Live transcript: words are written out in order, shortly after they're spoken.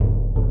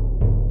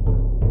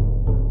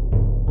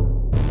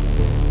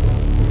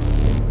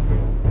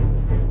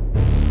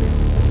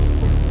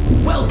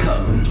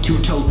to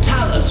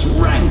Totalis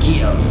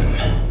Rankium.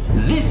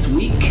 This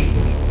week,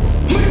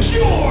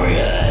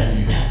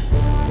 Majorian!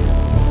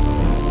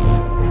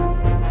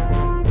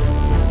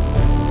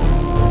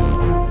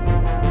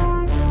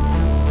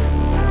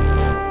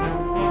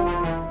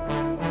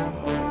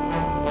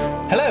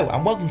 Hello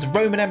and welcome to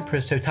Roman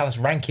Emperors Totalis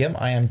Rankium.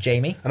 I am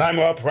Jamie. And I'm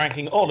Rob,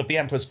 ranking all of the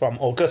emperors from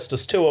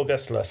Augustus to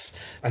Augustulus.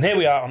 And here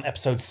we are on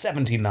episode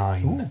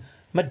 79, Ooh.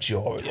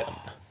 Majorian.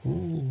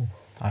 Ooh,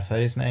 I've heard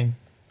his name.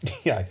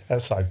 Yeah,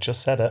 yes, I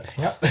just said it.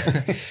 Yep.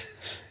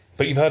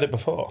 But you've heard it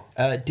before.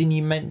 Didn't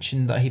you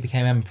mention that he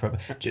became emperor?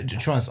 To be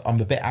honest,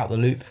 I'm a bit out the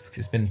loop because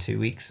it's been 2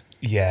 weeks.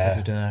 Yeah.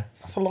 I don't know.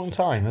 That's a long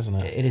time, isn't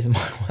it? It is in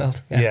my world.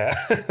 Yeah.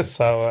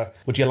 So,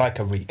 would you like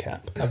a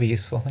recap? That'd be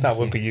useful. Thank That you.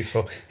 would be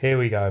useful. Here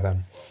we go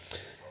then.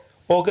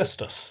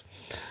 Augustus.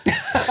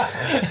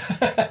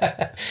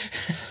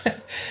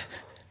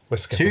 We're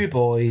skipping. 2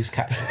 boys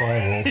captured by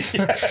a wolf.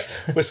 Yeah,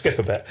 we'll skip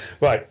a bit.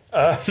 Right.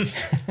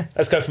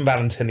 Let's go from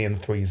Valentinian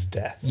III's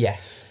death.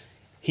 Yes.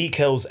 He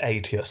kills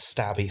Aetius,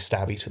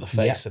 stabby to the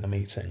face in a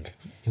meeting.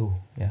 Ooh,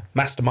 yeah.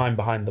 Mastermind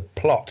behind the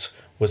plot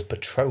was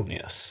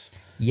Petronius,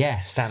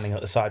 Yes. standing at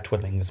the side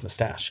twiddling his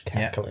moustache,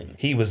 cackling. Yeah.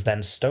 He was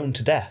then stoned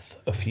to death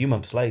a few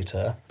months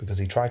later because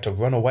he tried to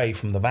run away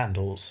from the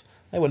Vandals.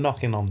 They were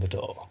knocking on the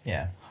door.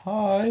 Yeah.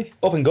 Hi.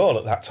 Up in Gaul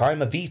at that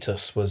time,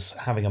 Avitus was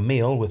having a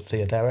meal with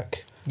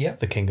Theoderic, Yep.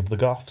 the king of the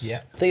Goths.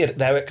 Yep.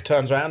 Theoderic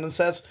turns around and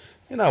says,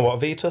 "You know what,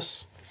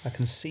 Avitus? I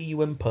can see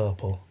you in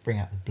purple." Bring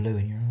out the blue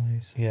in your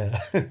eyes. Yeah,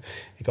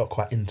 he got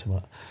quite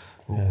intimate.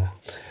 Yeah.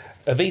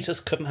 Avitus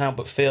couldn't help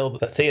but feel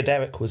that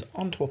Theoderic was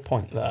onto a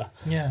point there.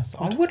 Yeah.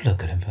 I would look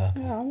good in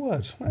purple. Yeah, I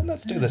would. Well,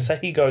 let's do this. So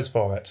he goes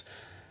for it.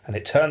 And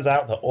it turns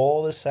out that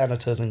all the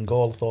senators in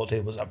Gaul thought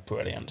it was a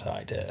brilliant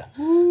idea.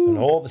 Ooh. And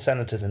all the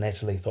senators in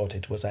Italy thought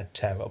it was a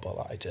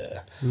terrible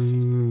idea.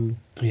 Ooh.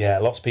 Yeah,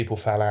 lots of people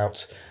fell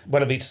out.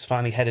 When Avitus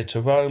finally headed to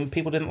Rome,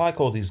 people didn't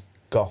like all these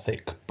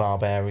Gothic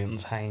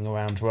barbarians hanging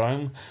around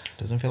Rome.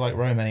 Doesn't feel like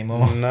Rome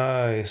anymore.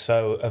 No,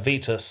 so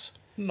Avitus,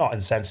 not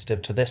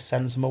insensitive to this,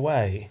 sends him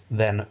away.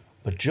 Then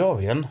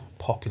Majorian,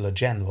 popular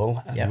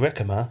general, and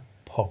Ricimer,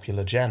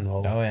 popular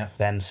general,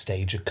 then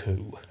stage a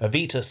coup.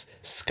 Avitus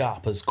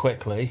scarpers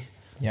quickly,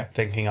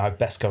 thinking I'd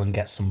best go and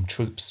get some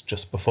troops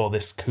just before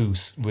this coup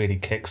really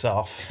kicks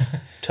off.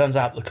 Turns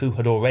out the coup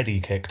had already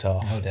kicked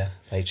off. Oh dear.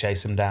 They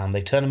chase him down.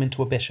 They turn him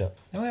into a bishop.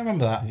 Oh, I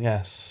remember that.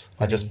 Yes.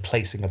 By just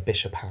placing a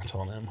bishop hat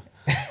on him,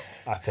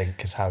 I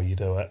think is how you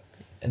do it.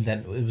 And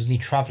then, was he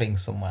travelling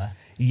somewhere?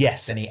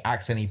 Yes. Then he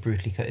accidentally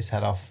brutally cut his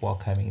head off while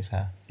combing his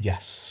hair.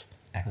 Yes.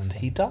 Excellent.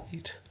 And he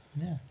died.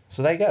 Yeah.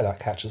 So there you go, that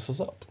catches us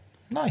up.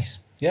 Nice.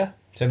 Yeah.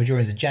 So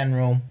Majorian's a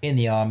general in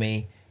the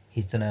army.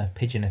 He's done a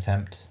pigeon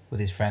attempt with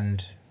his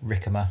friend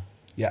Ricimer.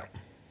 Yeah.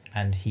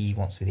 And he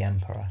wants to be the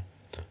emperor.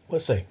 We'll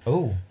see.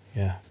 Oh.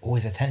 Yeah.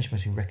 Always a tension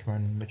between Ricimer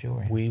and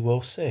Majorian. We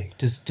will see.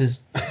 Does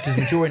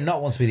Majorian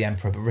not want to be the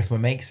emperor, but Ricimer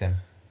makes him?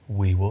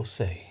 We will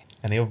see.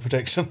 Any other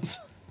predictions?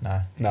 No.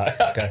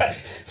 Let's go.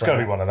 It's got to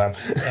be one of them.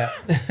 Yeah.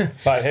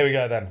 Right, here we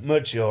go then.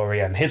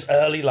 Majorian. His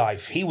early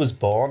life. He was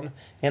born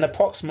in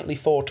approximately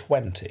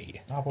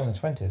 420. Oh, born in the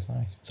 20s.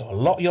 Nice. So a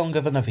lot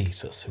younger than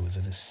Avitus, who was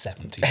in his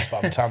 70s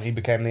by the time he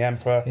became the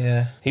emperor.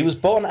 Yeah. He was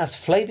born as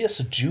Flavius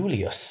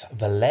Julius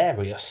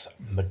Valerius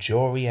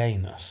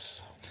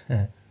Majorianus.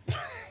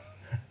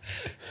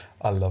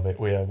 I love it.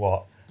 We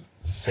are,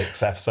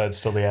 6 episodes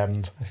till the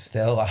end.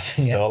 Still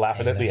laughing. Still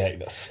laughing at the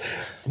anus.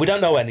 We don't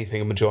know anything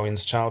of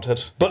Majorian's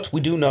childhood, but we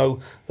do know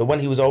that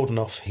when he was old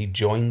enough, he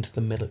joined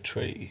the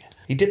military.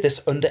 He did this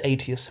under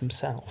Aetius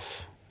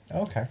himself.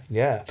 Okay.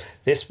 Yeah.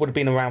 This would have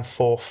been around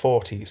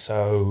 440,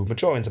 so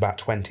Majorian's about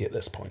 20 at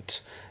this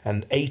point,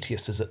 and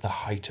Aetius is at the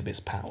height of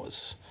his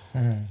powers.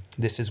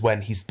 This is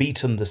when he's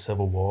beaten the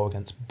civil war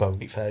against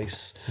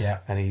Boniface,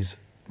 and he's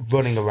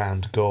running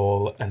around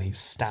Gaul and he's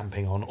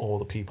stamping on all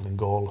the people in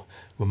Gaul,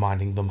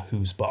 reminding them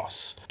who's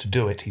boss. To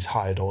do it, he's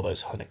hired all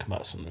those Hunnic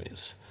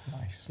mercenaries.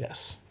 Nice.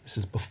 Yes. This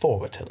is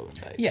before Attila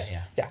invades.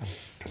 Yeah.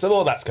 So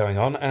all that's going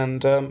on,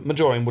 and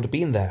Majorian would have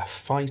been there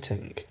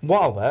fighting.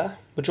 While there,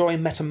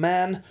 Majorian met a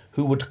man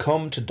who would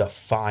come to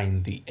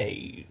define the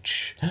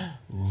age.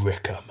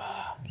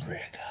 Ricimer.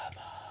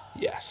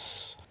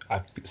 Yes.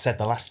 I've said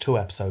the last 2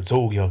 episodes,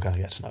 you're going to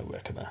get to know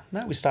Ricimer.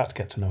 Now we start to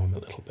get to know him a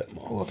little bit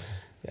more. Okay.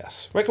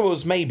 Yes. Ricimer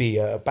was maybe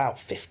about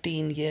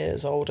 15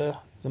 years older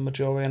than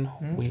Majorian,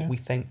 we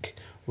think,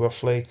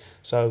 roughly.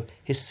 So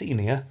his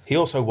senior. He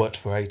also worked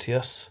for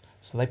Aetius,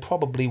 so they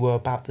probably were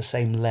about the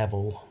same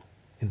level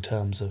in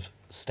terms of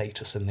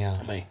status in the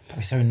army.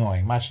 That'd be so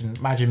annoying.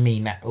 Imagine me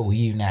now, or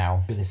you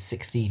now, with a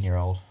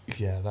 16-year-old.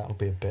 Yeah, that would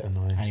be a bit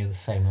annoying. And you're the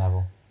same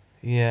level.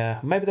 Yeah,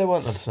 maybe they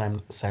weren't at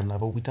the same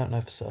level. We don't know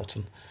for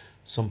certain.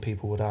 Some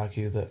people would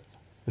argue that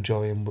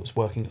Majorian was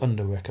working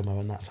under Ricimer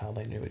and that's how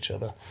they knew each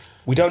other.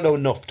 We don't know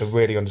enough to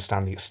really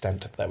understand the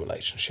extent of their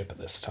relationship at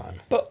this time,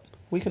 but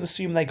we can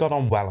assume they got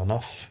on well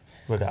enough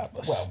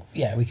regardless. Well,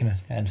 yeah, we can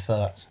infer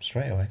that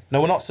straight away.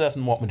 No, we're not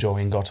certain what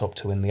Majorian got up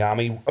to in the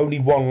army. Only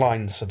one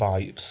line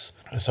survives,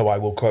 so I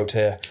will quote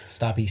here.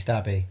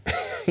 Stabby.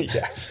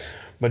 Yes.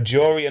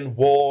 Majorian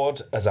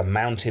warred as a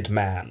mounted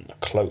man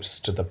close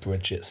to the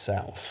bridge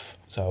itself.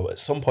 So at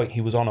some point he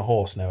was on a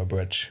horse near a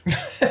bridge.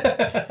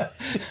 That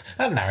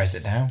narrows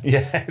it down.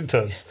 Yeah, it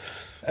does.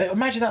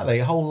 Imagine that though,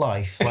 your whole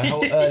life, my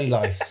whole early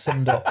life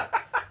summed up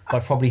by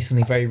probably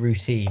something very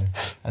routine.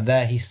 And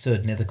there he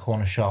stood near the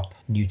corner shop,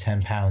 new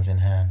 £10 in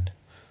hand.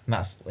 And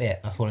that's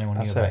it. That's all anyone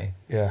knew about you.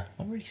 Yeah.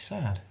 I'm really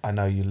sad. I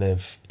know you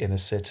live in a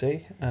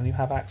city and you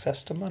have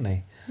access to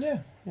money. Yeah.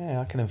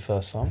 Yeah, I can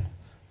infer some,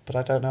 but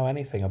I don't know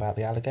anything about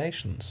the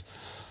allegations.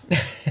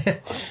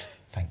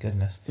 Thank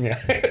goodness. Yeah.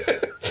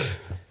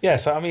 Yeah,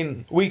 so I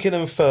mean, we can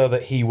infer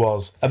that he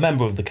was a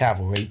member of the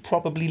cavalry,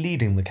 probably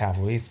leading the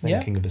cavalry,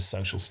 thinking of his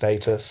social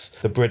status.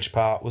 The bridge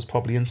part was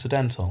probably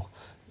incidental,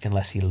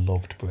 unless he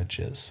loved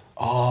bridges.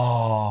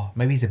 Oh,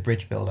 maybe he's a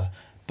bridge builder,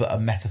 but a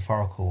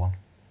metaphorical one,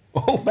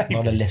 Oh, maybe.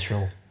 not a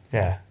literal.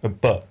 Yeah,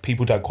 but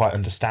people don't quite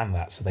understand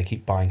that, so they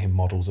keep buying him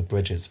models of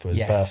bridges for his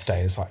Yes.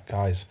 birthday. It's like,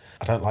 guys,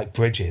 I don't like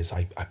bridges.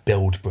 I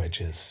build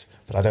bridges,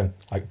 but I don't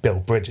like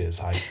build bridges.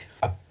 I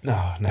no,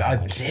 I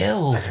mind.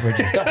 build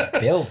bridges. Not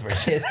build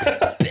bridges.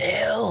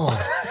 Build.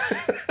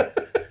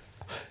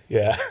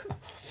 Yeah.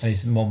 And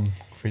his mum,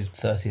 for his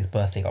 30th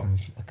birthday, got him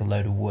like a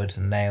load of wood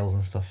and nails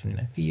and stuff. And,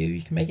 for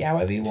you can make it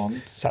however you want.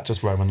 Is that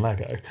just Roman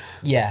Lego?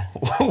 Yeah.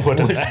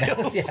 Wooden Wood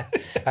nails. yeah.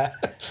 Yeah.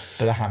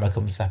 But the hammer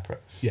comes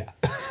separate. Yeah.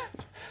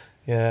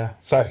 Yeah.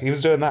 So he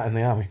was doing that in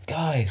the army.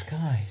 Guys,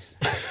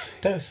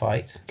 don't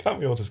fight. Can't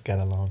we all just get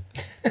along?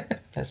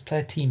 Let's play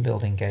a team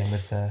building game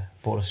with a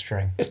ball of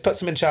string. This puts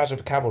him in charge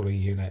of a cavalry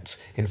unit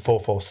in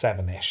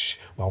 447-ish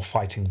while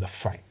fighting the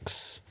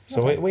Franks.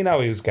 So we know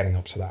he was getting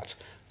up to that.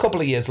 A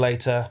couple of years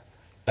later,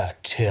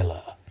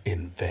 Attila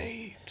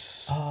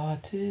invades.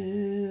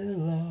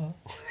 Attila.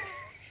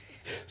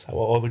 Is that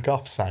what all the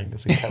Goths sang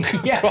as he came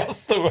Yeah.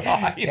 across the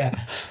Rhine?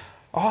 Yeah.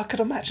 Oh, I could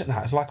imagine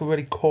that. It's like a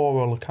really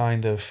choral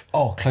kind of...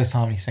 Oh, close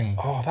harmony singing.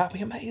 Oh, that'd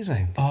be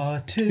amazing.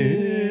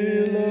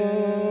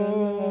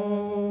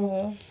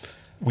 Attila.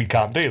 We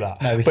can't do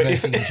that. No, we But can only if,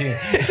 sing in tune.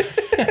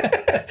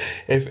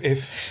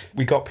 if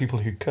we got people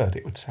who could,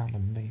 it would sound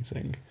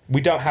amazing.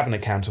 We don't have an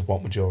account of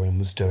what Majorian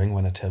was doing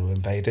when Attila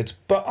invaded,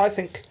 but I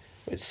think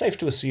it's safe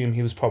to assume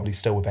he was probably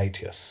still with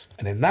Aetius.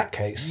 And in that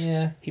case,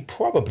 Yeah. he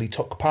probably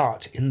took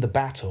part in the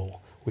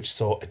battle which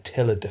saw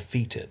Attila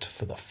defeated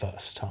for the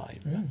first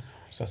time.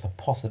 So it's a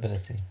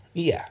possibility.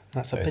 Yeah,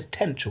 that's a Yes.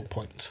 potential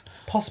point.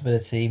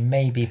 Possibility,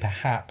 maybe,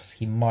 perhaps,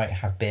 he might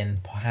have been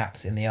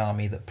perhaps in the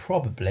army that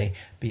probably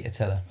beat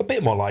Attila. A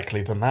bit more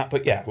likely than that,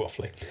 but yeah,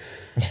 roughly.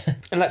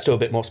 And let's do a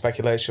bit more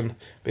speculation,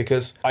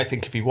 because I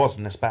think if he was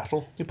in this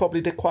battle, he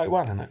probably did quite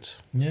well in it.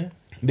 Yeah.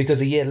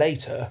 Because a year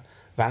later,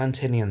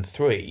 Valentinian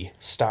III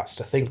starts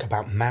to think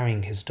about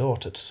marrying his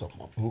daughter to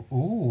someone.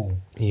 Ooh.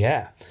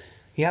 Yeah.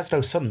 He has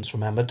no sons,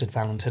 remember, did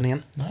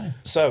Valentinian? No.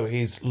 So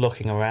he's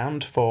looking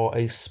around for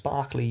a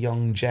sparkly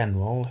young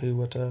general who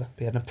would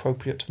be an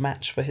appropriate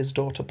match for his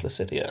daughter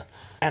Placidia.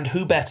 And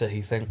who better,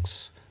 he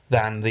thinks,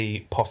 than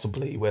the,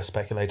 possibly, we're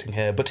speculating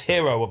here, but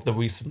hero of the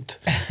recent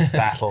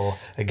battle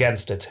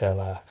against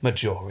Attila,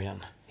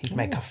 Majorian. He'd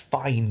make a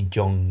fine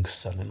young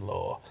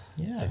son-in-law,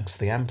 Yeah. thinks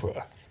the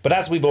emperor. But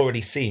as we've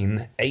already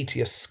seen,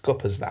 Aetius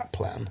scuppers that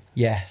plan.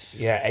 Yes.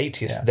 Yeah,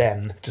 Aetius Yeah.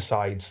 then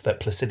decides that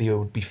Placidia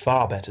would be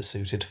far better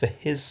suited for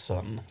his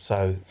son.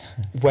 So,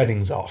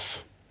 wedding's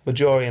off.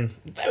 Majorian,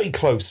 very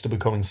close to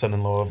becoming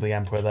son-in-law of the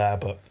emperor there,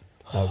 but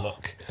no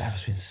luck. That must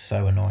have been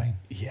so annoying.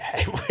 Yeah,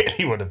 it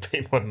really would have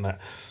been, wouldn't it?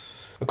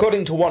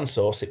 According to one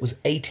source, it was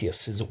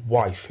Aetius'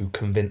 wife who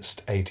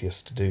convinced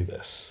Aetius to do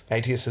this.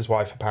 Aetius'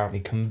 wife apparently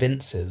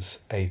convinces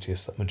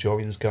Aetius that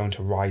Majorian's going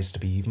to rise to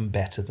be even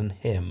better than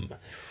him,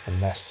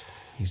 unless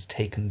he's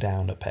taken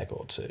down a peg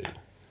or two.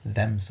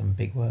 Them some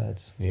big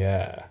words.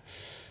 Yeah.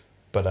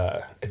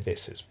 But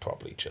this is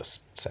probably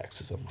just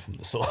sexism from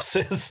the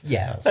sources.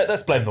 Yeah.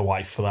 Let's blame the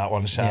wife for that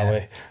one, shall Yeah.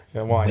 we?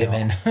 Yeah, why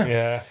Women. not?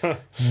 Yeah.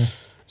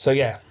 So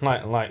yeah,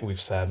 like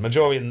we've said,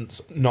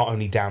 Majorian's not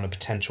only down a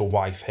potential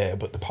wife here,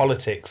 but the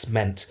politics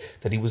meant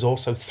that he was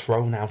also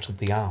thrown out of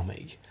the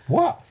army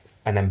What?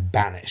 and then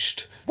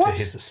banished What?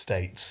 to his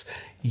estates.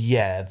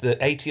 Yeah, the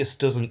Aetius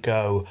doesn't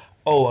go,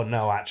 oh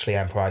no, actually,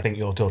 Emperor, I think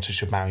your daughter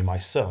should marry my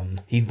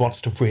son. He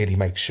wants to really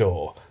make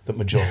sure that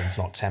Majorian's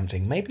not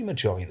tempting. Maybe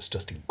Majorian's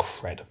just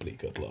incredibly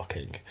good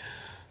looking.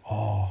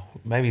 Oh.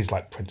 Maybe he's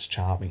like Prince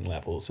Charming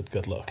levels of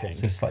good looking.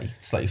 So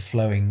slightly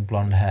flowing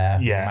blonde hair.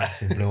 Yeah.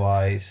 Massive blue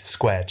eyes.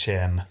 Square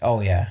chin. Oh,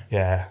 yeah.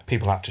 Yeah,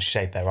 people have to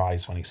shade their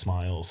eyes when he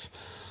smiles.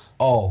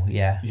 Oh,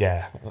 yeah.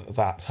 Yeah,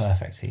 that's...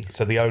 Perfect.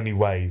 So the only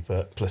way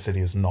that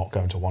Placidia's not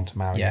going to want to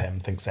marry Yeah. him,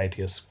 thinks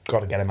Aetius, got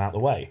to get him out of the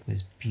way.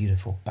 His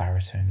beautiful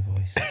baritone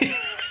voice.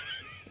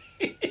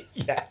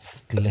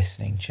 Yes.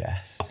 Glistening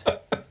chest.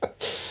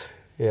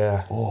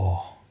 Yeah.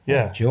 Oh.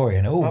 Yeah.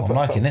 Majorian. Oh, I'm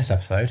liking that's- this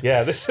episode.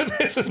 Yeah, this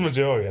is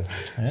Majorian.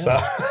 Yeah.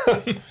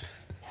 So,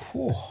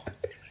 Oh.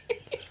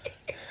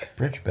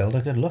 Bridge builder,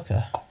 good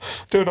looker.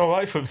 doing all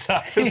right for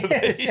himself, isn't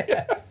he?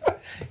 Yeah.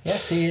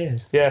 Yes, he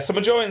is. Yeah, so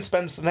Majorian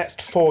spends the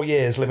next 4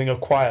 years living a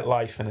quiet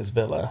life in his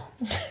villa.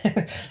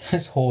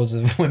 There's hordes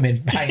of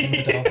women banging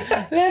the door.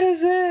 Let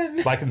us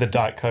in! Like in the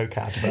Diet Coke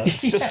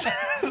adverts, just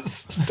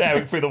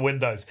staring through the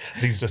windows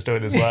as he's just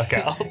doing his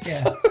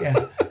workouts.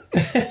 Yeah.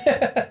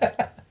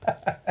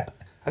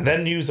 And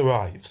then news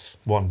arrives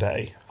one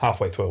day,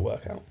 halfway through a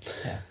workout.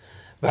 Yeah.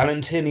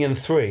 Valentinian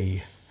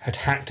III had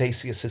hacked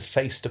Asius's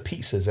face to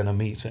pieces in a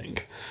meeting.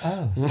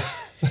 Oh.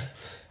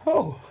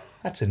 Oh,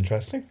 that's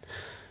interesting.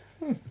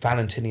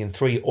 Valentinian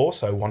III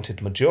also wanted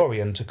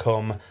Majorian to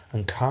come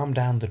and calm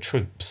down the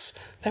troops.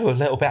 They were a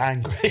little bit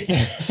angry.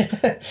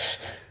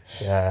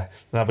 Yeah.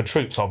 Now, the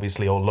troops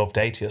obviously all loved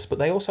Aetius, but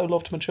they also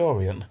loved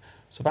Majorian.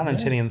 So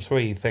Valentinian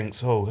III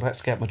thinks, oh,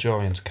 let's get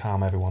Majorian to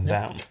calm everyone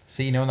down.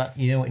 So you know what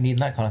you need in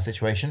that kind of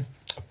situation?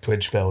 A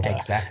bridge builder.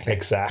 Exactly.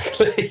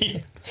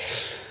 Exactly.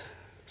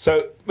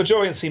 So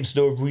Majorian seems to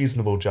do a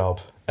reasonable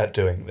job at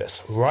doing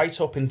this, right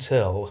up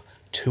until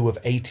 2 of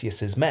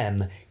Aetius's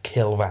men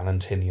kill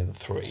Valentinian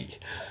III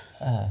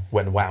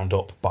when wound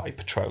up by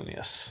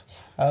Petronius.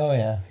 Oh,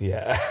 yeah.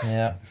 Yeah.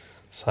 Yeah.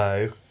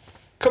 So,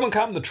 come and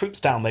calm the troops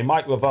down, they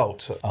might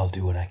revolt. I'll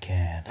do what I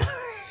can.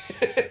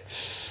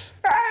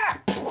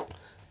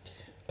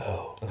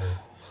 Oh.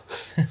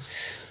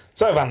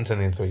 So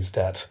Valentinian III is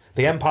dead.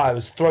 The empire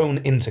is thrown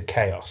into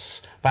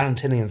chaos.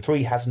 Valentinian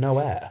III has no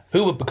heir.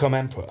 Who would become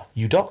emperor?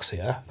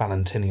 Eudoxia,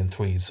 Valentinian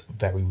III's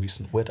very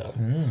recent widow,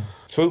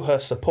 threw her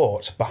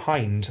support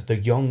behind the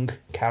young,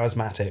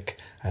 charismatic,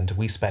 and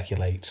we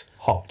speculate,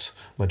 hot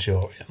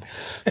Majorian.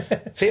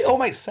 See, it all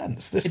makes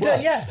sense. This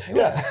works. Yeah, it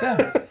works.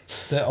 Yeah.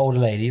 The older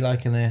lady,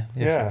 like in the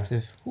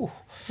attractive. Ooh.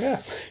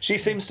 Yeah. She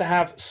seems to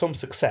have some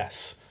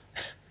success.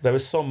 There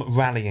is some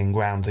rallying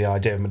round the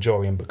idea of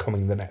Majorian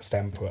becoming the next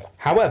emperor.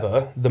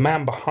 However, the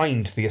man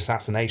behind the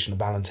assassination of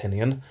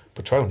Valentinian,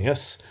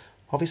 Petronius,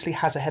 obviously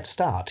has a head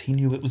start. He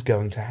knew it was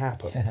going to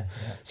happen. Yeah.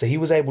 So he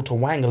was able to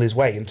wangle his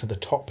way into the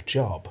top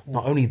job.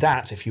 Not only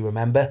that, if you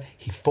remember,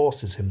 he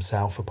forces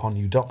himself upon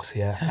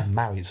Eudoxia and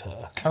marries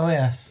her. Oh,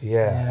 yes. Yeah.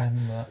 I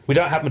remember that. We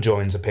don't have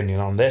Majorian's opinion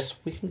on this.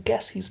 We can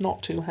guess he's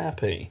not too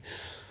happy.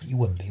 You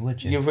wouldn't be,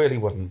 would you? You really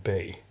wouldn't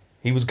be.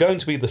 He was going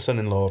to be the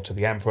son-in-law to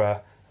the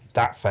emperor.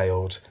 That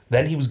failed.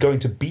 Then he was going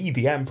to be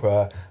the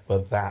emperor,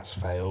 but that's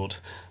failed.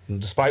 And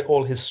despite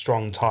all his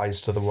strong ties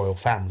to the royal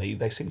family,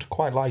 they seem to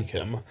quite like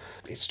him.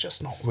 It's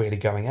just not really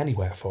going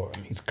anywhere for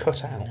him. He's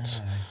cut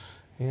out.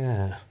 No.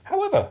 Yeah.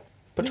 However,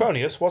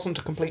 Petronius wasn't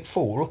a complete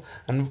fool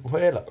and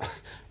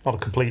not a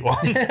complete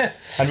one,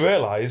 and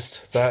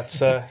realised that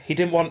he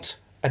didn't want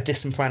a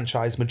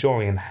disenfranchised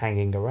Majorian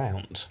hanging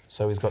around.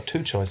 So he's got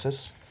 3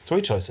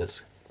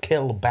 choices.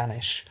 Kill,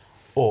 banish,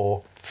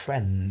 or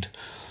friend.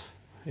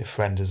 If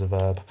friend is a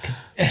verb.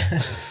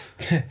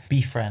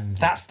 Befriend.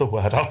 That's the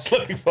word I was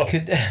looking for.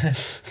 Could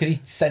he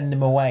send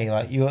him away?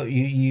 Like you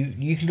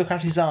can look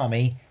after his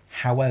army,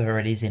 however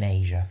it is in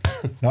Asia.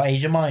 Not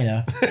Asia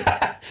Minor.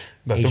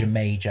 Asia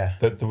Major.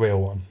 The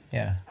real one.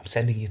 Yeah. I'm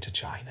sending you to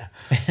China.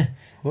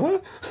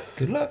 What?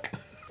 Good luck.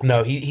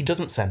 No, he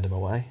doesn't send him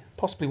away.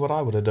 Possibly what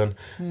I would have done.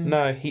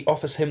 No, he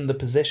offers him the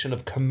position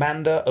of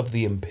commander of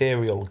the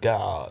Imperial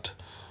Guard.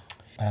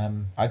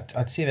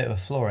 I'd see a bit of a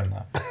flaw in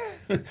that.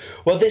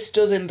 Well, this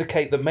does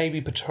indicate that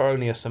maybe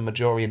Petronius and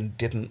Majorian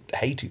didn't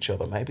hate each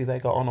other. Maybe they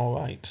got on all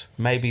right.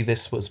 Maybe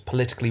this was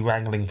politically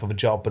wrangling for the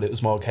job, but it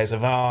was more a case of,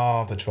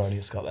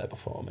 Petronius got there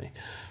before me,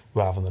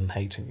 rather than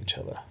hating each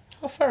other.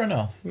 Well, fair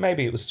enough.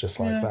 Maybe it was just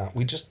like that.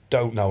 We just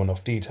don't know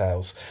enough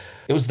details.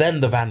 It was then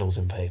the Vandals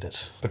invaded.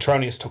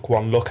 Petronius took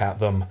one look at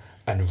them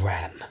and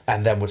ran,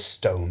 and then was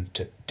stoned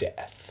to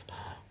death.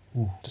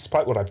 Ooh.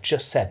 Despite what I've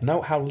just said,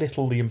 note how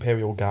little the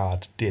Imperial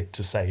Guard did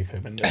to save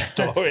him in this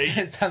story.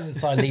 Standing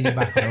aside, leaning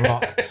back on a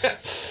rock,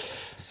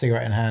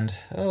 cigarette in hand.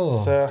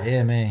 Oh,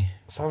 dear me.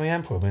 So the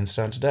Emperor been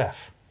stoned to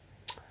death.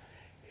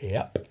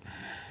 Yep.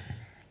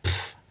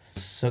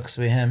 Sucks to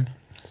be him.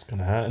 It's going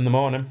to hurt in the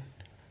morning.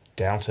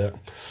 Doubt it.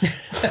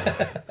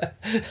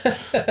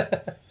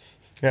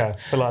 Yeah, a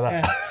bit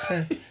like that.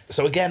 Yeah.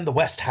 So again, the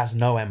West has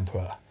no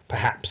emperor.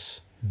 Perhaps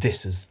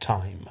this is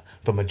time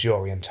for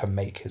Majorian to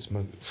make his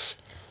move.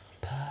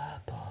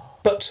 Purple.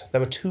 But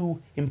there are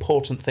 2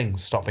 important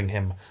things stopping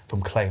him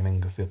from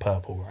claiming the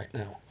purple right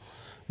now.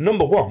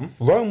 Number 1,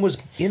 Rome was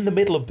in the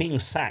middle of being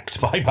sacked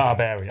by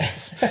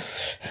barbarians.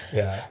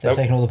 Yeah. They're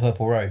taking all the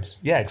purple robes.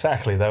 Yeah,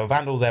 exactly. There were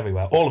Vandals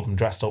everywhere. All of them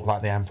dressed up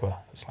like the Emperor.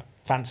 It's like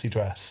fancy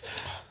dress.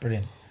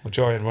 Brilliant.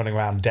 Majorian running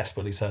around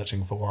desperately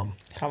searching for one.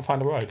 Can't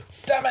find a robe.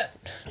 Damn it!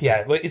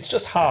 Yeah, well, it's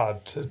just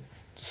hard to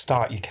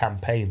start your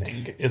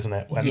campaigning, isn't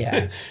it?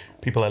 When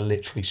people are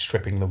literally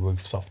stripping the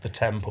roofs off the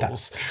temples.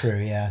 That's true,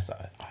 yes.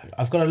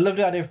 I've got a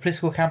lovely idea of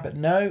political camp, but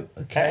no.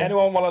 Okay.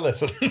 Anyone want to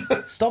listen?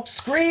 Stop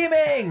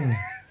screaming!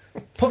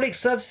 Public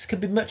services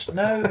could be much...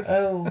 No.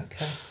 Oh,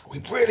 okay. We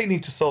really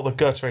need to sort the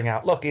guttering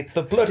out. Look,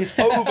 the blood is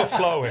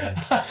overflowing.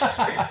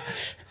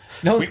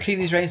 No one's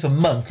cleaned these drains for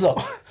months. Look,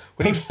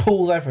 we need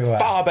pools everywhere.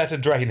 Far better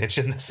drainage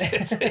in the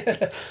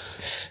city.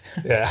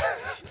 Yeah.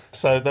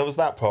 So there was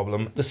that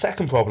problem. The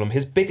second problem,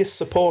 his biggest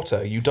supporter,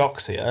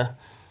 Eudoxia,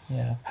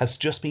 Yeah. has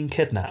just been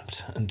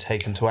kidnapped and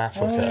taken to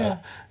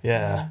Africa. Oh,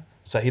 yeah.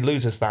 So he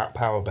loses that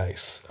power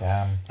base.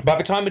 Damn. By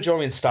the time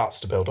Majorian starts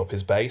to build up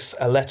his base,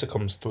 a letter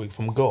comes through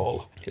from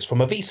Gaul. It's from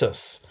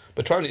Avitus,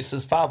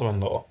 Petronius'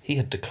 father-in-law. He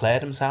had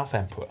declared himself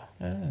emperor.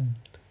 Oh.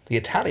 The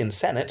Italian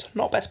Senate,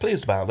 not best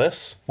pleased about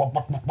this. What?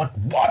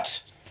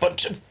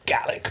 Bunch of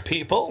Gallic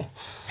people.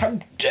 How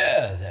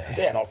dare they?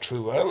 They're not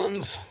true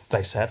Romans,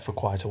 they said for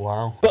quite a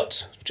while.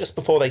 But just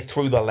before they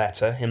threw the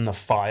letter in the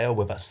fire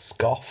with a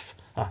scoff,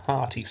 a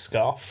hearty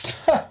scoff,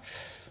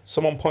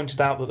 someone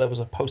pointed out that there was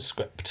a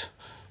postscript.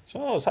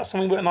 So, is that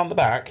something written on the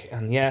back?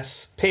 And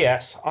yes,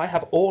 P.S. I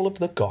have all of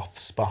the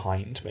Goths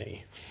behind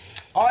me.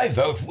 I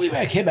vote we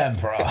make him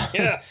emperor.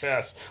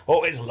 Yes.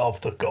 Always love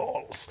the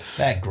Gauls.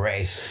 They're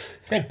great.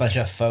 Great bunch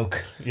of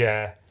folk.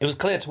 Yeah. It was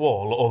clear to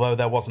all, although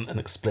there wasn't an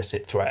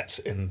explicit threat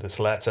in this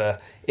letter,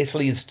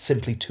 Italy is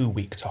simply too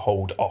weak to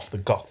hold off the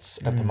Goths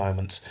at the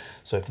moment.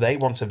 So if they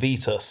want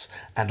Avitus,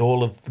 and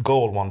all of the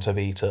Gaul want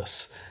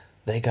Avitus,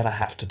 they're going to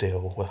have to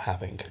deal with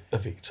having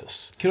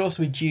Avitus. Could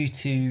also be due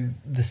to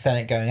the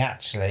Senate going,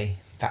 actually,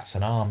 that's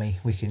an army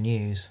we can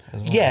use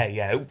as well.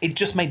 Yeah. It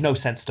just made no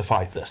sense to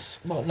fight this.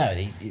 Well, no,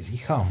 you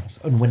can't. It's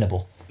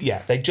unwinnable.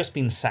 Yeah, they'd just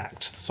been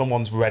sacked.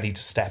 Someone's ready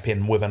to step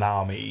in with an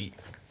army.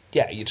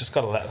 Yeah, you just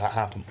got to let that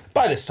happen.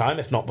 By this time,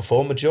 if not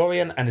before,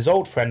 Majorian and his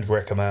old friend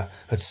Ricimer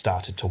had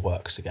started to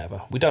work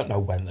together. We don't know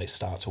when they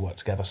start to work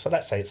together, so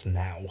let's say it's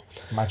now.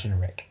 Imagine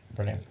Rick.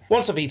 Brilliant.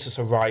 Once Avitus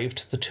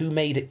arrived, the two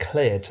made it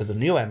clear to the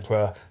new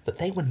emperor that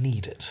they were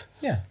needed.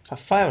 Yeah. So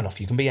fair enough,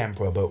 you can be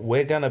emperor, but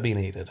we're going to be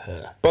needed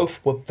here. Both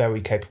were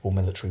very capable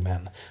military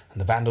men, and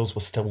the Vandals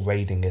were still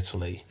raiding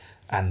Italy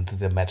and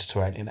the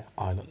Mediterranean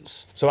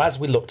islands. So as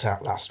we looked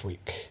at last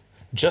week,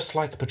 just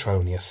like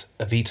Petronius,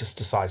 Avitus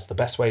decides the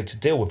best way to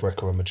deal with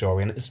Ricker and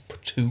Majorian is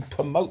to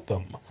promote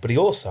them. But he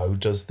also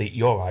does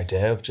your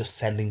idea of just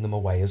sending them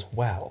away as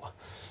well.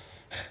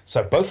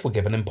 So both were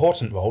given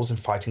important roles in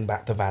fighting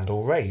back the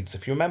Vandal raids.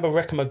 If you remember,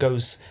 Ricimer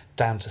goes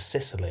down to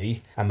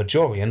Sicily and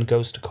Majorian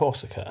goes to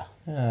Corsica.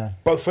 Yeah.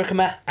 Both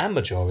Ricimer and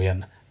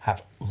Majorian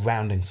have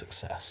rounding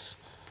success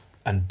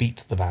and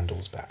beat the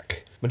Vandals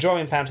back.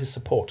 Majorian found his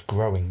support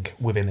growing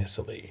within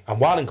Italy, and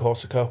while in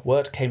Corsica,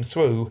 word came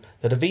through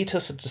that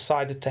Avitus had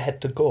decided to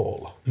head to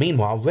Gaul.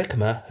 Meanwhile,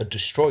 Ricimer had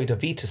destroyed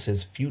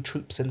Avitus's few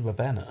troops in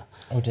Ravenna.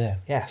 Oh dear.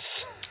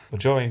 Yes.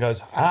 Majorian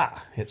goes,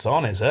 it's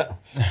on, is it?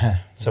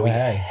 So he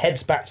Way.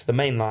 heads back to the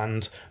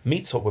mainland,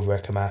 meets up with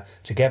Ricimer.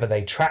 Together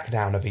they track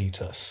down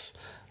Avitus,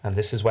 and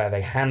this is where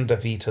they hand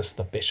Avitus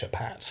the bishop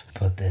hat.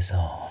 Put this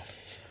on.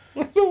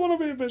 I don't want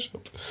to be a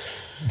bishop.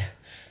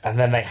 And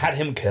then they had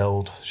him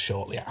killed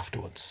shortly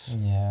afterwards.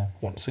 Yeah.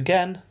 Once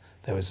again,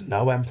 there is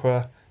no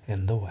emperor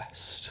in the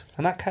West.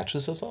 And that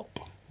catches us up.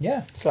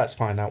 Yeah. So let's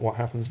find out what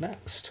happens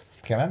next.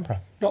 Became emperor.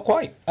 Not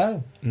quite.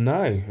 Oh.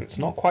 No, it's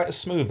not quite as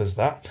smooth as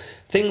that.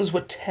 Things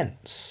were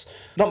tense.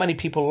 Not many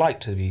people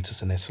liked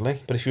Avitus in Italy,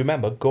 but if you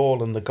remember,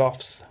 Gaul and the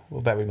Goths were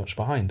very much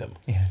behind him.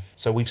 Yeah.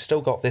 So we've still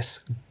got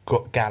this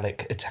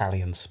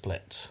Gallic-Italian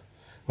split.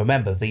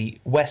 Remember, the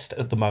West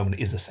at the moment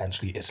is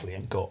essentially Italy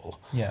and Gaul.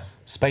 Yeah.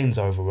 Spain's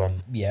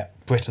overrun, Yeah.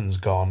 Britain's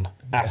gone,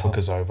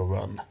 Africa's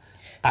overrun,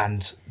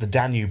 and the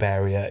Danube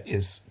area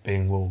is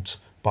being ruled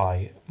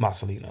by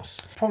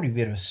Marcellinus. Probably a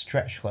bit of a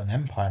stretch for an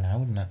empire now,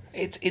 wouldn't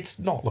it? It's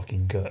not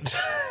looking good.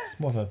 It's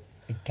more of a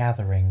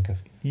gathering of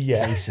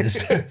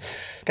places.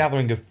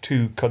 Gathering of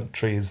two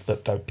countries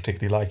that don't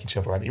particularly like each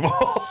other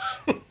anymore.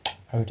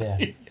 Oh dear.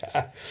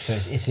 Yeah. So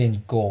it's Italy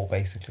and Gaul,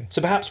 basically.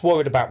 So perhaps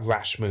worried about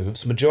rash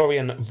moves,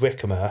 Majorian,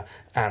 Ricimer,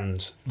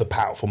 and the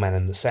powerful men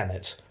in the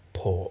Senate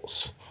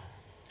pause.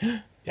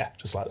 Yeah,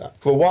 just like that.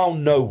 For a while,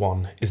 no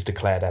one is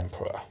declared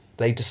emperor.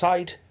 They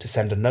decide to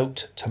send a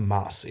note to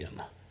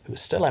Marcian, who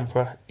is still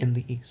emperor in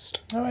the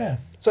east. Oh yeah.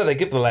 So they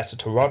give the letter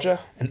to Roger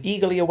and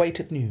eagerly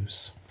awaited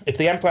news. If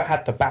the emperor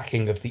had the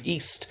backing of the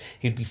east,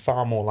 he'd be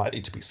far more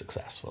likely to be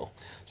successful.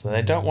 So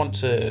they don't want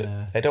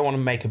to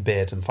make a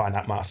bid and find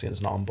out Marcian's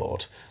not on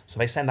board. So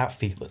they send out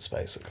feelers,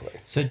 basically.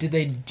 So do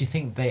you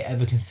think they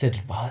ever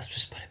considered, well, let's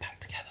just put it back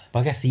together? But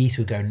I guess the East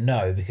would go,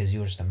 no, because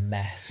you're just a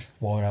mess.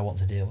 Why would I want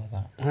to deal with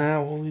that?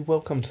 Well, we will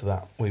come to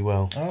that. We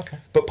will. Oh, okay.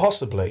 But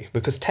possibly,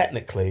 because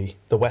technically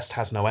the West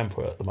has no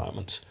emperor at the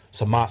moment.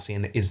 So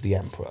Marcian is the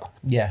emperor.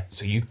 Yeah.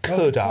 So you Well,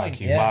 could good point,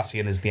 argue yeah.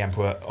 Marcian is the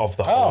emperor of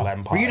the whole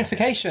empire.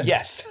 Reunification.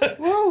 Yes.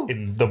 Woo.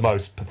 In the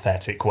most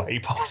pathetic way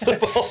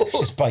possible.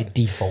 Just by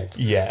default.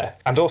 Yeah.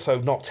 And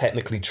also not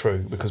technically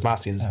true, because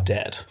Marcian's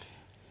dead.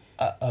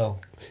 Oh.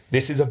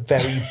 This is a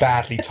very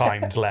badly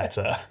timed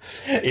letter.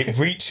 It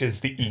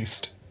reaches the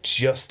East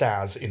just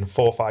as, in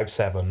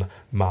 457,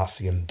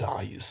 Marcian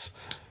dies.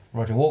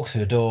 Roger walks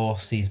through the door,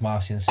 sees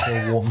Marcian's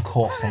still warm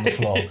corpse on the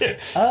floor.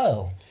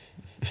 Oh.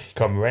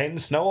 Come rain,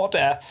 snow or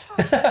death.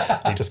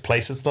 He just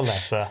places the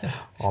letter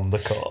on the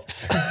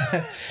corpse.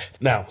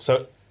 Now,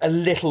 so a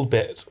little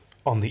bit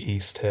on the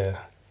East here,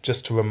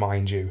 just to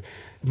remind you.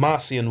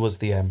 Marcian was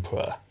the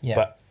emperor, Yeah.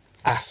 but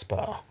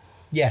Aspar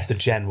Yes. the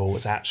general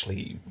was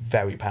actually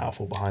very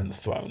powerful behind the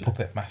throne,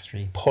 Puppet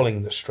mastery.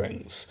 pulling the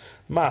strings.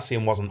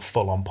 Marcian wasn't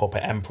full-on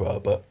puppet emperor,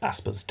 but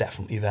Asper's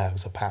definitely there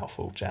as a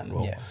powerful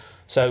general. Yeah.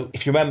 So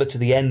if you remember to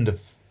the end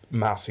of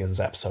Marcian's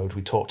episode,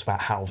 we talked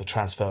about how the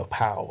transfer of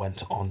power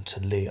went on to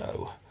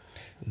Leo.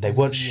 They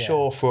weren't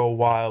sure for a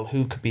while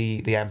who could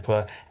be the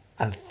emperor.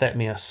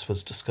 Anthemius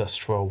was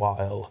discussed for a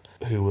while,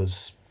 who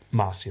was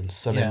Marcian's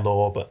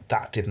son-in-law, but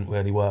that didn't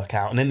really work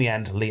out. And in the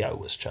end, Leo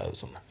was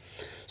chosen.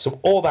 So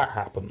all that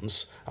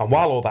happens, and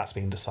while all that's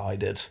being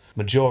decided,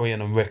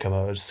 Majorian and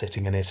Ricimer are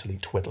sitting in Italy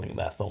twiddling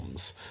their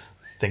thumbs,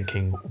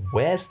 thinking,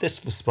 where's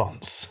this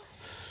response?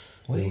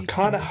 We were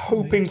kind of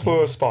hoping for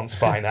a response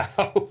by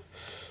now.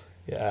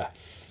 Yeah.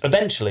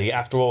 Eventually,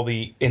 after all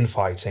the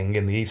infighting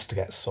in the east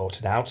gets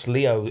sorted out,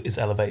 Leo is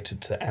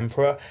elevated to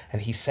emperor,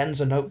 and he sends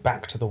a note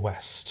back to the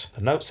west.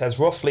 The note says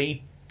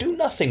roughly, do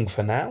nothing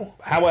for now.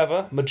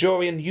 However,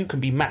 Majorian, you can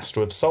be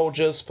master of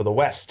soldiers for the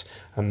west,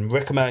 and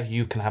Ricimer,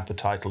 you can have the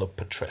title of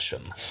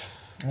patrician.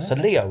 Okay. So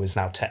Leo is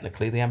now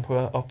technically the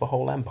emperor of the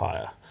whole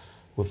empire,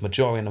 with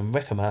Majorian and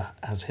Ricimer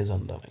as his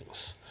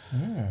underlings.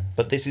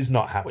 But this is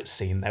not how it's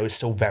seen. There is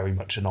still very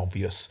much an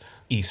obvious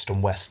east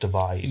and west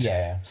divide,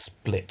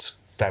 split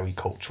very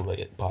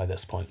culturally by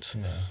this point.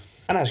 Yeah.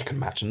 And as you can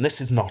imagine,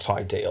 this is not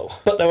ideal.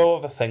 But there are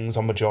other things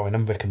on Majorian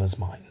and Ricimer's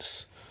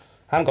minds.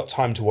 I haven't got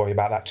time to worry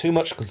about that too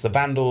much because the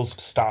Vandals have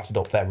started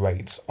up their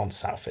raids on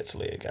South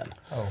Italy again.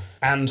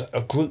 And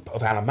a group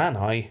of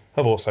Alemanni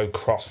have also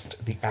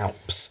crossed the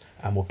Alps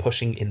and were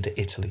pushing into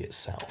Italy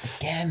itself.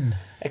 Again,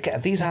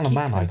 these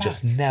Alemanni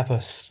just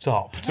never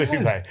stop, do they?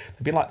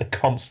 They've been like the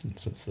constant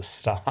since the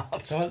start.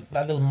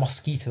 That little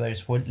mosquito that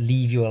just won't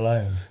leave you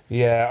alone.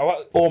 Yeah,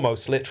 well,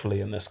 almost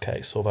literally in this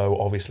case, although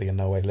obviously in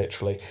no way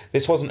literally.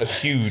 This wasn't a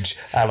huge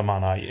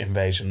Alemanni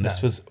invasion.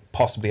 This was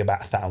possibly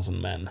about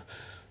 1,000 men.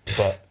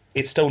 But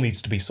it still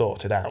needs to be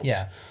sorted out.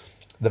 Yeah.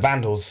 The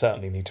Vandals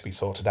certainly need to be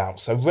sorted out.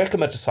 So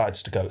Ricimer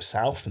decides to go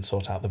south and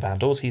sort out the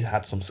Vandals. He'd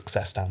had some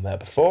success down there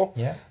before.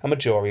 Yeah. And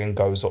Majorian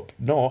goes up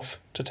north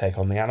to take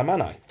on the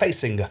Alemanni.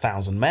 Facing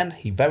 1,000 men,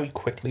 he very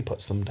quickly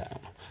puts them down.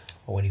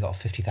 Or when he got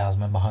 50,000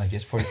 men behind you,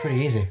 it's probably pretty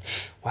easy.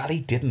 Well, he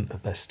didn't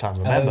at this time.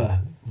 Remember,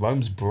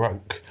 Rome's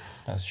broke.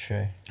 That's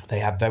true. They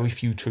had very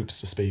few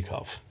troops to speak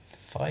of.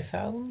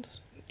 5,000?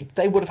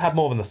 They would have had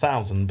more than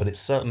 1,000, but it's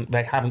certain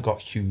they haven't got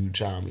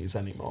huge armies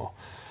anymore.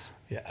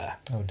 Yeah.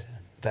 Oh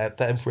dear.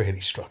 They're really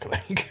struggling.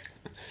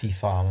 It's a few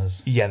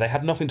farmers. Yeah, they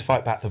had nothing to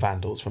fight back the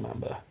Vandals,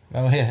 remember?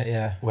 Oh,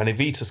 yeah. When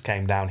Avitus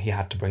came down, he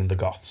had to bring the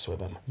Goths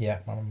with him. Yeah,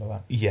 I remember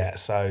that. Yeah,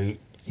 so,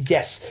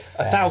 yes,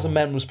 1,000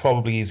 men was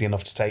probably easy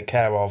enough to take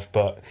care of,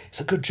 but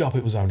it's a good job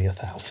it was only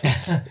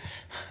 1,000.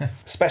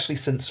 Especially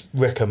since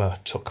Ricimer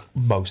took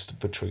most of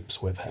the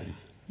troops with him.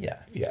 Yeah.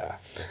 Yeah.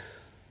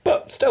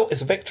 But still,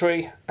 it's a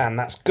victory, and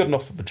that's good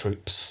enough for the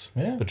troops.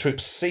 Yeah. The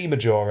troops see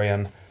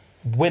Majorian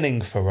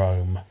winning for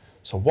Rome.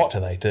 So what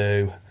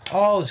do?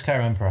 Oh,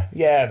 declare him emperor.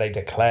 Yeah, they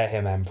declare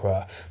him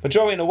emperor.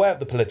 Majorian, aware of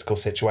the political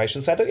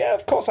situation, said, yeah,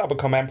 of course I'll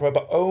become emperor,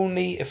 but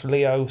only if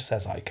Leo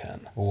says I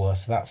can. Oh,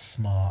 so that's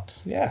smart.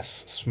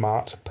 Yes,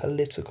 smart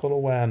political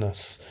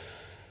awareness.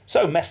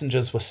 So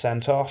messengers were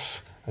sent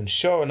off, and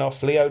sure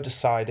enough, Leo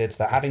decided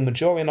that having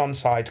Majorian on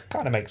side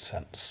kind of makes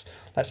sense.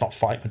 Let's not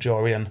fight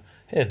Majorian.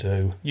 Here,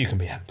 do. You can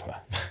be emperor.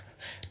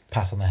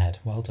 Pat on the head.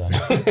 Well done.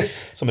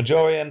 So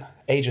Majorian,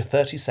 age of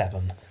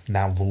 37,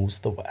 now rules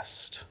the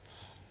West.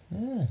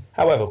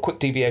 However, quick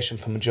deviation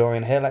from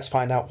Majorian here. Let's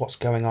find out what's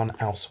going on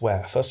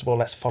elsewhere. First of all,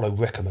 let's follow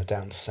Ricimer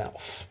down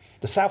south.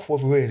 The south were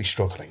really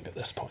struggling at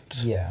this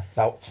point. Yeah.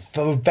 Now,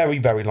 for a very,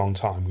 very long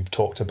time, we've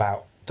talked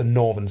about the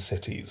northern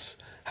cities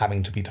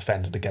having to be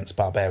defended against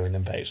barbarian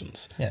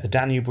invasions. Yeah. The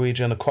Danube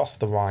region, across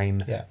the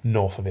Rhine,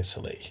 north of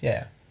Italy.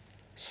 Yeah.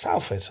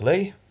 South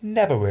Italy,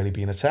 never really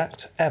been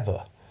attacked,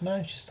 ever.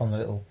 No, just on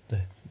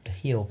the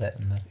heel bit.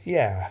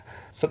 Yeah.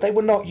 So they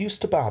were not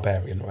used to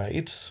barbarian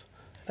raids.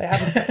 They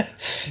haven't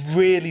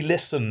really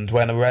listened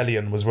when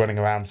Aurelian was running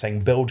around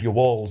saying, build your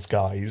walls,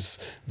 guys,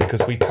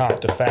 because we can't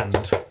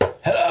defend.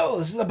 Hello,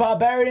 this is a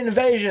barbarian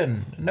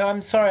invasion. No,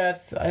 I'm sorry,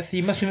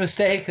 you must be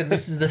mistaken.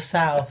 This is the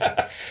south.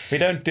 We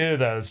don't do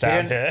those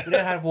down here. We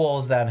don't have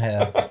walls down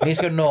here. We need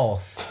to go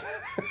north.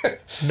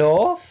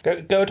 North?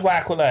 Go to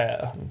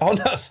Aquileia. Oh,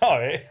 no,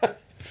 sorry.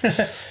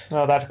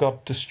 No, that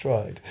got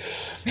destroyed.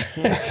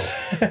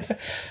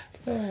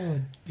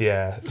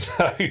 Yeah,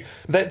 so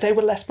they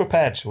were less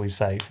prepared, shall we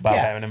say, for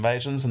barbarian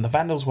invasions, and the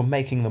Vandals were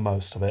making the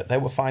most of it. They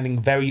were finding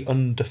very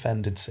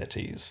undefended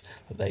cities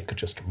that they could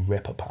just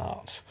rip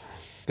apart.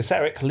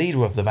 Gesseric,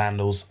 leader of the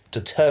Vandals,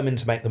 determined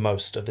to make the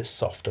most of this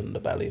soft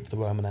underbelly of the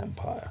Roman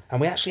Empire. And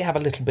we actually have a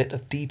little bit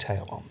of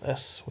detail on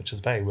this, which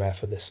is very rare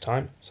for this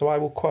time, so I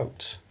will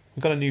quote.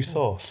 We've got a new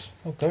source.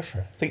 Oh, go for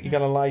it. I think you're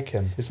going to like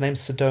him. His name's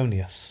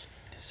Sidonius.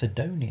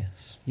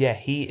 Sidonius? Yeah,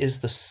 he is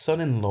the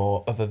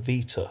son-in-law of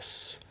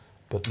Avitus,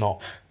 but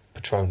not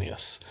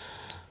Petronius.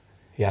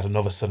 He had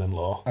another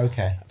son-in-law.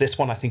 Okay. This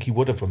one I think he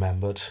would have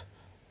remembered,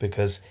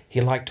 because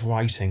he liked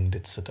writing,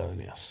 did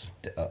Sidonius.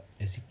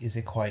 Is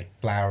it quite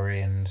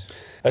flowery and...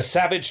 A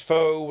savage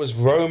foe was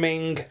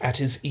roaming at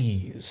his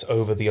ease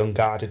over the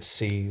unguarded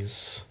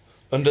seas.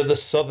 Under the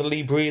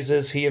southerly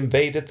breezes he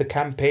invaded the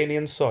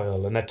Campanian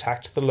soil and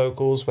attacked the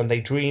locals when they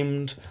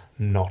dreamed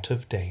not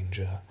of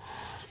danger.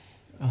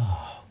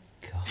 Oh,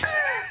 God.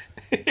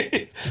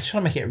 He's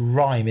trying to make it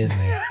rhyme, isn't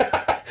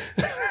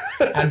he?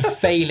 And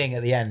failing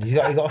at the end. He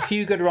got a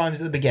few good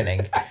rhymes at the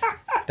beginning,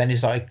 then he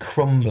started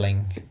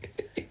crumbling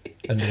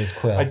under his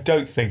quill. I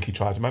don't think he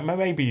tried to.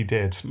 Maybe he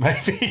did.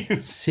 Maybe he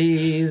was...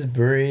 Seas,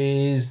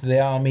 breeze, the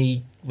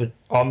army would...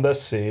 On the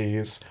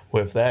seas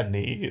with their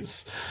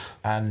knees.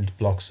 And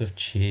blocks of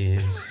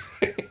cheers.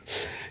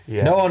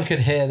 Yeah. No one could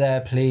hear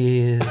their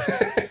pleas.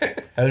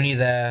 Only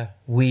their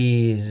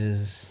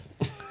wheezes.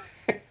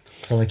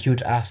 From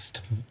acute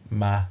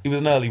asthma. He was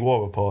an early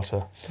war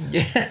reporter.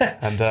 Yeah.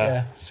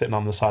 And sitting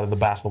on the side of the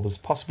battle was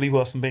possibly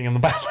worse than being in the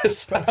battle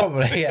itself.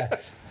 Probably, yeah.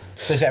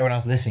 Especially everyone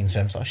else listening to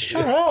him. So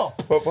shut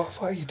up! What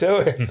are you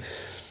doing?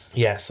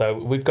 Yeah, so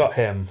we've got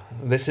him.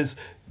 This is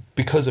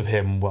because of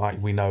him why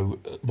we know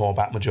more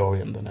about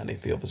Majorian than any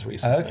of the others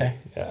recently. Okay.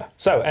 Yeah.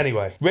 So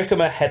anyway,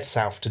 Ricimer heads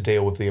south to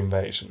deal with the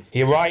invasion.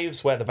 He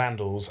arrives where the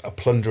Vandals are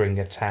plundering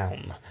a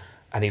town,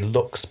 and he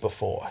looks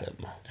before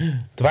him.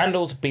 The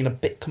Vandals have been a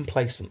bit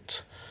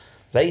complacent.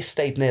 They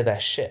stayed near their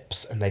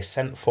ships and they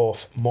sent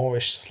forth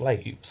Moorish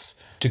slaves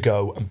to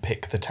go and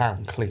pick the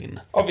town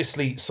clean.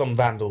 Obviously, some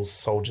Vandals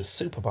soldiers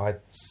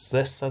supervised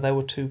this, so there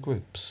were two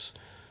groups.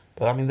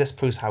 But I mean, this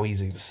proves how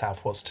easy the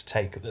south was to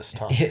take at this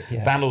time.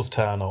 Yeah. Vandals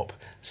turn up,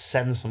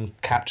 send some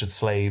captured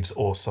slaves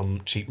or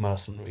some cheap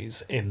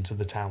mercenaries into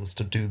the towns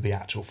to do the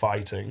actual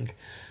fighting,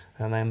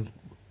 and then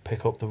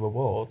pick up the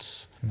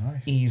rewards.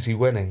 Nice. Easy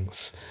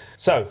winnings.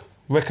 So,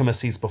 Ricimer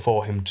sees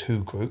before him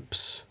two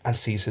groups and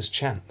sees his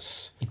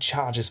chance. He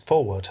charges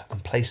forward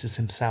and places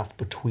himself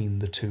between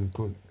the two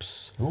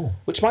groups. Ooh.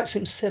 Which might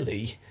seem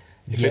silly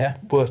if Yeah.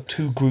 it were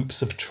two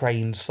groups of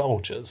trained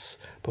soldiers,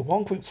 but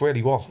one group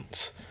really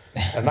wasn't.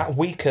 And that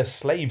weaker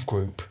slave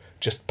group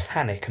just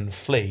panic and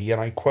flee,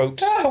 and I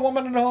quote... Ah, a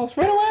woman and a horse,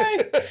 run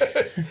away!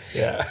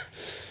 Yeah.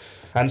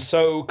 And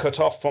so, cut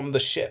off from the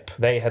ship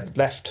they had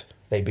left,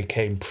 they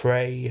became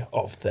prey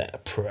of their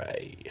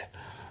prey.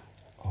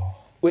 Oh.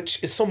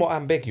 Which is somewhat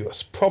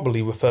ambiguous,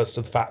 probably refers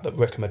to the fact that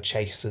Ricimer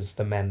chases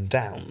the men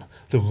down.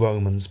 The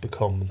Romans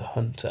become the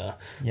hunter.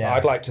 Yeah.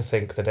 I'd like to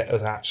think that it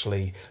was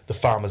actually the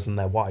farmers and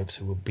their wives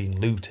who were being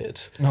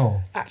looted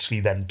No.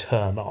 actually then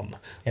turn on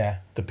Yeah.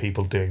 the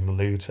people doing the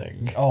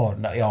looting. Oh,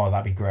 no,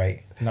 that'd be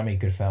great. That'd be a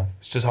good film.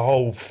 It's just a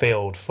whole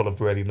field full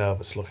of really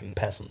nervous-looking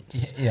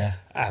peasants. Yeah.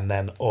 And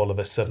then all of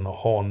a sudden a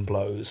horn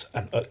blows,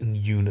 and in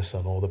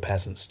unison all the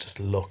peasants just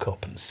look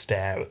up and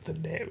stare at the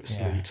nearest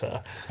Yeah.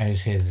 looter. And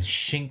just hears a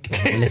shink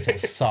of little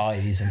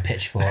scythes and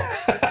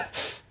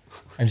pitchforks.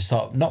 And just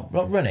start, not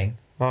running,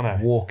 Oh no.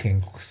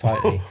 walking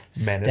slightly,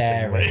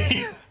 staring,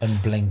 Menacingly.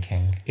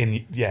 unblinking.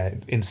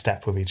 In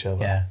step with each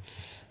other. Yeah.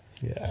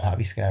 Oh, Yeah. that'd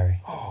be scary.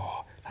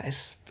 Oh,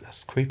 that's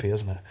creepy,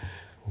 isn't it?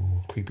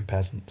 Ooh, creepy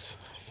peasants.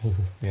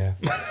 Yeah.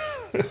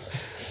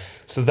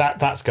 So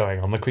that's going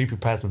on. The creepy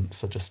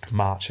peasants are just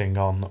marching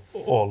on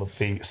all of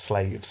the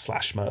slaves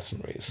 /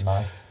 mercenaries.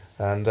 Nice.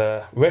 And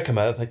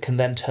Ricimer can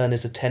then turn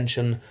his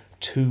attention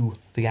to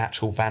the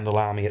actual Vandal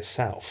army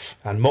itself.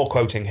 And more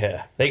quoting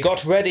here. They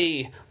got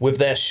ready with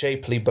their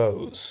shapely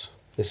bows.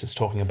 This is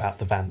talking about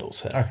the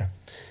Vandals here. Okay.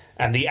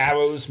 And the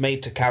arrows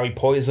made to carry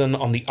poison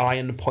on the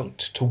iron point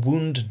to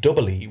wound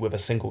doubly with a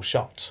single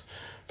shot.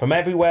 From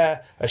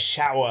everywhere a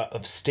shower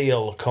of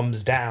steel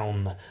comes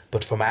down,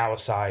 but from our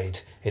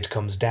side it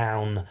comes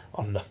down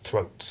on the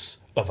throats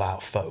of our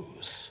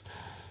foes.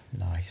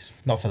 Nice.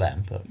 Not for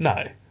them, but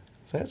No.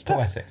 So it's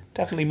poetic.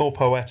 definitely more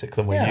poetic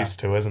than we're Yeah. used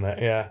to, isn't it?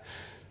 Yeah.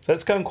 So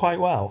it's going quite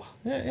well.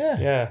 Yeah.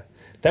 Yeah.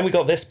 Then we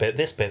got this bit.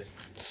 This bit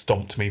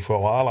stumped me for a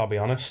while, I'll be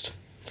honest.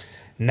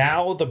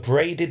 Now the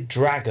braided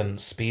dragon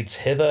speeds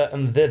hither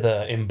and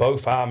thither in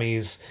both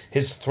armies,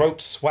 his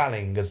throat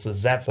swelling as the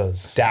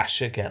zephyrs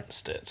dash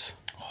against it.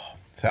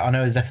 So I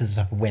know Zephyr's a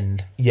type of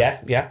wind. Yeah.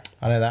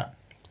 I know that.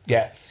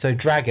 Yeah. So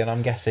dragon,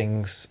 I'm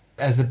guessing,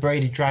 as the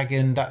braided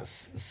dragon,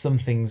 that's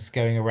something's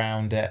going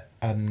around it,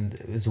 and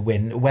there's a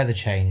wind, a weather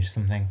change,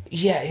 something.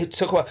 Yeah, it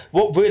took a while.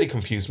 What really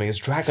confused me is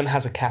dragon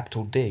has a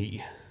capital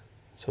D.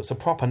 So it's a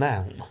proper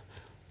noun.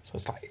 So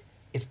it's like,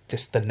 is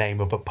this the name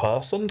of a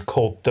person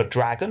called the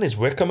Dragon? Is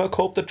Ricimer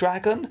called the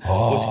Dragon?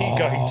 Was he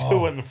going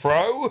to and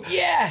fro?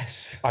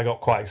 Yes. I got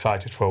quite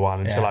excited for a while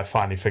until Yeah. I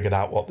finally figured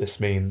out what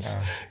this means.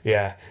 Oh.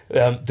 Yeah.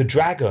 The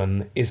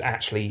Dragon is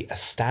actually a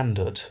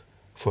standard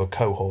for a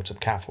cohort of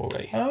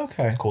cavalry Oh,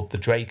 okay. called the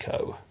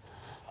Draco.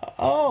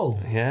 Oh.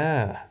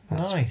 Yeah.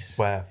 That's Nice.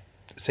 where...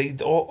 See,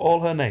 all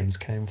her names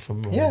came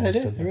from... Yeah, they Romans,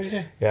 do. didn't They really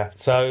do. Yeah,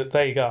 so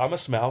there you go. I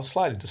must admit, I was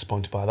slightly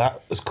disappointed by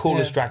that. As cool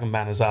as Yeah. Dragon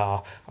Banners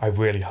are, I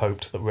really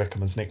hoped that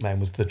Ricimer's nickname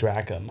was the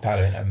Dragon. That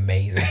would have been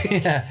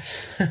amazing. Yeah.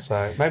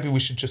 So maybe we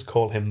should just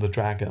call him the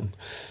Dragon.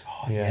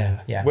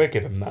 Yeah. We'll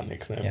give him that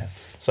nickname. Yeah.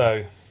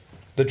 So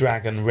the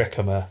dragon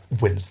Ricimer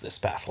wins this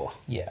battle.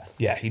 Yeah.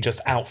 Yeah, he just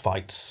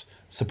outfights,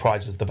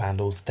 surprises the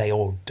Vandals, they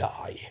all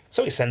die.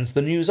 So he sends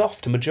the news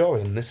off to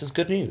Majorian. This is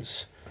good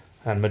news.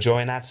 And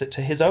Majorian adds it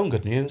to his own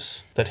good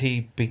news, that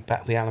he beat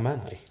back the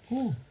Alemanni.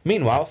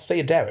 Meanwhile,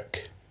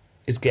 Theoderic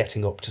is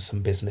getting up to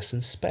some business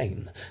in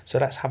Spain. So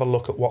let's have a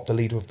look at what the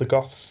leader of the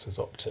Goths is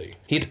up to.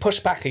 He'd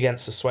pushed back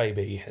against the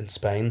Suebi in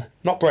Spain,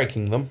 not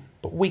breaking them,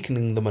 but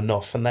weakening them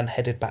enough, and then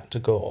headed back to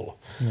Gaul.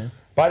 Yeah.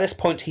 By this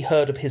point, he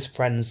heard of his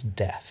friend's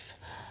death.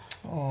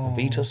 Oh.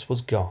 Avitus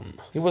was gone.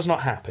 He was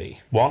not happy.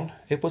 1,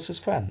 it was his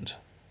friend.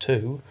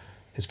 2,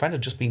 his friend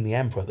had just been the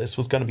emperor. This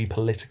was going to be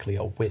politically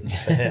a win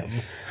for him.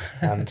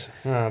 And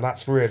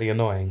that's really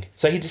annoying.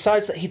 So he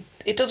decides that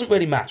it doesn't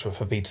really matter if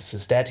Avitus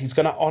is dead. He's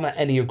going to honour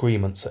any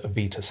agreements that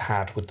Avitus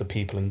had with the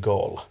people in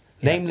Gaul,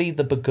 namely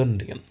the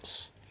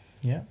Burgundians.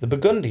 Yeah. The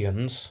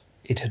Burgundians,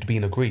 it had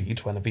been agreed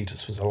when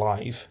Avitus was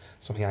alive,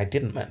 something I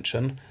didn't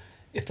mention,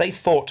 if they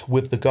fought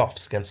with the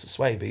Goths against the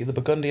Suebi, the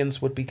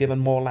Burgundians would be given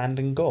more land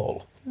in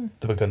Gaul.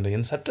 The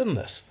Burgundians had done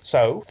this.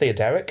 So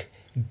Theoderic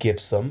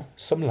gives them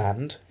some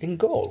land in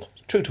Gaul.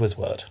 True to his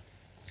word.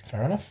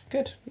 Fair enough.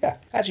 Good. Yeah.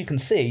 As you can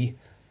see,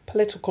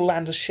 political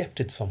land has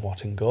shifted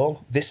somewhat in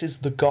Gaul. This is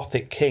the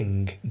Gothic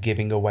king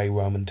giving away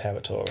Roman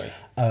territory.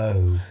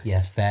 Oh,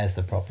 yes, there's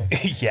the problem.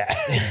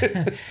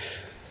 Yeah.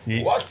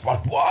 What?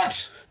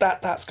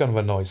 That's going to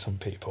annoy some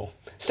people.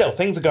 Still,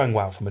 things are going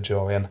well for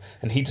Majorian,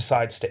 and he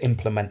decides to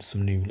implement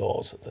some new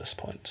laws at this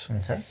point.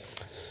 Okay.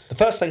 The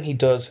first thing he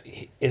does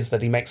is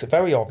that he makes it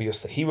very obvious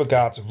that he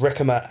regards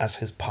Ricimer as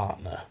his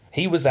partner.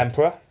 He was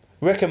emperor,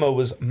 Ricimer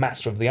was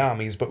master of the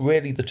armies, but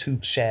really the two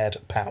shared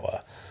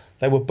power.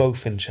 They were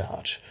both in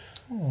charge.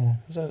 Oh.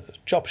 It was a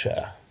job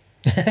share.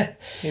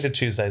 He did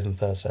Tuesdays and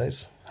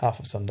Thursdays, half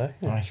of Sunday.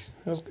 Yeah. Nice.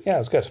 It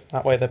was good.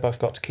 That way they both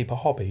got to keep a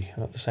hobby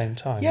at the same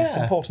time. It's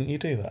Yeah. important you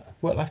do that.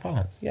 Work-life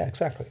balance. Yeah,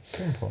 exactly.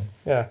 Very important.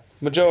 Yeah.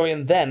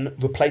 Majorian then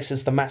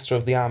replaces the master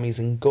of the armies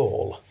in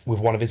Gaul with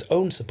one of his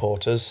own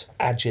supporters,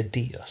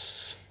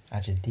 Aegidius,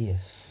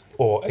 Aegidius.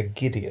 or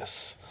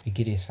Aegidius.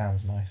 Aegidius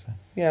sounds nicer.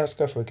 Yeah, let's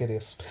go for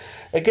Aegidius.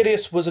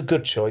 Aegidius was a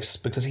good choice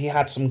because he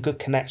had some good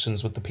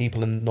connections with the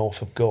people in the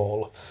north of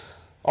Gaul.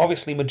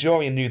 Obviously,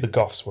 Majorian knew the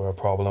Goths were a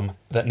problem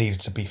that needed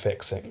to be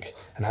fixing,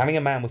 and having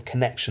a man with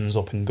connections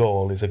up in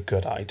Gaul is a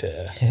good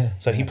idea. Yeah.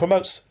 So he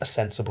promotes a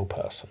sensible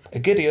person.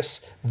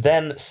 Aegidius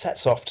then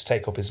sets off to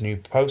take up his new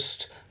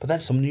post, but then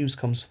some news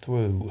comes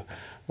through.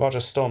 Roger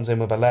storms in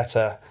with a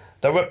letter.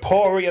 The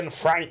Ripuarian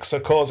Franks are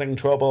causing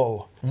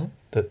trouble.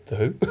 The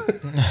who?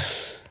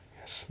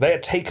 Yes. They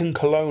had taken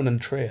Cologne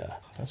and Trier.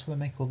 That's where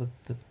they make all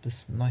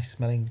this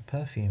nice-smelling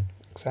perfume.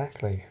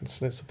 Exactly.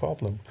 It's a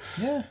problem.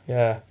 Yeah.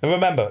 Yeah. And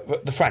remember,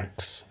 the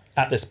Franks,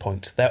 at this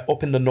point, they're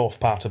up in the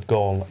north part of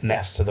Gaul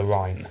next to the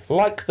Rhine.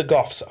 Like the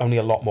Goths, only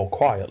a lot more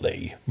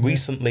quietly.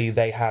 Recently,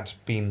 they had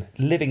been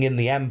living in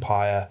the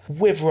empire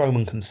with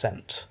Roman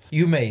consent.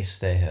 You may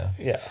stay here.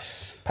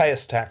 Yes. Pay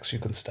us tax, you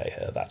can stay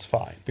here, that's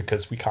fine.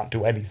 Because we can't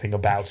do anything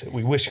about it.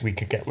 We wish we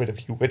could get rid of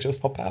you, we're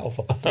just not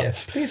powerful enough.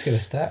 Yes. Please give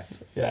us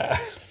tax. Yeah.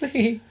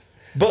 Please.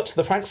 But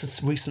the Franks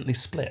had recently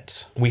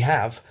split. We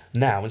have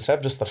now, instead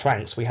of just the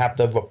Franks, we have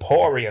the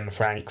Ripuarian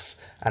Franks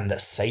and the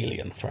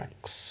Salian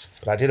Franks.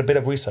 But I did a bit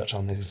of research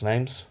on these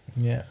names.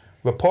 Yeah.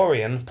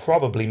 Ripuarian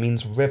probably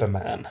means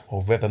riverman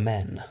or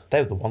rivermen.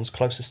 They were the ones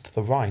closest to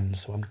the Rhine,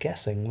 so I'm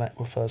guessing that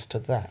refers to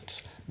that.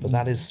 But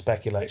that is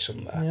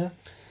speculation there. Yeah.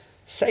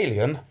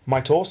 Salian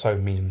might also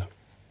mean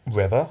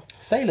river.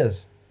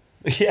 Sailors.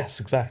 Yes,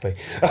 exactly.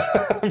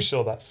 I'm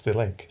sure that's the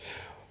link.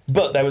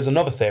 But there was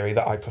another theory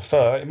that I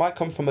prefer. It might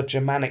come from a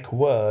Germanic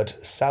word,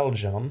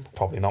 saljon,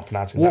 probably not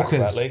pronouncing Walkers. that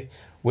correctly,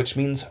 which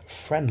means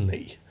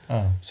friendly.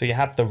 Oh. So you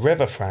had the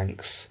river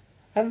Franks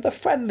and the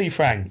friendly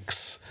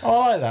Franks. Oh,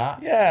 I like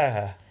that.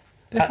 Yeah.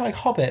 They're like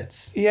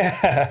hobbits.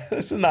 Yeah,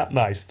 isn't that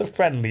nice? The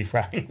friendly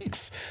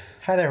Franks.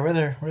 Hi there, we're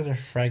the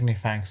friendly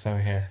Franks over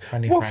here.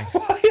 Friendly Well, Franks.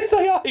 why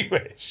are they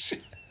Irish?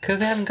 Because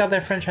they haven't got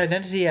their French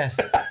identity yet.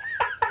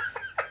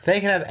 They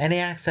can have any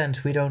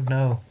accent we don't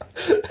know.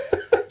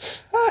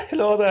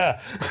 Hello there.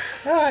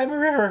 Oh, I'm a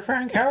river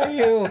Frank, how are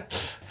you?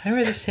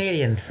 We're the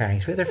salient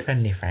Franks, we're the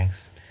friendly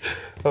Franks.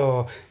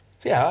 Oh,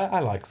 yeah, I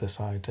like this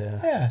idea.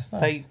 Yeah, it's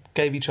nice. They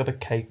gave each other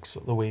cakes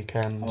at the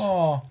weekend.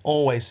 Oh,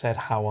 Always said,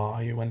 how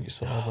are you, when you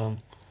saw them.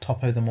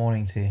 top of the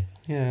morning tea,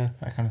 Yeah,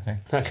 that kind of thing.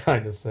 that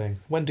kind of thing.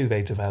 When do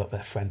they develop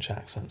their French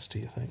accents, do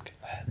you think?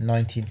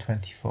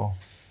 1924.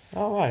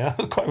 Oh, right, that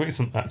was quite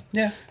recent then.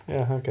 Yeah.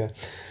 Yeah, okay.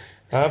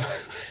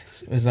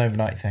 It was an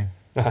overnight thing.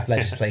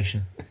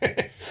 Legislation.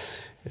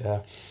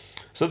 Yeah.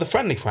 So the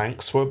friendly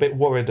Franks were a bit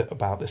worried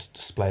about this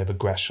display of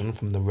aggression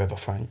from the river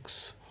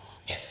Franks.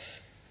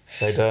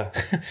 They'd,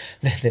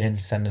 They didn't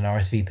send an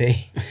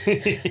RSVP.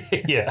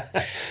 yeah.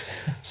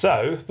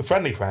 So the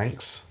friendly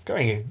Franks,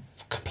 going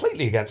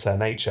completely against their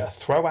nature,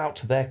 throw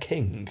out their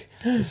king.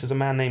 This is a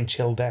man named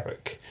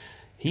Childeric.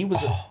 He was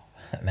Oh,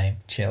 that name,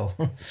 chill.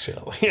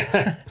 Chill.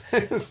 Yeah.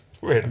 It's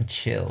really. I'm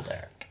chill,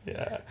 Derek.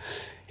 Yeah.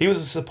 He was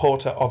a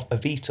supporter of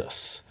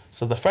Avitus.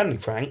 So the friendly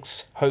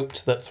Franks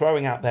hoped that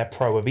throwing out their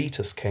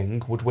pro-Avitus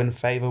king would win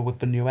favour with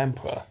the new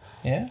emperor.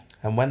 Yeah.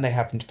 And when they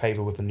have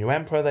favour with the new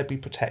emperor, they'd be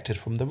protected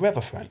from the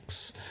river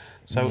Franks.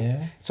 So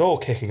Yeah. it's all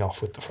kicking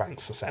off with the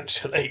Franks,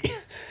 essentially.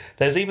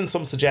 There's even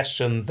some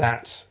suggestion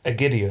that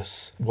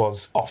Aegidius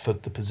was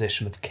offered the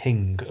position of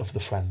king of the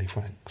friendly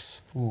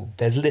Franks. Ooh.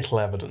 There's little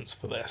evidence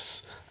for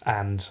this,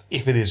 and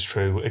if it is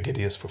true,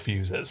 Aegidius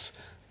refuses.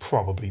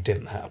 Probably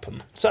didn't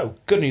happen. So,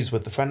 good news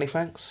with the friendly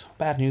Franks,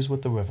 bad news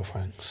with the river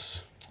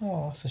Franks.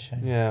 Oh, that's a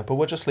shame. Yeah, but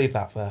we'll just leave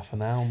that there for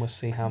now, and we'll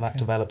see how that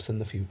develops in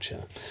the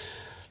future.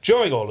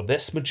 During all of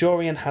this,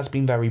 Majorian has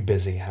been very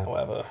busy,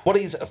 however. What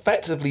he's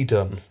effectively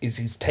done is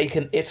he's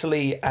taken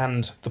Italy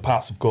and the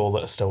parts of Gaul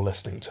that are still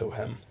listening to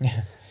him,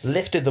 Yeah.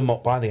 lifted them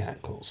up by the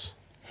ankles,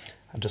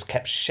 and just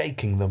kept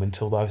shaking them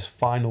until those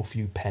final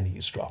few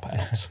pennies drop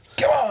out.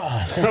 Come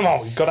on! Come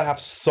on, we've got to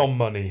have some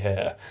money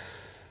here.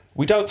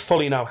 We don't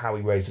fully know how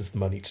he raises the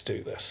money to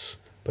do this,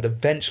 but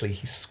eventually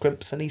he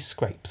scrimps and he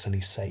scrapes and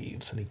he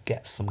saves and he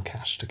gets some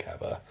cash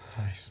together.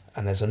 Nice.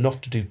 And there's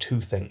enough to do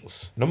two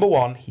things. Number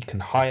one, he can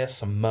hire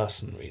some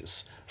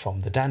mercenaries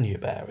from the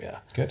Danube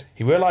area. Good.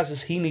 He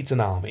realises he needs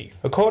an army.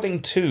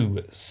 According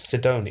to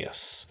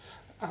Sidonius,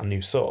 our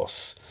new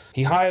source,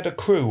 he hired a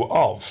crew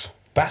of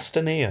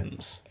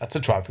Bastonians. That's a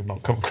tribe we've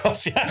not come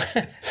across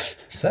yet.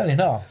 Certainly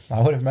not. I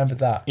would have remembered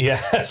that.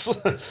 Yes,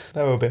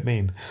 they were a bit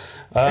mean.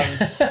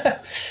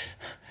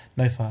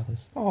 No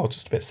fathers. Oh,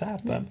 just a bit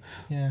sad then.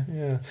 Yeah.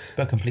 Yeah.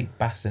 But complete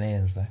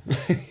Bastonians,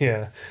 though.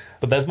 Yeah.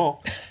 But there's more.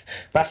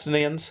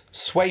 Bastonians,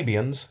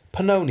 Swabians,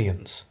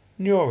 Pannonians,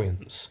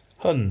 Nurians,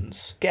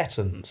 Huns,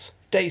 Gettons,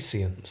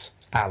 Dacians,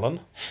 Alan,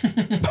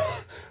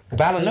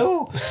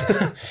 Hello!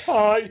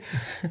 Hi!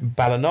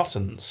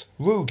 Ballinotans,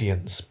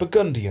 Rugians,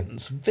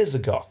 Burgundians,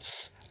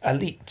 Visigoths,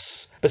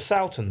 Elites,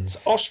 Bisaltans,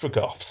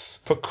 Ostrogoths,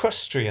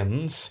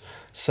 Procrustrians,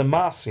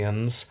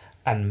 Sarmatians,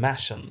 and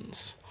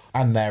Mashans.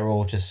 And they're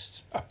all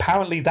just...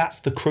 Apparently that's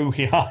the crew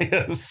he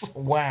hires.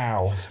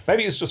 Wow.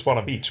 Maybe it's just one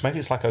of each. Maybe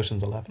it's like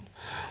Ocean's 11.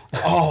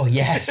 Oh,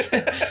 yes.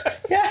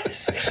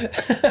 Yes.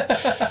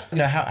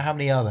 How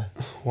many are there?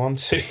 1,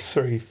 2,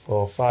 3,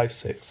 4, 5,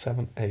 6,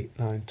 7, 8,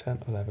 9, 10,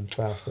 11,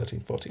 12, 13,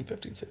 14,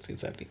 15, 16,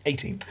 17,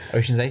 18.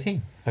 Ocean's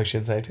 18.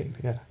 Ocean's 18,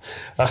 yeah.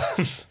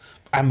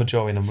 And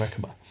Majorian and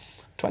Ricimer.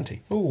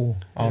 20. Ooh.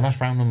 Oh, nice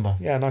round number.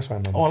 Yeah, nice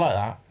round number. Oh, I like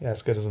that. Yeah,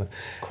 it's good, isn't it?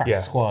 Crack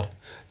Yeah. squad.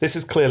 This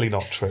is clearly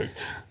not true.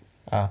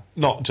 Oh,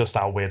 Not just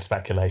our weird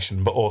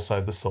speculation, but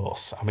also the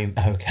source. I mean,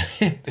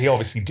 okay. he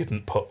obviously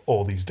didn't put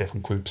all these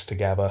different groups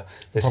together.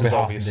 This Probably is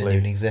half of them didn't even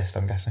obviously... exist,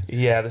 I'm guessing.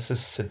 Yeah, this is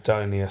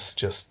Sidonius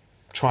just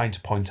trying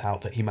to point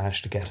out that he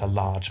managed to get a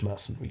large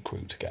mercenary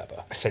crew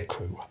together. I say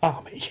crew,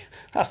 army.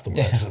 That's the word,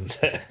 Yeah. isn't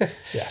it?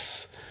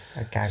 Yes.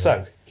 Okay.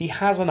 So, he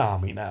has an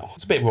army now.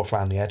 It's a bit rough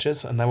around the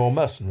edges, and they're all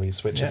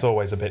mercenaries, which is Yeah.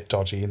 always a bit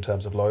dodgy in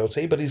terms of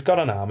loyalty, but he's got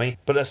an army.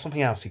 But there's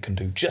something else he can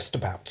do just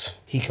about.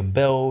 He can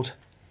build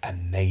a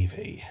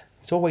navy.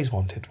 He's always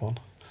wanted one.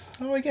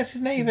 Oh, I guess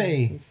his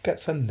navy.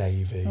 Gets a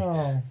navy.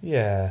 Oh.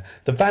 Yeah.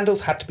 The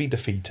Vandals had to be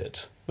defeated.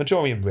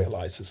 Majorian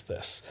realises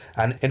this.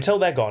 And until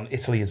they're gone,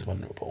 Italy is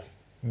vulnerable.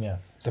 Yeah.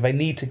 So they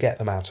need to get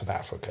them out of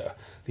Africa.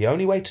 The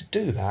only way to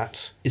do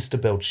that is to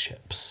build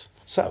ships.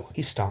 So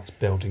he starts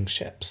building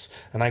ships.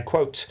 And I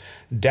quote,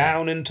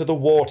 "Down into the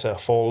water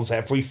falls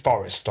every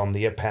forest on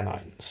the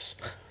Apennines.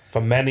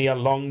 For many a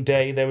long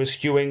day there is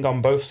hewing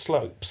on both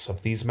slopes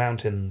of these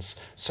mountains,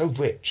 so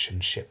rich in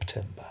ship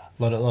timber."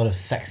 A lot of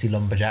sexy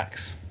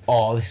lumberjacks.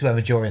 Oh, this is where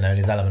Majorian owned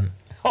his element.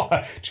 Do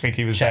you think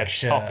he was Check there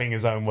shirt. chopping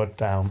his own wood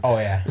down? Oh,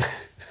 yeah.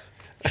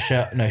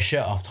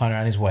 Shirt off, tying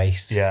around his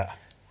waist. Yeah,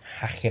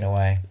 Hacking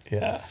away.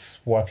 yeah,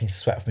 Wiping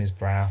sweat from his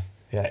brow.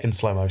 yeah, in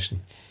slow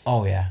motion.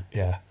 Oh, yeah.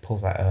 Yeah,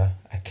 Pulls out a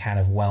can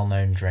of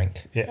well-known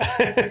drink.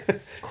 yeah.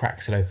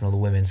 Cracks it open, all the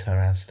women turn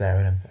around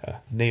staring at him. Yeah.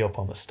 Knee up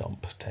on the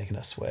stump, taking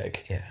a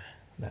swig. Yeah.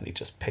 And then he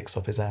just picks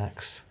up his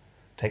axe,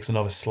 takes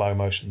another slow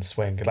motion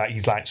swing. Like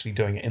he's actually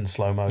doing it in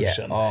slow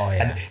motion. Oh,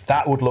 yeah. And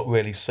that would look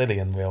really silly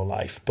in real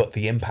life, but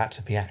the impact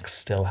of the axe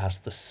still has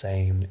the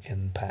same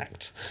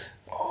impact.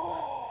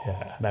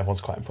 Yeah, and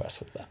everyone's quite impressed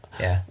with that.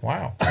 Yeah.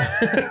 Wow.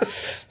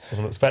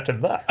 Wasn't expecting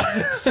that.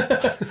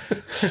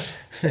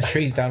 The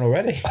tree's down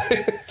already.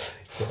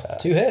 Yeah.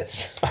 2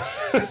 hits.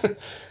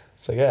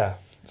 So yeah,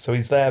 so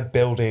he's there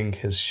building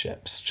his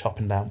ships,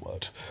 chopping down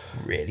wood.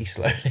 Really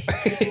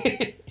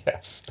slowly.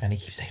 Yes. And he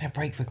keeps taking a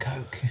break for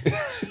coke.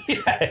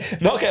 Yeah,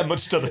 not getting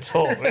much done at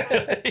all.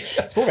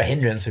 It's more of a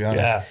hindrance, to be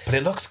honest. Yeah, but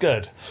it looks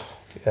good.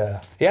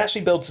 Yeah. He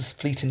actually builds his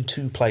fleet in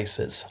 2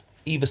 places,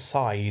 either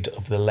side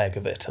of the leg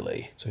of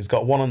Italy. So he's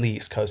got one on the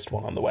east coast,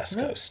 one on the west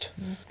coast.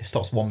 It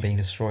stops one being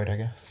destroyed, I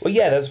guess. Well,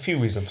 yeah, there's a few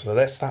reasons for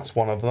this. That's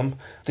one of them.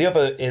 The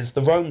other is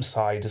the Rome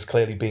side is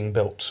clearly being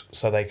built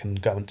so they can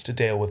go to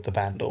deal with the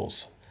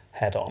Vandals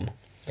head on.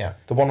 Yeah.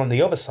 The one on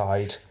the other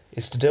side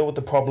is to deal with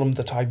the problem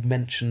that I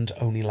mentioned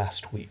only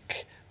last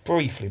week.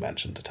 Briefly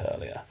mentioned it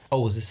earlier.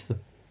 Oh, is this the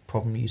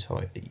problem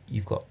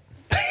you've got?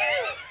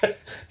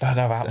 No,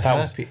 that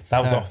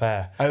was No. off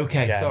air.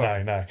 Okay, Yeah,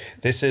 sorry. no.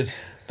 This is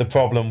the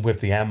problem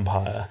with the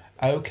Empire.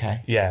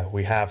 Okay. Yeah,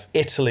 we have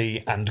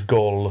Italy and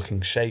Gaul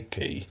looking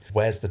shaky.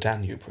 Where's the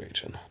Danube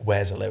region?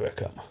 Where's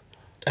Illyricum?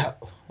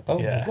 Oh,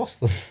 Yeah. we've lost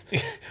them.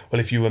 Well,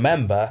 if you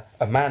remember,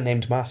 a man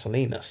named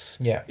Marcellinus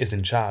Yeah. is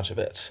in charge of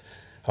it.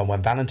 And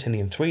when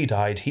Valentinian III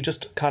died, he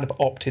just kind of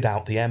opted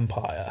out the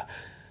empire.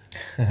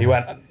 He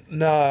went,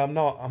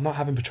 no, I'm not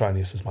having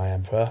Petronius as my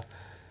emperor.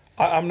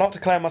 I'm not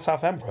declaring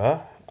myself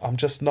emperor. I'm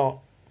just not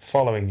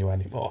following you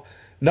anymore.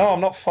 No,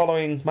 I'm not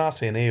following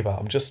Marcian either.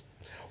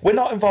 We're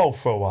not involved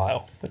for a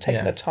while. We're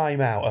taking a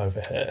time out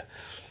over here.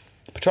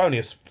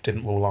 Petronius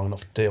didn't rule long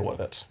enough to deal with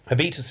it.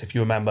 Avitus, if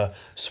you remember,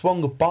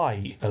 swung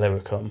by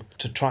Illyricum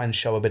to try and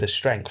show a bit of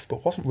strength,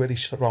 but wasn't really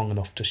strong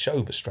enough to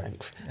show the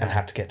strength and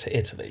had to get to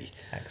Italy.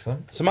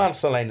 Excellent. So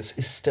Marcellinus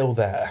is still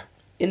there,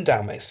 in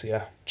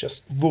Dalmatia,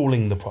 just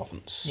ruling the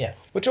province. Yeah.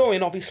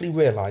 Majorian obviously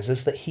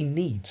realises that he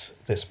needs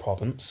this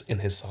province in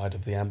his side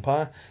of the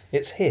empire.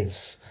 It's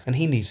his, and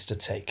he needs to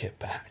take it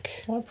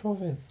back. Why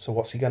province? So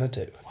what's he going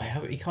to do?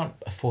 Well, he can't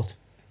afford to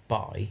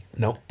buy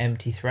No.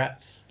 empty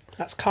threats.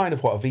 That's kind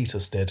of what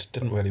Avitus did.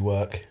 Didn't really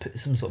work. Put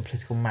some sort of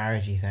political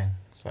marriagey thing.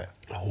 So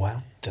Oh,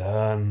 well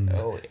done.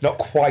 Oh, yeah. Not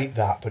quite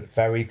that, but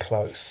very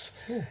close.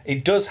 Yeah.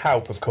 It does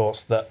help, of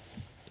course, that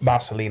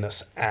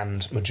Marcellinus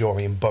and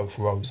Majorian both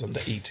rose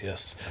under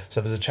Aetius, so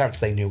there's a chance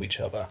they knew each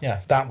other. Yeah.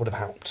 That would have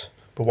helped.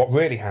 But what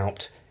really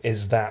helped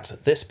is that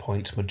at this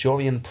point,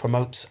 Majorian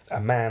promotes a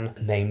man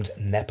named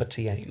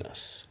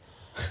Nepotianus.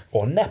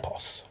 Or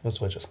Nepos, as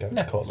we're just going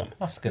to call Nepos. him.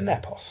 That's good.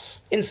 Nepos.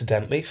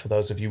 Incidentally, for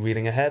those of you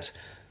reading ahead,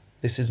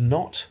 this is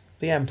not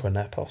the Emperor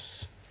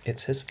Nepos,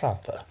 it's his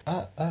father.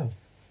 oh.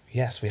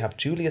 Yes, we have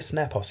Julius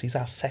Nepos. He's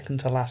our second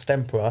to last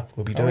emperor.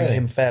 We'll be Oh, doing really?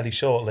 him fairly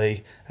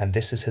shortly, and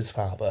this is his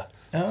father.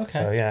 Oh, okay.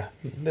 So yeah,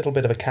 a little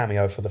bit of a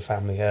cameo for the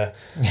family here.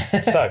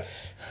 So,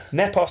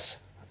 Nepos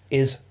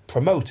is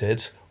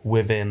promoted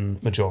within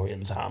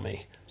Majorian's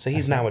army. So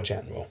he's now a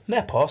general.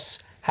 Nepos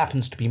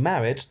happens to be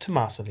married to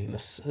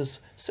Marcellinus'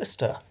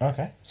 sister.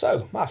 Okay.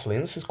 So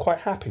Marcellinus is quite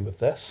happy with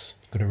this.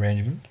 Good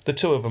arrangement. The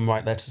two of them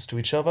write letters to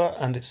each other,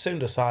 and it's soon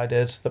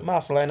decided that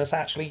Marcellinus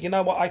actually, you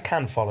know what, I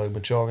can follow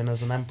Majorian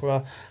as an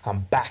emperor.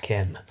 I'm back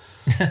in.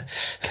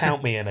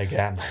 Count me in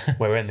again.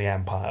 We're in the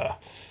empire.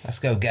 Let's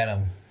go get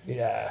him.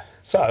 Yeah.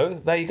 So,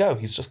 there you go.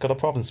 He's just got a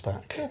province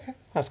back. Okay.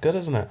 That's good,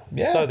 isn't it?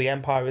 Yeah. So the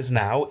empire is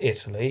now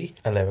Italy,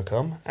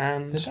 Illyricum,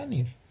 and... The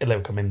Danube.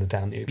 Illyricum in the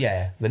Danube.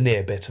 Yeah. The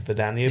near bit of the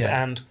Danube,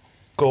 Yeah. and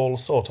Gaul,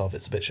 sort of.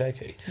 It's a bit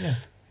shaky. Yeah.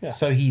 Yeah.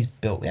 So he's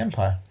built the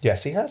empire.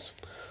 Yes, he has.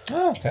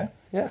 Oh, okay.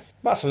 Yeah.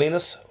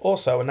 Marcellinus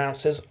also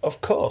announces,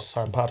 of course,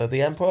 I'm part of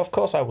the emperor. Of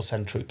course I will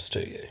send troops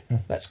to you.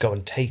 Let's go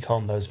and take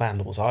on those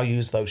Vandals. I'll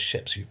use those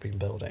ships you've been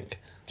building.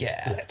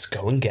 Yeah. Let's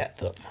go and get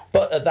them.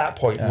 But at that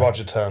point,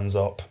 Roger turns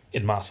up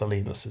in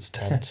Marcellinus'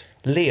 tent.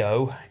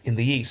 Leo, in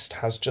the east,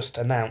 has just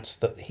announced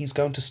that he's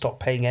going to stop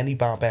paying any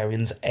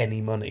barbarians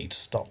any money to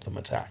stop them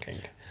attacking.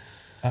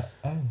 Oh.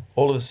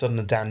 All of a sudden,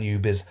 the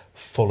Danube is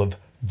full of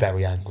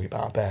very angry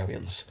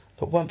barbarians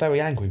that weren't very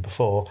angry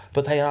before,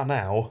 but they are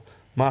now.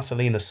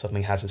 Marcellinus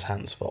suddenly has his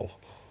hands full.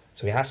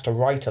 So he has to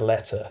write a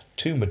letter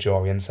to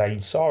Majorian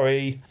saying,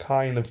 sorry,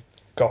 kind of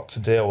got to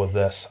deal with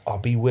this. I'll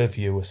be with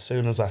you as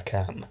soon as I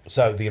can.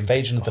 So the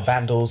invasion of the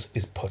Vandals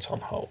is put on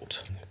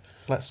hold.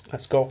 Let's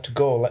go up to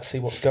Gaul. Let's see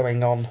what's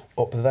going on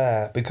up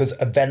there, because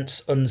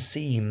events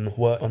unseen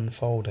were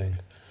unfolding.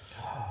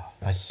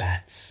 Like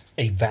bats.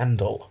 A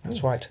Vandal.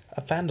 That's right.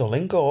 A Vandal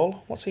in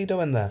Gaul. What's he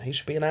doing there? He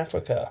should be in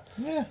Africa.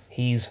 Yeah.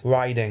 He's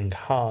riding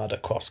hard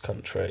across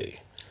country.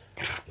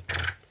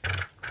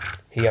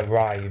 He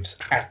arrives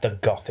at the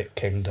Gothic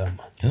kingdom.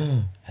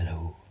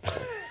 Hello.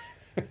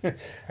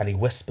 And he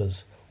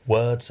whispers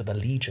words of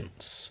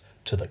allegiance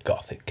to the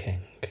Gothic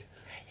king.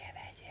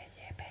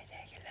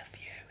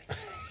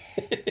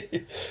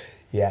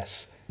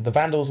 Yes. The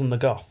Vandals and the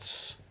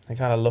Goths, they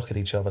kind of look at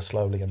each other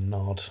slowly and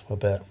nod a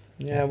bit.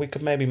 Yeah, we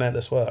could maybe make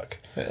this work.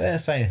 They didn't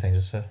say anything,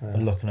 just a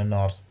look and a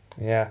nod.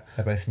 Yeah,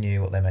 They both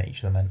knew what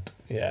each other meant.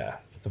 yeah.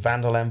 The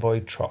Vandal envoy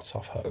trots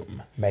off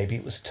home. Maybe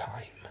it was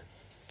time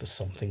for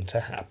something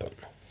to happen.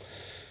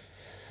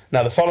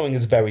 Now, the following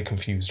is very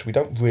confused. We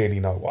don't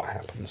really know what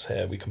happens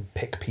here. We can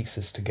pick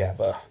pieces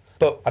together.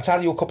 But I'll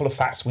tell you a couple of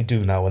facts we do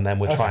know, and then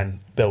we'll try and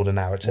build a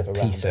narrative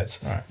around Piece it.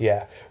 Right.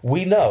 Yeah.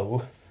 We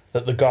know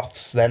that the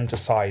Goths then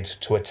decide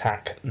to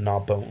attack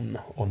Narbonne,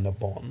 or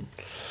Narbonne.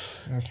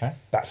 Okay.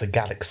 That's a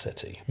Gallic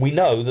city. We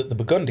know that the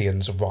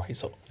Burgundians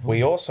rise up.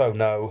 We also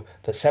know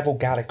that several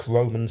Gallic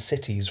Roman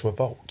cities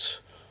revolt.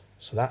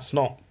 So that's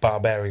not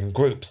barbarian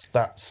groups,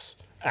 that's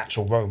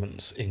actual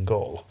Romans in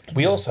Gaul.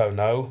 We also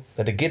know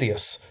that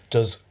Aegidius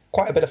does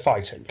quite a bit of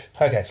fighting.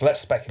 Okay, so let's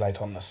speculate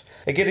on this.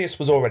 Aegidius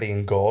was already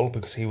in Gaul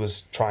because he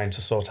was trying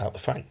to sort out the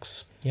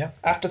Franks. Yeah.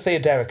 After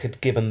Theoderic had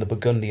given the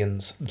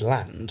Burgundians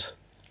land,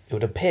 it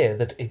would appear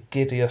that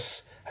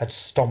Aegidius had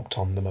stomped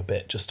on them a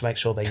bit just to make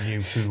sure they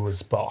knew who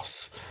was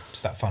boss.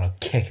 Just that final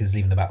kick is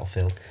leaving the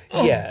battlefield.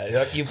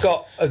 Yeah, you've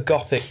got a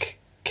Gothic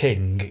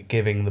king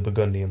giving the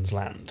Burgundians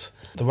land.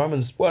 The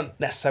Romans weren't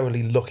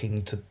necessarily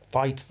looking to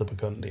fight the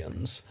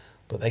Burgundians,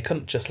 but they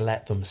couldn't just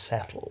let them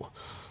settle.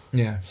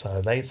 Yeah.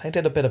 So they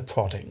did a bit of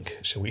prodding,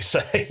 shall we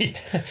say.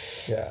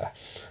 Yeah.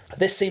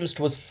 This seems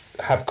to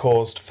have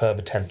caused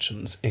further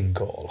tensions in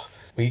Gaul.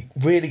 We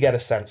really get a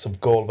sense of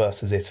Gaul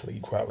versus Italy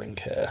growing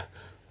here.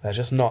 They're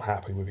just not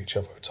happy with each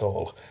other at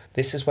all.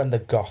 This is when the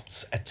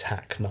Goths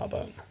attack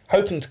Narbonne,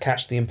 hoping to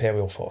catch the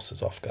imperial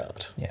forces off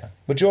guard. Yeah.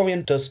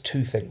 Majorian does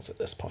two things at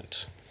this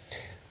point.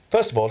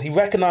 First of all, he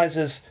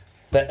recognises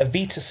that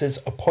Avitus's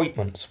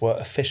appointments were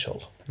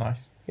official.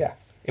 Nice. Yeah.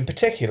 In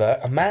particular,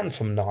 a man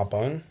from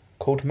Narbonne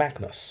called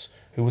Magnus,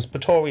 who was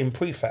Praetorian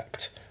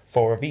prefect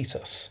for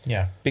Avitus.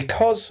 Yeah.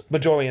 Because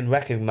Majorian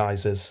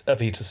recognises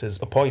Avitus's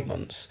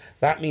appointments,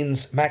 that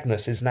means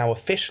Magnus is now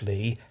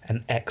officially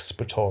an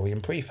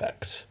ex-Praetorian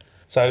prefect.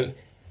 So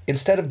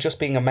instead of just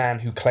being a man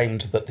who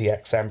claimed that the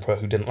ex-emperor,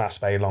 who didn't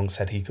last very long,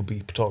 said he could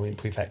be Praetorian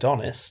prefect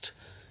honest,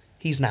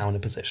 he's now in a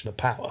position of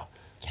power.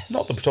 Yes.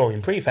 Not the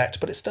Praetorian prefect,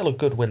 but it's still a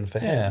good win for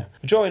him. Yeah.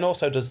 Majorian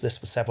also does this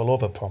for several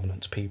other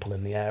prominent people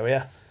in the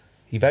area.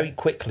 He very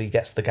quickly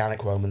gets the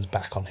Gallic Romans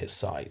back on his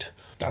side.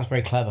 That was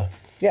very clever.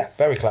 Yeah,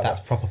 very clever. That's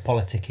proper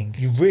politicking.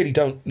 You really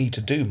don't need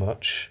to do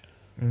much.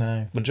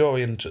 No.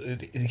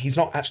 Majorian, he's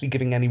not actually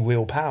giving any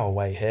real power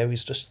away here.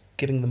 He's just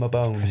giving them a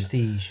bone.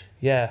 Prestige.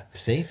 Yeah.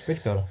 See?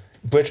 Bridge builder.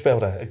 Bridge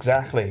builder,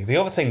 exactly. The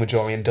other thing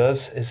Majorian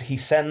does is he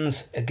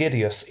sends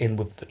Aegidius in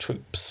with the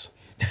troops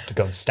to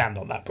go and stand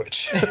on that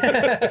bridge.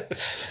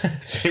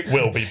 It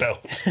will be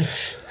built.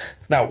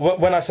 Now,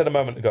 when I said a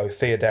moment ago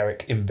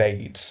Theoderic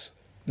invades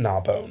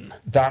Narbonne,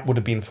 that would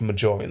have been from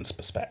Majorian's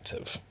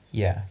perspective.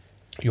 Yeah.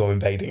 You're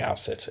invading our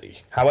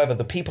city. However,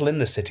 the people in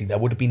the city, there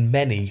would have been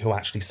many who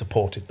actually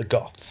supported the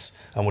Goths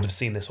and would have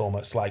seen this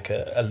almost like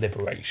a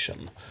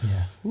liberation.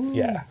 Yeah.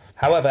 Yeah.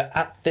 However,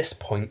 at this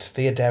point,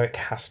 Theoderic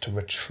has to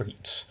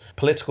retreat.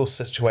 Political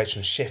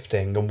situation is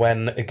shifting, and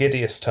when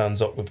Aegidius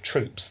turns up with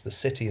troops, the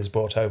city is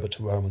brought over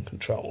to Roman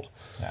control.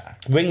 Yeah.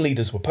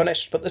 Ringleaders were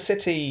punished, but the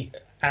city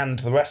and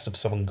the rest of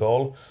southern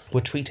Gaul were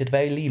treated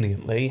very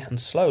leniently, and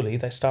slowly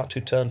they start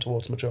to turn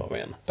towards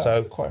Majorian.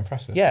 That's quite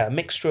impressive. Yeah, a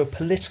mixture of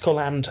political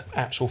and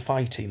actual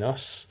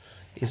fightiness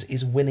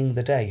is winning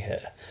the day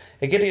here.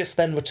 Aegidius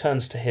then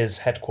returns to his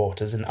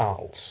headquarters in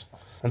Arles,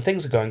 and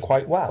things are going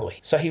quite well.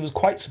 So he was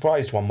quite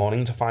surprised one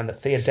morning to find that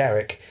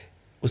Theoderic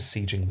was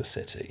sieging the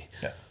city.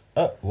 Yeah.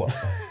 What?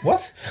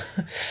 What?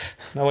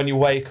 Now when you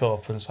wake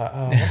up and it's like,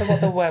 oh, I wonder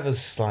what the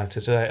weather's like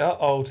today.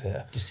 Oh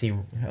dear. You see,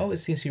 it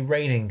seems to be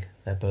raining.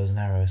 Their bows and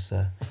arrows,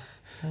 sir.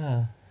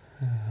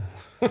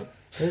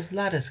 There's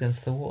ladders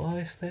against the water.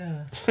 Yes, they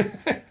are.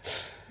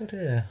 Oh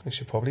dear. We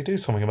should probably do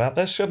something about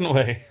this, shouldn't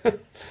we?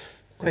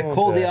 Quick, Oh,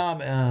 call dear. the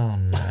army. Oh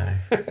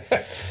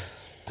no.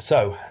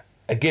 So,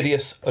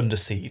 Aegidius under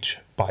siege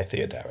by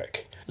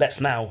Theoderic.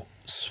 Let's now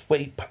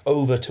sweep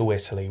over to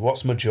Italy.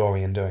 What's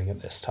Majorian doing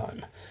at this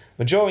time?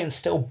 Majorian's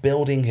still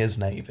building his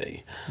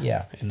navy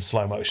Yeah. in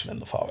slow motion in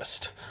the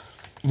forest.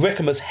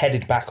 Ricimer's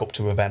headed back up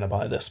to Ravenna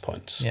by this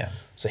point. Yeah.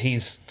 So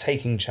he's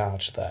taking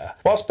charge there.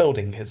 Whilst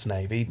building his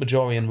navy,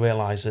 Majorian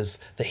realises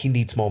that he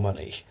needs more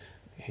money.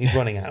 He's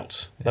running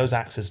out. Those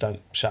axes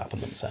don't sharpen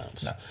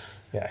themselves. No.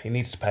 Yeah, he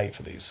needs to pay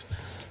for these.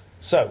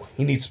 So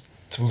he needs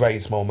to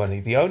raise more money.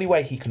 The only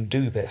way he can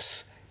do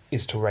this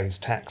is to raise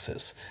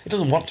taxes. He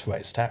doesn't want to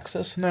raise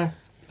taxes. No.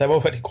 They're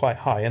already quite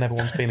high and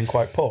everyone's feeling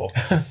quite poor.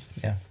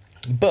 Yeah.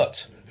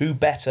 But who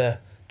better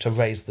to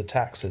raise the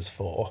taxes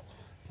for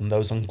than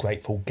those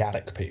ungrateful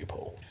Gallic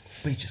people?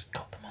 We just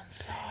got them on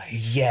side.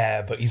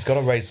 Yeah, but he's got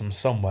to raise them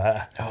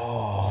somewhere.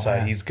 Oh. So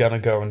man. he's going to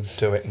go and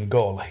do it in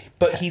Gaul.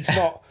 But he's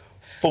not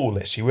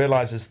foolish. He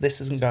realises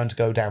this isn't going to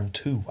go down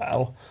too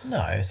well.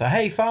 No. So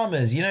hey,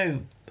 farmers, you know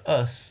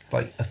us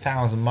like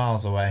 1,000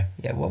 miles away.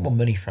 Yeah, we want more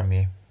money from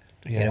you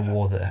in a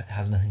war that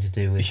has nothing to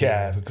do with.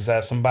 Yeah, because there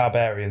are some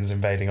barbarians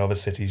invading other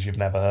cities you've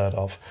never heard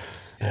of.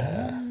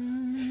 Yeah.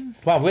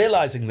 Well,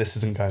 realising this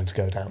isn't going to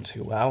go down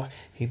too well,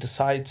 he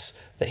decides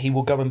that he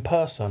will go in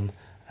person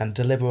and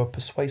deliver a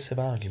persuasive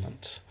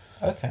argument.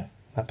 Okay.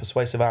 That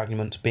persuasive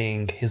argument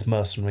being his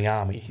mercenary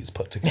army he's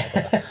put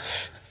together.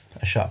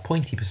 A sharp,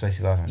 pointy,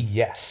 persuasive argument.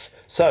 Yes.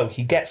 So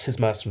he gets his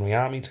mercenary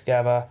army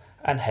together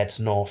and heads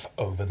north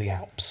over the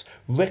Alps.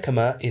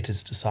 Ricimer, it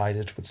is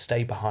decided, would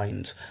stay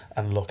behind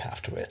and look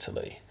after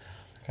Italy.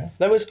 Okay.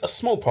 There is a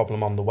small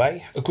problem on the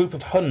way. A group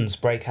of Huns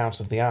break out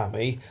of the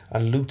army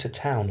and loot a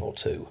town or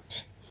two.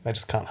 They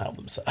just can't help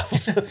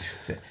themselves.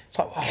 It's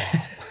like,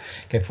 oh.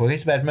 Okay, before we get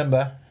to bed,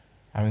 remember,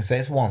 I'm going to say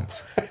this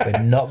once.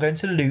 We're not going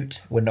to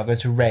loot. We're not going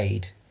to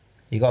raid.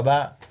 You got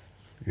that?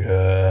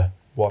 Yeah.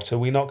 What are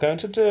we not going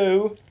to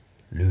do?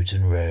 Loot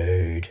and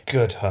raid.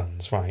 Good,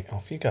 Huns. Right,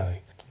 off you go. I'm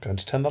going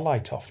to turn the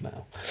light off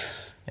now.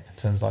 Yeah,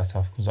 turns the light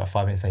off. Comes about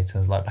 5 minutes later,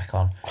 turns the light back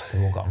on.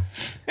 They're all gone.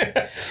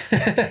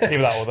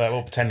 Even that, they're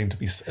all pretending to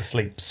be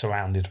asleep,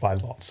 surrounded by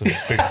lots of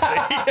booty.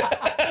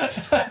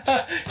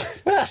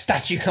 Where'd that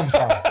statue come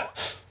from?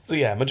 So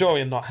yeah,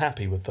 Majorian not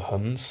happy with the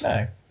Huns.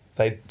 No.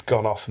 They'd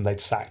gone off and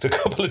they'd sacked a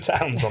couple of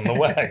towns on the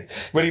way.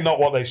 Really not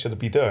what they should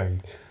be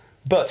doing.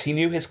 But he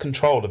knew his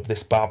control of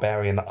this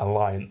barbarian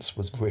alliance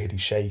was really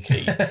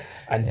shaky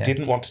and Yeah.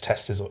 didn't want to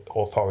test his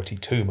authority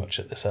too much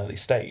at this early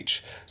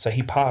stage. So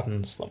he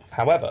pardons them.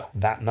 However,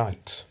 that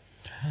night,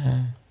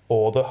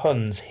 or the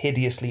Huns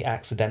hideously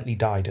accidentally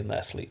died in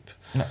their sleep.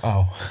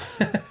 Oh.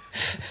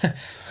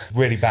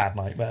 Really bad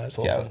nightmares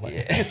or Yeah, something.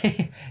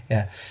 yeah.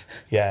 Yeah.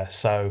 Yeah,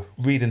 so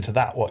read into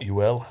that what you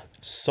will.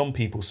 Some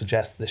people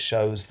suggest this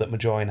shows that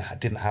Majorian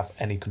didn't have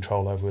any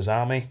control over his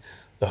army.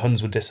 The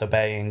Huns were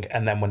disobeying,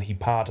 and then when he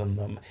pardoned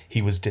them,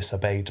 he was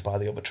disobeyed by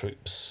the other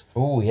troops.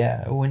 Oh,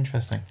 yeah. Oh,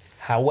 interesting.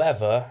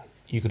 However,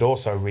 you could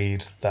also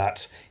read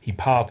that he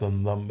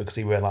pardoned them because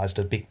he realised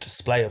a big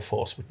display of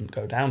force wouldn't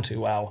go down too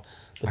well,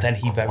 but then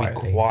he very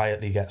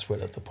quietly gets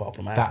rid of the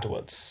problem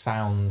afterwards.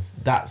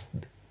 That's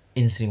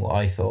instantly what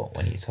I thought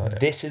when you told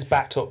it. This is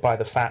backed up by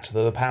the fact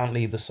that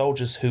apparently the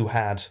soldiers who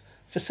had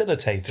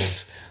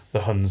facilitated the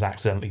Huns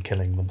accidentally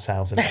killing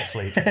themselves in their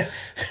sleep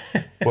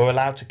were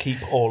allowed to keep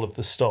all of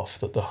the stuff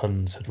that the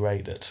Huns had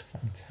raided.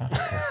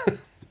 Fantastic.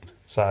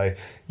 So,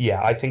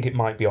 yeah, I think it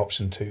might be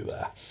option 2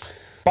 there.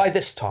 By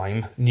this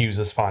time, news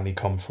has finally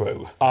come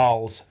through.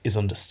 Arles is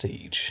under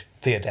siege.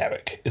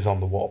 Theoderic is on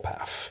the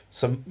warpath.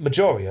 So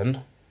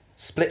Majorian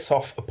splits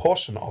off a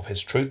portion of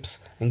his troops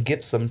and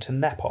gives them to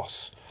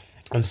Nepos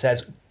and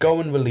says, go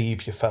and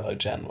relieve your fellow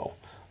general.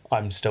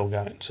 I'm still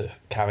going to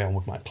carry on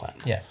with my plan.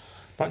 Yeah.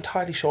 Not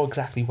entirely sure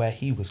exactly where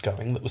he was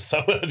going. That was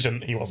so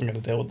urgent he wasn't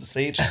going to deal with the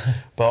siege.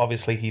 But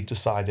obviously he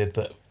decided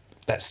that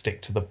let's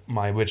stick to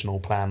my original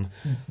plan.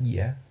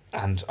 Yeah.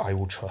 And I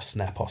will trust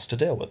Nepos to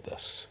deal with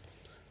this.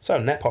 So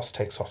Nepos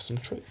takes off some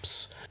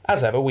troops.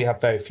 As ever, we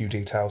have very few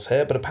details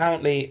here, but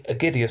apparently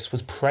Aegidius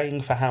was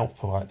praying for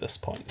help right at this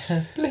point.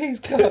 Please,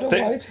 God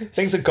Almighty.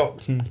 Things had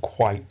gotten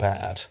quite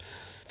bad.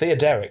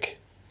 Theoderic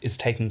is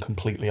taken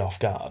completely off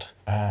guard.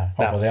 By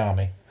the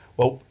army.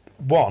 Well,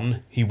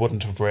 one, he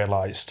wouldn't have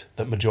realised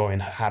that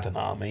Majorian had an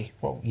army.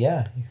 Well,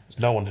 yeah.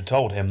 No one had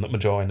told him that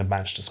Majorian had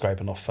managed to scrape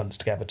enough funds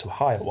together to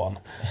hire one.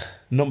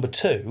 Number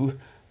two,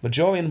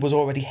 Majorian was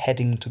already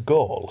heading to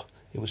Gaul.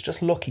 It was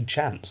just lucky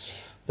chance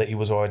that he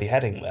was already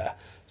heading there.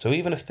 So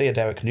even if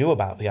Theoderic knew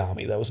about the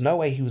army, there was no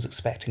way he was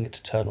expecting it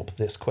to turn up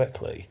this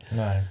quickly.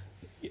 No.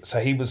 So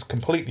he was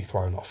completely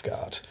thrown off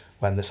guard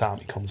when this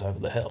army comes over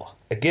the hill.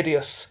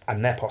 Aegidius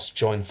and Nepos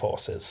join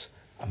forces,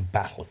 and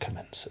battle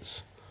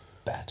commences.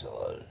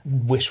 Battle.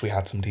 Wish we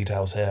had some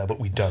details here, but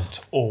we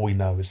don't. All we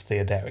know is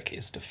Theoderic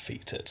is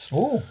defeated.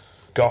 Oh.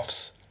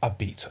 Goths are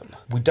beaten.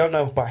 We don't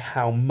know by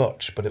how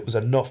much, but it was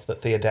enough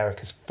that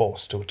Theoderic is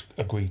forced to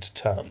agree to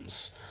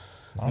terms.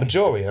 Nice.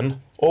 Majorian,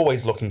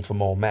 always looking for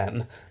more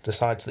men,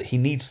 decides that he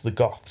needs the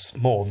Goths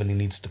more than he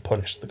needs to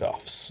punish the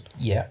Goths.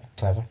 Yeah,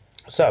 clever.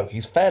 So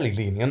he's fairly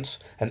lenient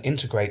and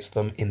integrates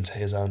them into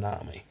his own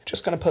army.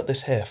 Just going to put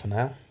this here for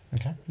now.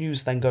 Okay.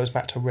 News then goes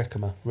back to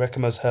Ricimer.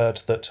 Ricimer's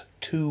heard that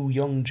 2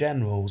 young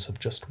generals have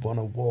just won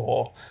a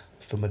war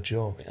for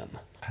Majorian.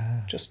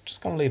 Just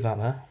going to leave that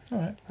there. All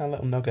right. A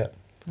little nugget.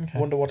 Okay.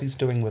 Wonder what he's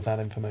doing with that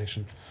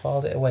information.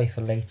 Filed it away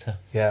for later.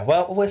 Yeah,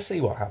 well, we'll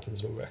see what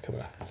happens with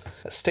Ricimer.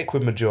 Let's stick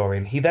with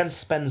Majorian. He then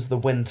spends the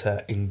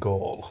winter in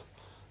Gaul,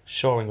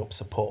 shoring up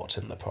support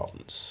in the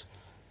province.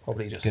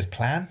 Probably just... Good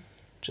plan.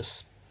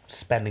 Just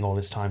spending all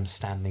his time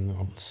standing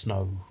on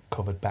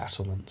snow-covered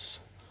battlements.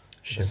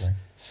 Shivering.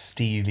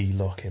 Steely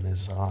look in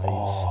his eyes.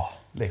 Oh.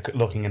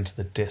 Looking into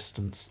the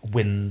distance,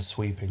 wind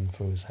sweeping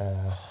through his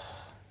hair.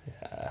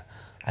 Yeah.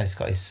 And he's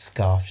got his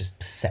scarf just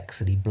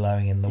sexily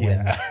blowing in the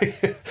wind.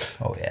 Yeah.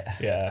 Oh, yeah.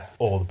 Yeah.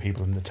 All the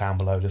people in the town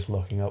below just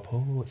looking up.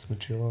 Oh, it's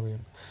Majorian.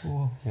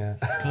 Oh, Yeah.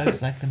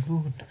 glows like the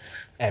moon.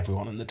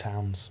 Everyone in the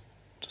town's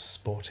just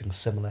sporting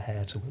similar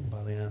hair to him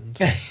by the end.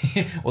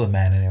 Well, the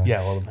man, anyway.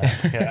 Yeah, well, the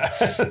man.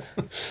 Yeah.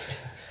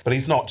 But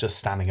he's not just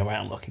standing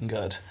around looking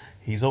good.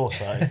 He's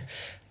also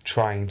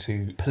trying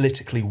to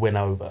politically win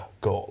over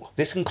Gaul.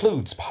 This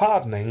includes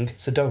pardoning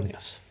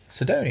Sidonius.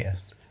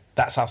 Sidonius?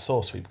 That's our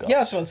source we've got. Yeah,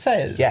 that's what it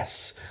says.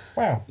 Yes.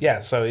 Wow.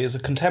 Yeah, so he is a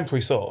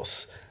contemporary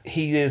source.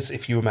 He is,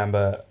 if you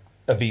remember,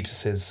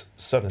 Avitus's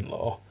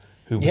son-in-law,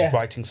 who was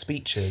writing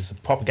speeches,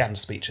 propaganda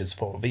speeches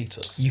for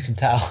Avitus. You can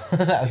tell.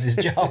 That was his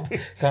job,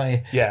 can't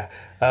you? Yeah.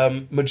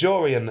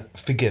 Majorian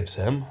forgives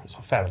him. So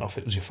fair enough,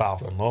 it was your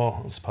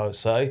father-in-law, I suppose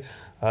so.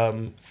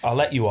 I'll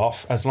let you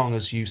off as long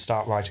as you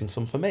start writing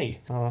some for me.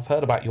 I've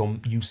heard about your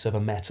use of a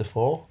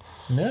metaphor.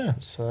 Yeah.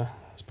 It's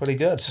pretty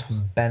good.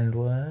 Bend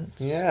words.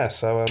 Yeah,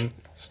 so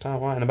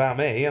start writing about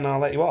me and I'll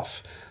let you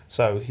off.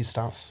 So he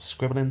starts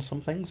scribbling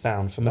some things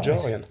down for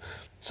Majorian. Nice.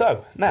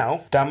 So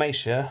now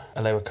Dalmatia,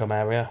 Illyricum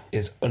area,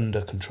 is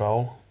under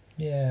control.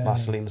 Yeah.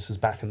 Marcellinus is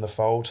back in the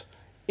fold.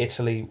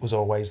 Italy was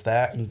always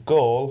there, and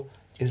Gaul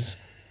is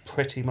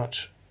pretty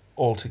much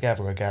all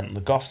together again.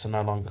 The Goths are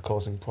no longer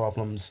causing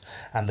problems,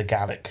 and the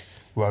Gallic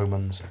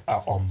Romans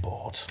are on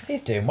board.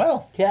 He's doing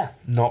well. Yeah,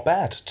 not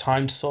bad.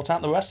 Time to sort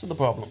out the rest of the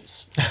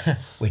problems.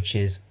 Which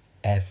is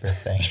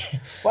everything.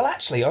 Well,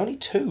 actually, only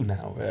 2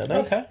 now, really.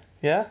 Okay.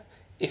 Yeah.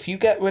 If you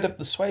get rid of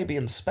the Suebi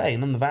in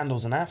Spain and the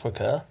Vandals in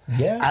Africa,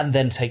 yeah, and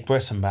then take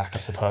Britain back, I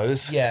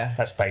suppose. Yeah.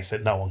 Let's face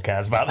it, no one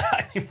cares about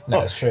that anymore. No,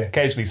 that's true.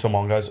 Occasionally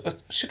someone goes,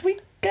 should we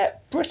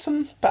get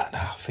Britain back?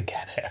 No,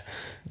 forget it.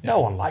 No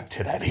one liked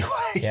it anyway.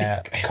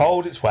 Yeah. It's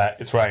cold, it's wet,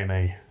 it's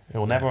rainy. It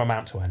will never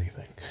amount to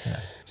anything. No.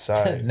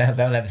 So no,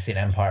 they'll never see an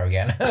empire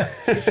again.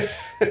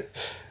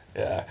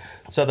 yeah.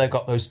 So they've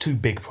got those two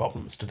big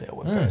problems to deal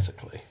with,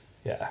 basically.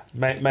 Yeah,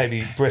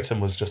 maybe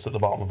Britain was just at the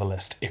bottom of the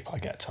list if I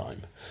get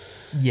time.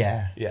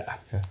 Yeah. Yeah.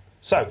 Okay.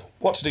 So,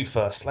 what to do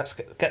first? Let's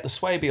get the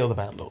Swaby or the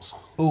Vandals.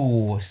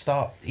 Ooh,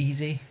 start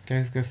easy.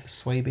 Go for the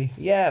Swaby.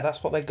 Yeah,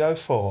 that's what they go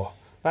for.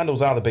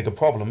 Vandals are the bigger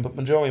problem, but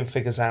Majorian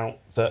figures out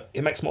that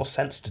it makes more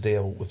sense to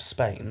deal with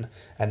Spain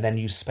and then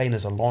use Spain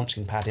as a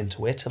launching pad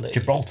into Italy.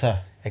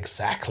 Gibraltar.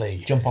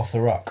 Exactly. Jump off the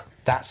rock.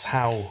 That's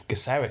how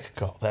Gesseric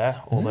got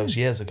there all those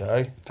years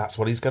ago. That's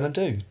what he's going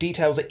to do.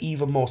 Details are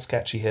even more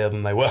sketchy here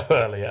than they were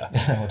earlier.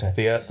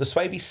 The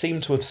Swabies seem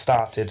to have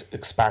started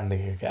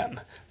expanding again.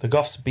 The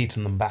Goths had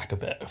beaten them back a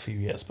bit a few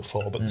years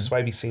before, but the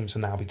Swabies seem to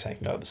now be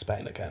taking over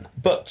Spain again.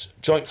 But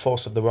joint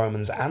force of the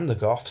Romans and the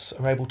Goths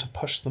are able to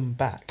push them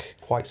back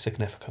quite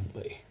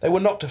significantly. They were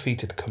not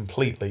defeated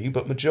completely,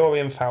 but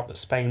Majorian felt that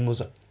Spain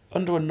was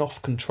under enough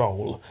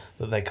control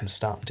that they can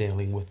start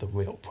dealing with the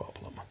real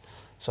problem.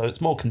 So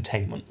it's more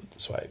containment with the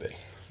Swaby.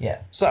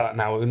 Yeah. So that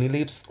now only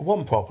leaves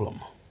one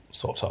problem,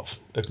 sort of.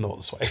 Ignore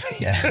the Swaby.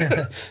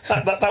 Yeah.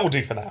 that will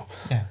do for now.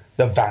 Yeah.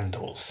 The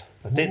Vandals.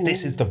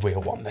 This is the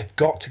real one. They've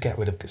got to get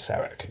rid of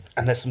Gesseric.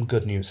 And there's some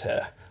good news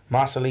here.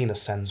 Marcellinus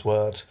sends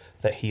word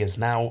that he is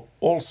now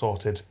all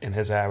sorted in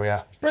his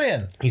area.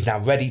 Brilliant. He's now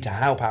ready to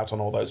help out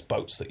on all those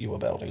boats that you were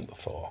building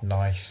before.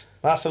 Nice.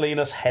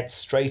 Marcellinus heads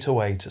straight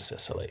away to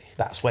Sicily.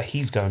 That's where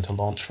he's going to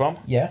launch from.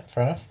 Yeah,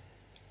 fair enough.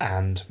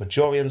 And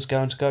Majorian's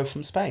going to go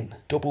from Spain.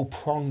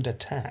 Double-pronged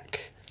attack.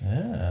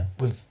 Yeah.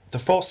 With the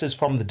forces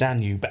from the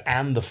Danube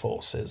and the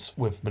forces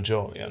with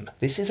Majorian,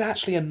 this is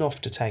actually enough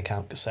to take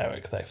out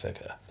Gesseric, they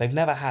figure. They've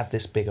never had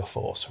this bigger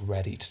force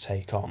ready to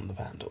take on the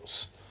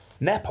Vandals.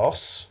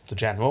 Nepos, the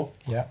general,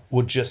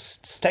 would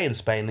just stay in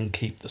Spain and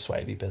keep the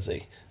Swaby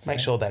busy. Make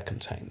sure they're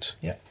contained.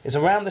 Yeah. It's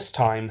around this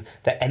time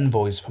that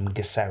envoys from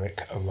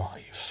Gesseric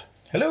arrive.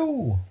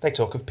 Hello. They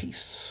talk of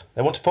peace.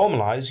 They want to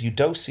formalise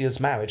Eudocia's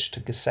marriage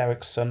to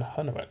Gesseric's son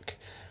Huneric.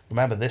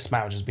 Remember, this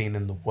marriage has been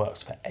in the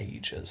works for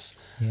ages.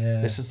 Yeah.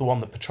 This is the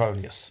one that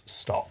Petronius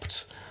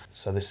stopped.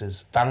 So this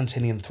is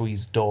Valentinian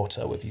III's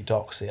daughter with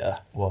Eudoxia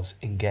was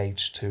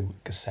engaged to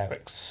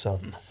Gesseric's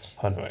son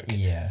Huneric.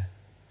 Yeah.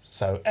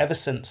 So ever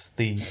since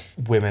the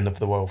women of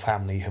the royal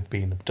family have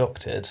been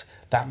abducted,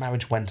 that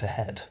marriage went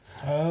ahead.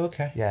 Oh,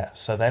 okay. Yeah,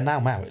 so they're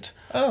now married.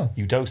 Oh.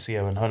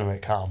 Eudocia and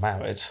Huneric are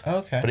married.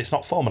 Okay. But it's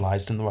not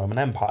formalised in the Roman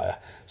Empire.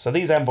 So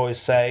these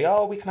envoys say,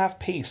 oh, we can have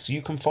peace,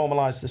 you can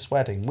formalise this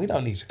wedding, we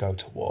don't need to go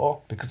to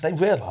war. Because they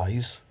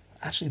realise,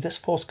 actually, this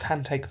force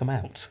can take them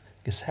out.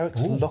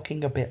 Gesseric's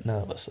looking a bit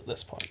nervous at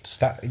this point.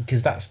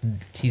 Because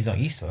he's not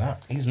used to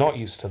that. He's not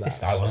used to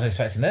that. I wasn't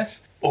expecting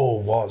this.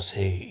 Or was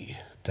he?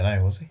 Don't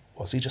know, was he?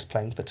 Was he just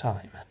playing for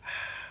time?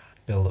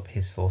 Build up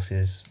his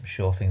forces,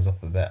 shore things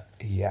up a bit,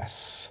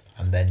 Yes.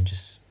 and then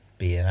just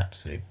be an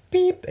absolute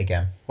beep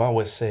again. Well,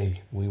 we'll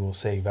see. We will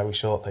see very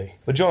shortly.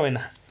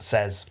 Majorian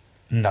says,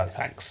 no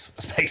thanks,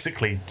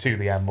 basically to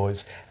the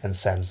envoys and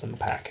sends them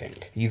packing.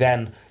 He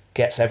then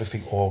gets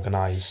everything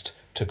organised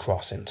to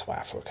cross into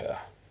Africa.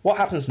 What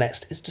happens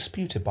next is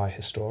disputed by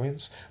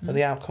historians, but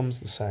the outcome's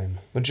the same.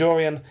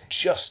 Majorian,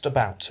 just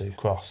about to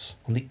cross,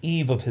 on the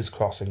eve of his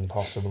crossing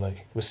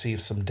possibly,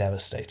 receives some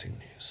devastating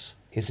news.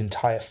 His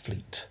entire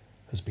fleet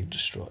has been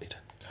destroyed.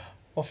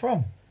 What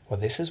from? Well,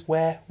 this is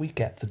where we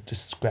get the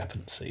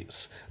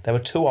discrepancies. There were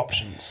two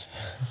options.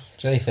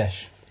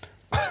 Jellyfish.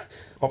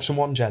 Option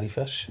 1,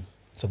 jellyfish.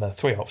 So there are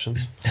 3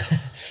 options.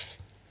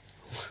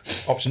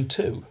 Option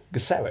 2,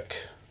 Gesseric.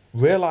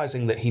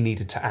 Realising that he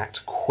needed to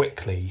act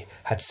quickly,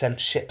 had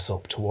sent ships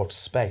up towards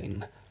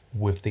Spain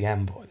with the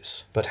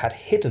envoys, but had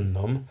hidden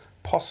them,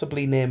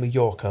 possibly near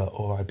Mallorca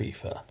or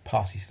Ibiza.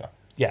 Party stuff.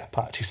 Yeah,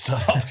 party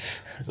stop.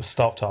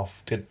 Stopped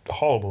off, did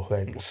horrible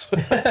things.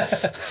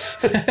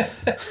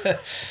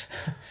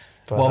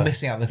 But, well,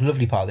 missing out the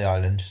lovely part of the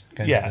island.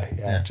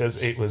 Just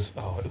it was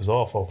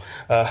awful.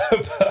 But,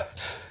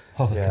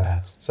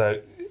 kebabs. So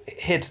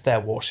hid their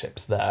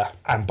warships there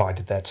and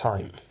bided their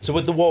time. So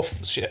with the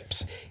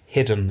warships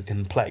hidden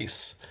in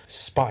place,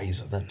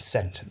 spies are then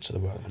sent into the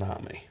Roman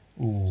army.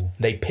 Ooh.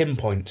 They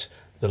pinpoint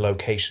the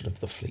location of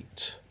the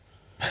fleet.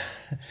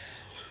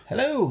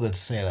 Hello, good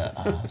sailor.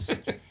 Do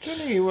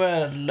you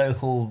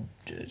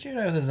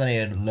know if there's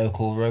any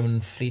local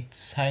Roman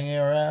fleets hanging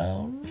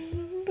around?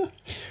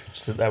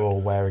 So that they're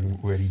all wearing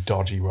really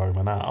dodgy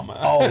Roman armour.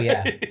 Oh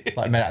yeah,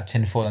 like made out of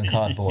tinfoil and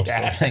cardboard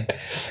sort of thing.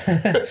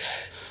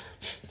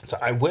 So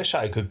I wish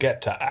I could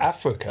get to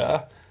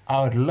Africa.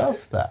 I would love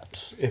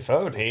that. If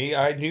only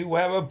I knew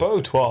where a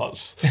boat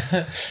was.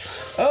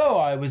 Oh,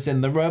 I was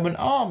in the Roman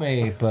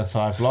army, but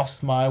I've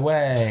lost my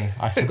way.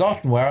 I've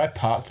forgotten where I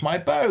parked my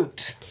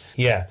boat.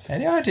 Yeah.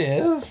 Any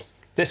ideas?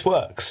 This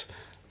works.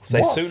 So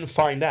they What? soon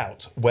find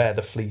out where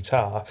the fleet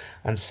are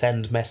and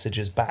send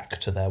messages back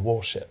to their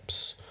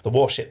warships. The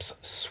warships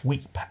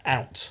sweep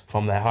out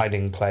from their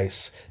hiding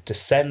place,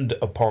 descend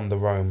upon the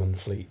Roman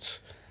fleet,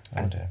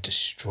 and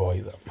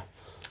destroy them.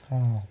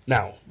 Oh.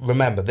 Now,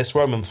 remember, this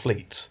Roman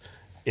fleet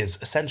is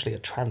essentially a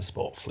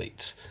transport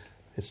fleet.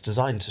 It's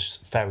designed to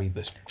ferry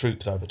the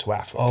troops over to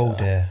Africa. Oh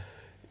dear.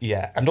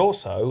 Yeah, and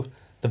also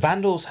The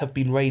Vandals have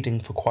been raiding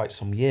for quite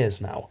some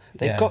years now.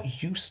 They've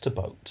got used to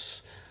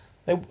boats.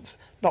 They're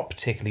not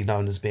particularly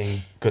known as being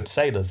good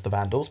sailors, the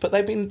Vandals, but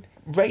they've been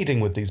raiding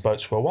with these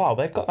boats for a while.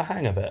 They've got the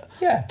hang of it.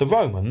 Yeah. The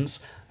Romans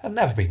have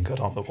never been good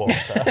on the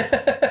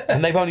water,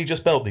 and they've only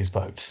just built these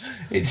boats.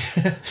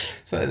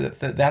 So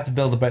they have to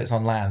build the boats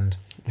on land,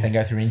 then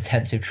go through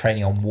intensive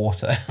training on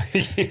water.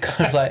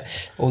 Kind of like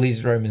all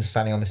these Romans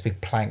standing on this big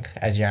plank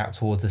edging out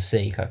towards the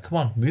sea. Like, come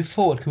on, move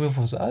forward, come move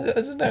forward.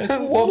 I don't know, it's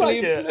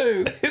wobbly and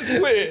blue. It's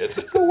weird.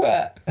 It's all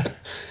wet.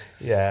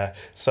 Yeah,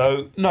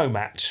 so no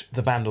match.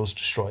 The Vandals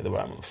destroy the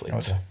Roman fleet.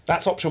 Okay.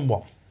 That's option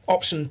 1.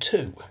 Option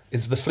 2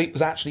 is the fleet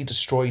was actually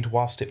destroyed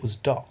whilst it was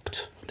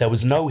docked. There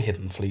was no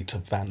hidden fleet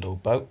of Vandal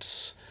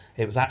boats.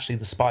 It was actually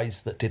the spies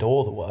that did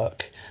all the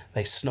work.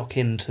 They snuck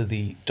into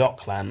the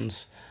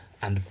docklands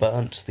and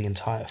burnt the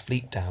entire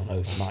fleet down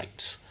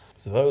overnight.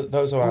 So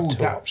those are our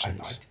two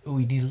options. You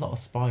need a lot of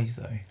spies,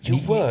 though. You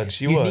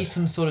would. You need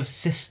some sort of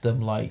system,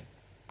 like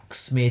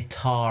smear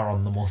tar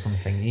on them or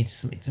something. You need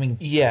something.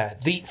 Yeah,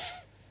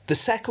 the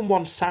second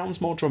one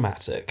sounds more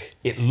dramatic.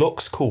 It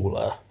looks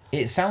cooler.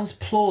 It sounds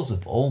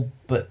plausible,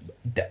 but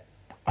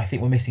I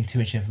think we're missing too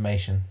much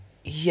information.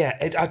 Yeah,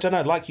 I don't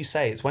know. Like you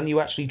say, it's when you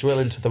actually drill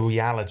into the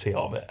reality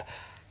of it.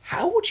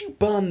 How would you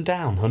burn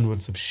down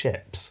hundreds of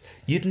ships?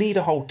 You'd need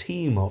a whole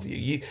team of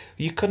you.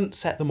 You couldn't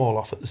set them all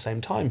off at the same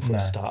time for a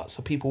start,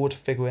 so people would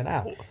figure it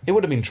out. It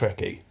would have been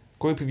tricky.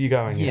 Group of you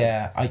going in.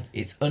 Yeah,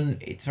 it's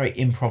very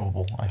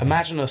improbable. I think.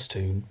 Imagine us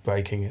two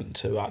breaking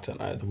into, I don't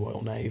know, the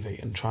Royal Navy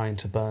and trying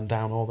to burn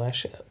down all their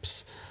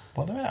ships.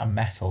 Well, they're made out of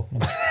metal.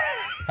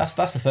 That's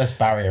the first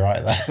barrier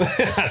right there.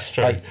 That's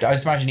true. Like, I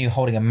just imagine you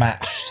holding a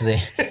match to the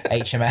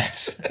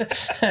HMS.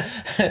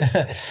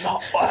 It's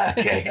not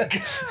working.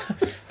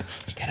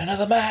 Get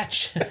another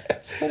match.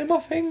 It's putting my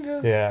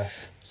fingers. Yeah.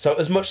 So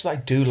as much as I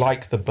do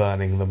like the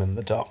burning them in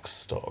the docks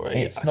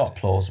story, it's not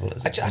plausible,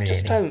 is it? I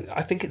just don't.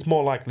 I think it's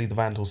more likely the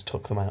Vandals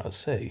took them out at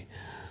sea.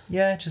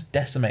 Yeah, just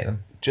decimate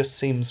them. Just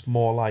seems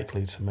more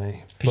likely to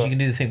me. Because you can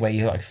do the thing where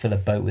you like fill a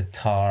boat with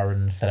tar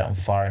and set it on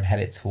fire and head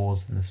it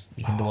towards, and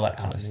you can do all that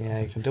kind of stuff. Yeah,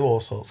 you can do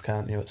all sorts,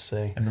 can't you, at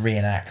sea? And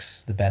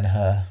reenacts the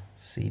Ben-Hur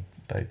sea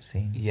boat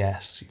scene.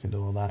 Yes, you can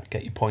do all that.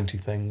 Get your pointy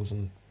things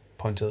and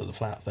point it at the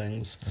flat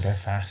things. And go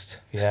fast.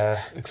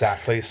 Yeah,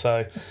 exactly.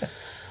 So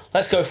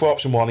let's go for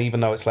option 1, even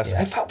though it's less. Yeah.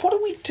 In fact, what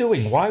are we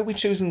doing? Why are we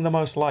choosing the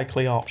most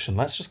likely option?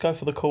 Let's just go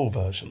for the cool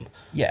version.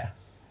 Yeah,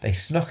 they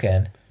snuck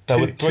in. There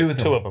were two of them.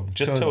 Two of them.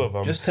 Just two of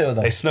them. Just two of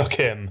them. They snuck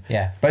in.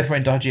 Yeah, both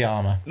wearing dodgy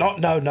armour.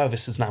 No,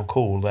 this is now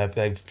cool.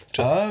 They've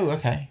just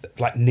okay.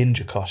 like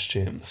ninja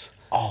costumes.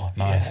 Oh,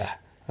 nice. Yeah.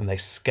 And they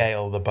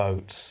scale the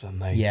boats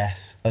and they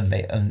Yes, and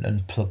they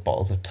unplug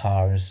bottles of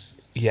tar and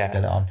spit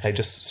it on. They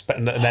just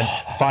and then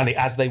finally,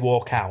 as they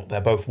walk out, they're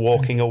both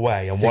walking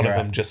away, and one of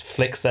them just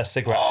flicks their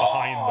cigarette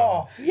behind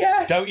them.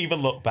 Yes. Don't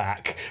even look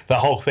back. The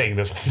whole thing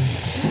just.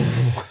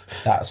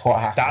 That's what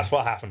happened. That's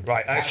what happened.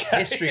 Right. Okay.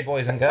 History,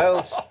 boys and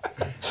girls.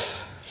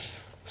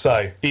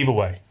 So either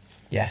way,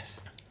 Yes.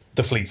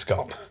 the fleet's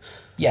gone.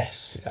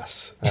 Yes.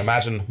 Yes. I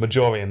imagine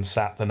Majorian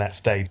sat the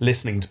next day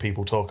listening to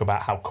people talk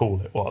about how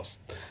cool it was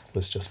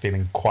just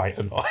feeling quite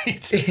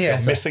annoyed. Yeah,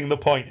 You're missing the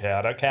point here.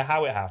 I don't care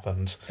how it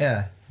happened.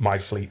 Yeah. My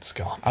fleet's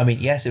gone. I mean,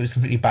 yes, it was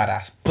completely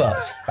badass,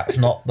 but that's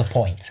not the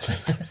point.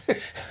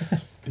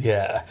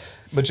 Yeah.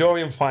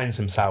 Majorian finds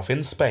himself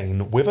in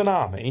Spain with an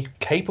army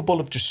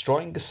capable of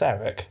destroying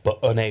Gesseric, but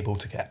unable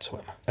to get to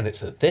him. And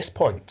it's at this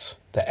point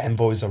that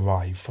envoys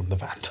arrive from the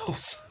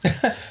Vandals.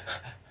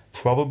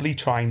 Probably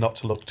trying not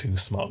to look too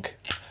smug.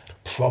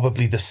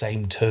 Probably the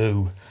same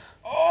too.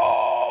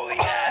 Oh,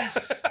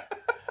 yes!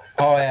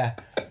 Oh, yeah.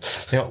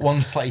 They got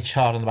one slightly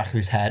charred on the back of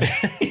his head.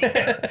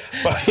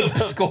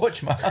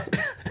 Scorch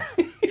marks.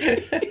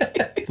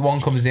 The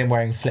one comes in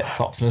wearing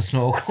flip-flops and a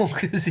snorkel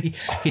because he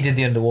did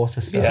the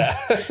underwater stuff.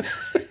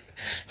 Yeah.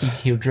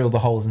 He'll drill the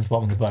holes in the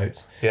bottom of the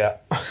boat. Yeah.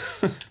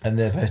 And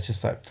they're both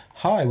just like,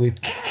 hi, we've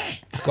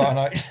got an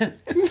idea.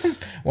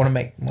 want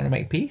to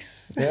make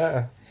peace?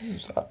 Yeah.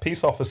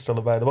 Peace offer's still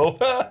available.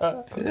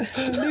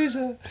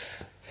 Loser.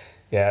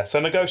 Yeah, so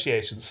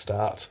negotiations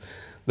start.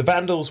 The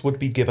Vandals would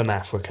be given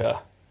Africa,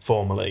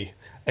 formally,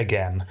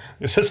 again.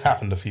 This has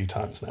happened a few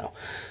times now.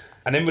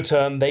 And in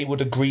return, they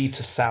would agree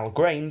to sell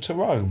grain to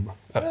Rome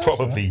at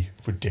probably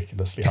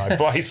ridiculously high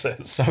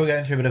prices. So we're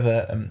going through a bit of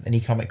an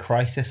economic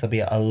crisis. There'll be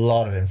a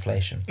lot of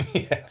inflation.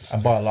 Yes.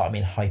 And by a lot, I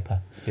mean hyper.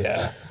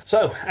 Yeah.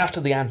 So, after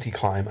the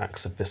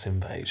anticlimax of this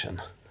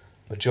invasion,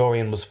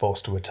 Majorian was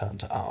forced to return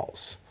to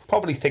Arles.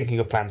 Probably thinking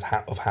of plans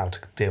of how to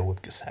deal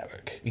with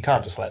Gesseric. You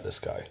can't just let this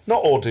go.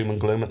 Not all doom and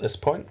gloom at this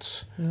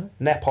point. No.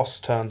 Nepos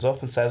turns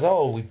up and says,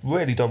 oh, we've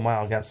really done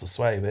well against the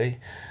Suebi.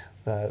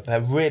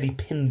 They're really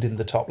pinned in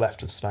the top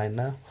left of Spain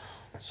now.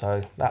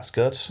 So that's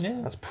good. Yeah.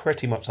 That's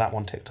pretty much that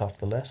one ticked off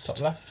the list. Top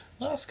left.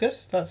 Oh, that's good.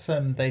 That's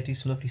they do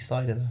some lovely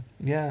cider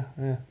there.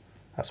 Yeah.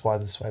 That's why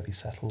the Suebi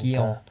settled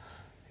Guillaume.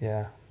 there.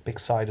 Yeah. Big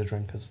cider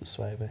drinkers, the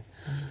Suevi.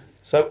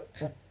 So,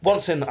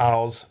 once in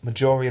Arles,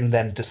 Majorian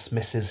then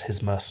dismisses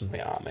his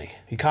mercenary army.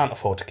 He can't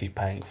afford to keep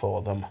paying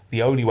for them.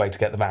 The only way to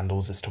get the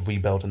Vandals is to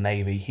rebuild a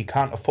navy. He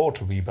can't afford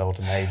to rebuild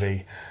a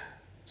navy,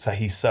 so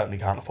he certainly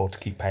can't afford to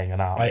keep paying an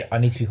army. I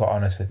need to be quite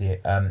honest with you.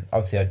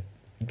 Obviously,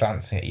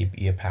 glancing at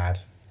your pad,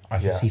 I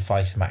can see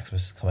Feist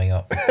Maximus coming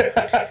up.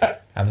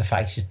 And the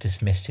fact he's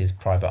dismissed his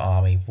private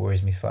army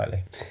worries me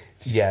slightly.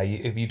 Yeah,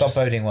 if you Stop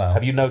boding well.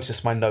 Have you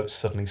noticed my notes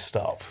suddenly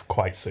stop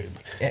quite soon?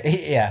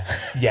 Yeah.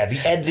 Yeah, the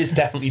end is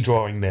definitely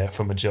drawing near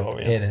for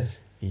Majorian. It is.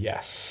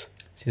 Yes.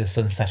 See the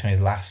sun set on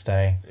his last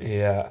day.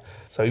 Yeah.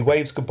 So he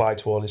waves goodbye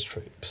to all his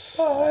troops.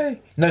 Bye.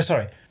 No,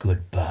 sorry.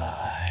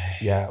 Goodbye.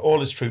 Yeah, all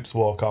his troops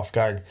walk off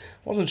going,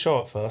 wasn't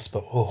sure at first,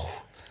 but oh,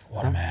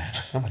 What a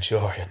man. a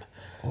Majorian.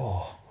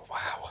 Oh,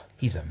 Wow.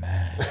 he's a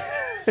man.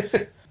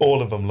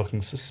 All of them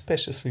looking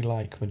suspiciously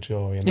like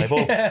Majorian. They've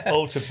all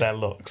altered their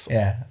looks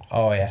Yeah.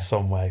 Oh, yeah.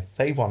 some way.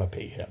 They want to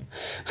be him.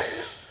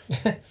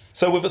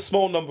 So with a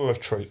small number of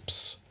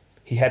troops,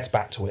 he heads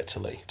back to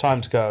Italy. Time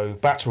to go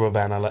back to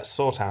Ravenna, let's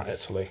sort out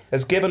Italy.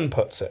 As Gibbon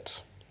puts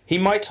it, he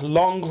might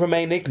long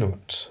remain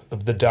ignorant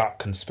of the dark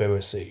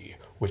conspiracy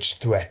which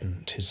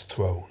threatened his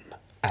throne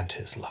and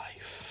his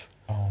life.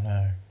 Oh,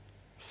 no.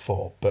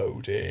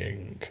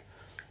 Foreboding.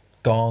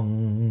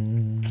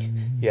 Gone.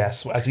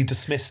 Yes, as he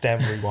dismissed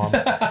everyone.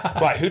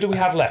 Right, who do we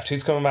have left?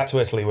 Who's coming back to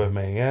Italy with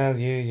me? Yeah,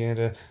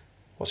 you.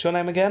 What's your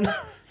name again?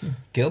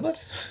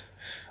 Gilbert?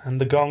 And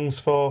the gongs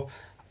for...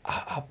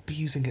 I'll be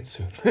using it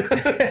soon.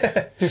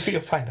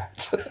 You'll find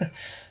out.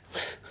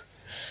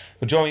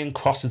 Majorian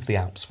crosses the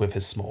Alps with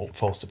his small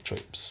force of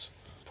troops,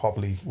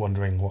 probably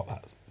wondering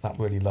what that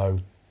really low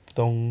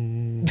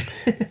dong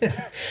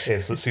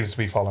is that seems to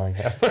be following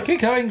him.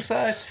 Keep going,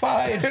 sir. It's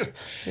fine.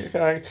 Keep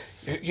going.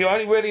 You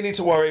only really need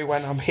to worry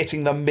when I'm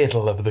hitting the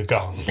middle of the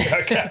gong,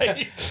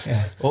 okay?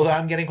 Yes. Although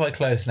I'm getting quite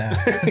close now.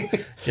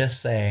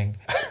 Just saying.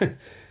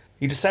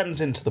 He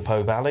descends into the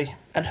Po Valley,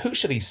 and who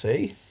should he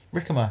see?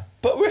 Ricimer.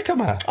 But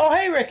Ricimer. Oh,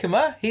 hey,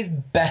 Ricimer. His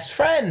best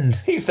friend.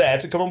 He's there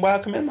to come and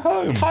welcome him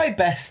home. Hi,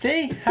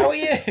 bestie. How are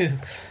you?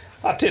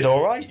 I did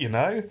all right, you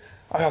know.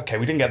 Okay,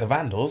 we didn't get the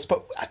Vandals,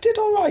 but I did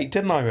all right,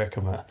 didn't I,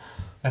 Ricimer?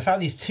 I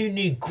found these two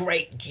new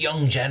great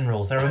young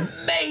generals. They're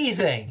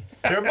amazing.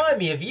 They remind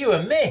me of you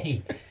and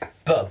me,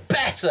 but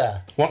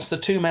better. Once the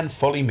two men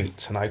fully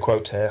meet, and I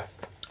quote here,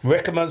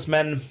 Ricimer's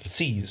men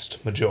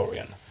seized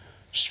Majorian,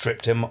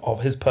 stripped him of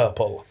his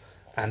purple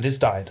and his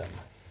diadem,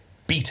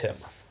 beat him,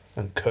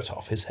 and cut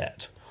off his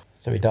head.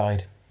 So he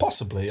died.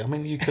 Possibly. I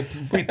mean, you could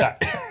read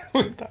that,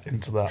 read that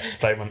into that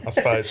statement, I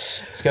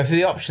suppose. Let's go through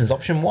the options.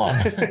 Option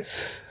 1.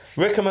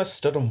 Ricimer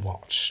stood and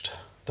watched.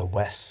 The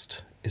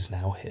West is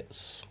now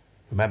his.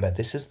 Remember,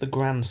 this is the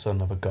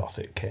grandson of a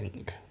Gothic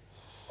king.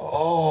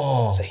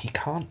 Oh. So he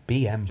can't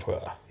be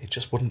emperor. It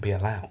just wouldn't be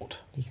allowed.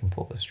 He can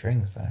pull the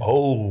strings, though.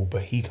 Oh,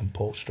 but he can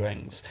pull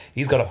strings.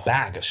 He's got a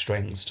bag of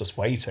strings just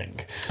waiting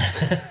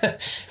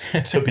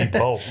to be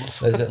pulled.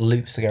 Those little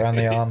loops that go around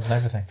the arms and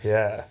everything.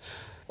 Yeah.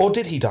 Or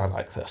did he die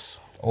like this?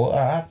 Oh,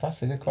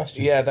 that's a good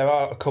question. Yeah, there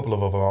are a couple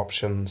of other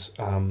options.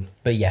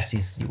 But yes,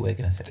 we're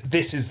going to say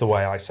This is the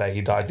way I say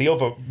he died. The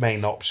other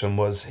main option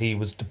was he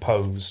was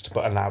deposed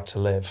but allowed to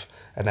live,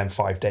 and then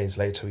 5 days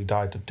later he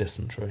died of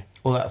dysentery.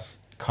 Well, that's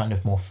kind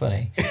of more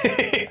funny.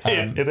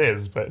 It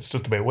is, but it's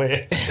just a bit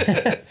weird.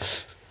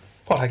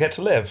 What, I get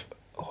to live?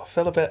 Oh, I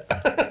feel a bit...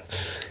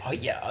 Oh,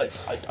 yeah,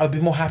 I'd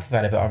be more happy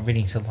about it, but I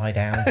really need to lie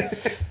down.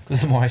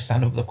 Because the more I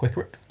stand up, the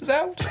quicker it comes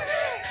out.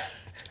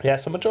 Yeah,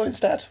 so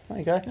Majorian's dead. There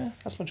you go. Yeah,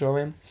 that's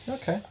Majorian.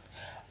 Okay.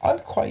 I'm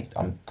quite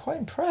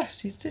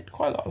impressed. He did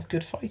quite a lot of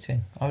good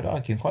fighting, I would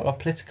argue. Quite a lot of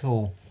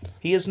political...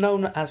 He is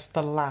known as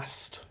the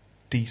last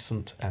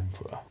decent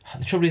emperor.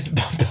 The trouble is,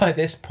 by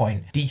this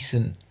point,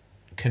 decent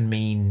can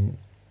mean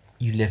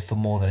you live for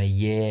more than a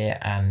year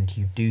and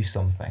you do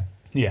something.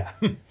 Yeah.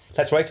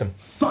 Let's rate him.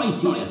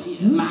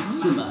 Phytius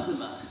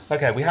Maximus.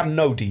 Okay, we have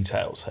no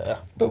details here,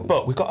 But-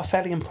 but we've got a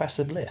fairly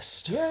impressive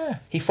list. Yeah.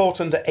 He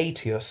fought under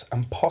Aetius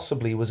and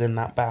possibly was in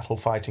that battle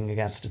fighting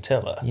against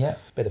Attila. Yeah.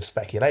 Bit of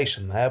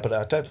speculation there, but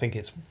I don't think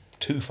it's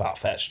too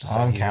far-fetched to say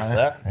I'm he was counting.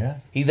 there. Yeah.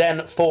 He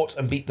then fought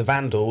and beat the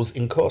Vandals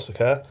in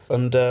Corsica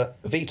under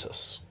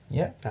Vetus.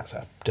 Yeah. That's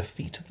a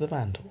defeat of the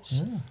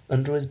Vandals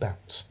under his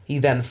belt. He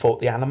then fought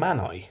the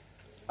Alemanni.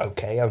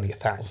 Okay, only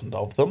 1,000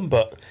 of them,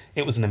 but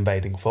it was an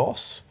invading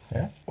force.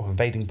 Yeah. Or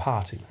invading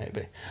party,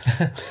 maybe.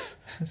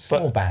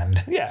 Small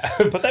band. Yeah,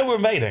 but they were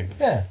invading.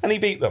 Yeah. And he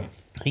beat them.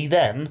 He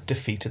then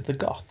defeated the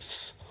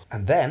Goths.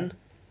 And then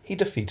he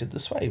defeated the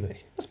Suevi.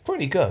 That's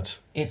pretty good.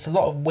 It's a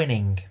lot of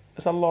winning.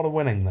 There's a lot of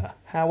winning there.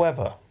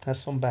 However, there's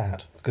some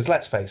bad. Because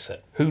let's face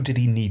it, who did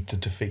he need to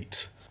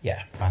defeat?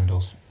 Yeah,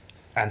 Vandals.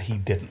 And he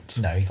didn't.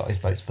 No, he got his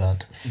boats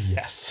burnt.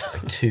 Yes.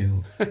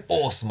 Two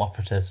awesome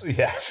operatives.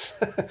 Yes.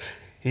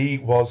 He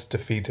was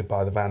defeated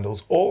by the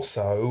Vandals.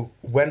 Also,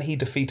 when he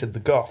defeated the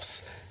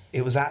Goths,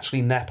 it was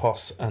actually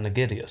Nepos and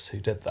Aegidius who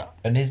did that.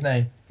 And his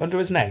name? Under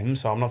his name,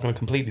 so I'm not going to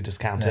completely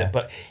discount No. it,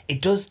 but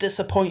it does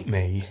disappoint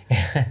me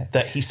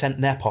that he sent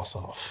Nepos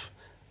off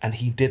and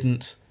he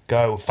didn't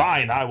go,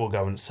 fine, I will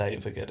go and save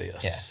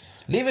Aegidius. Yes.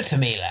 Leave it to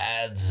me,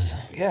 lads.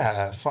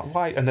 Yeah, it's like,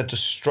 why? And then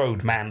just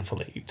strode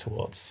manfully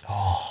towards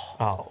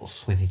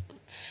Arles. With his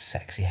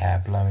sexy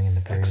hair blowing in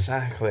the breeze.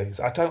 Exactly.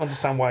 So I don't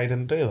understand why he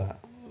didn't do that.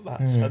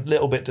 That's a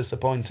little bit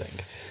disappointing.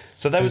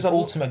 So there was His a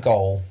ultimate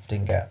goal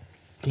didn't get.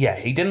 Yeah,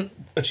 he didn't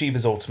achieve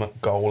his ultimate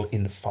goal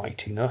in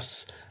fighting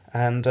us,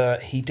 and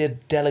he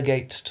did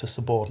delegate to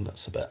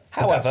subordinates a bit.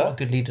 But that's However, what a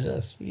good leader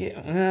does.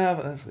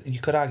 yeah, you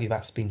could argue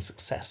that's been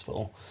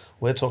successful.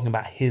 We're talking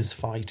about his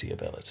fighting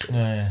ability.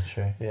 Yeah,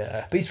 sure.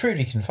 Yeah, But he's proved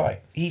he can fight.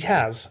 he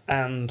has,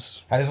 and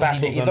And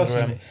battles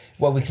under him.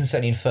 well, we can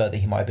certainly infer that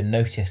he might have been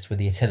noticed with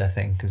the Attila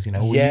thing, because, you know,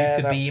 well, Yeah,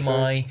 you could be that's true.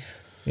 my,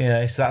 you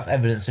know, so that's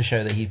evidence to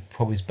show that he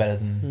probably is better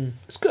than.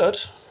 It's good.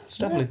 It's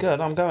definitely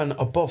good. I'm going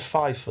above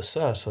 5 for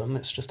certain.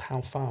 It's just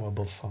how far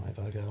above 5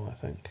 I go, I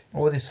think.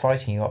 Well, with his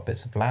fighting, he got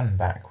bits of land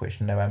back,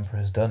 which no emperor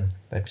has done.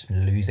 They've just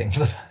been losing for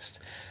the past.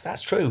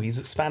 That's true. He's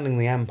expanding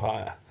the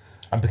empire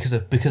And because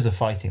of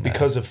fighting.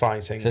 because of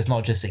fighting. So it's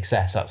not just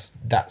success.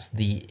 That's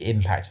the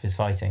impact of his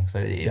fighting. So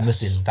it must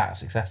have been that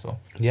successful.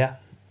 Yeah,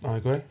 I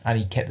agree. And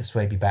he kept the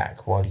Suebi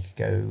back while he could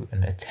go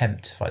and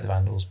attempt to fight the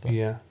Vandals. But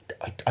Yeah.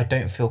 I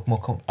don't feel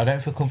I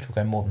don't feel comfortable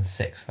going more than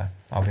 6, though.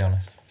 I'll be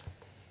honest.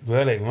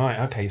 Really? Right.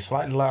 Okay.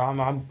 Slightly low.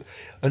 I'm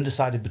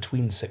undecided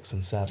between 6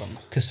 and 7.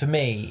 Because for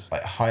me,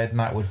 like, higher than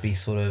that would be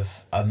sort of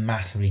a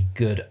massively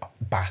good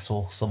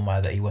battle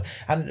somewhere that he would.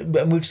 And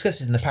we've discussed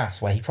this in the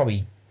past, where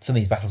some of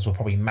these battles were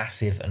probably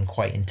massive and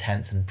quite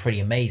intense and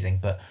pretty amazing,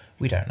 but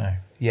we don't know.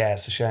 Yeah,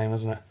 it's a shame,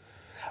 isn't it?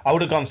 I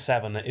would have gone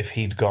 7 if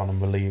he'd gone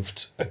and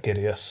relieved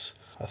Aegidius.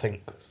 I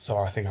think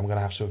I'm going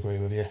to have to agree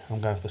with you. I'm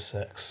going for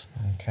 6.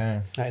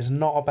 Okay. That is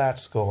not a bad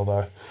score,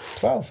 though.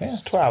 12, yeah.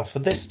 It's 12 for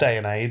this day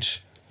and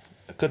age.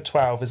 A good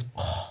 12 is.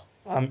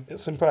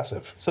 It's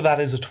impressive. So that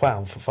is a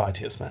 12 for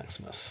Phytius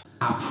Maximus.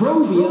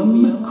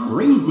 Approbium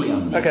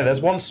Crazium. Okay,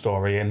 there's one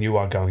story, and you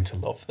are going to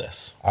love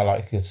this. I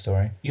like a good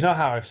story. You know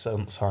how I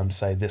sometimes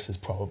say this is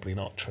probably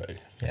not true?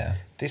 Yeah.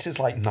 This is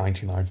like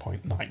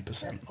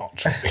 99.9% not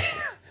true.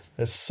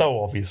 It's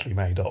so obviously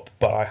made up,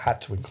 but I had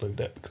to include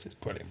it because it's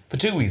brilliant. For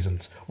 2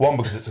 reasons. 1,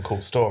 because it's a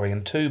cool story,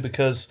 and 2,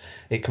 because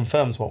it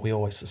confirms what we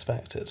always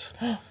suspected.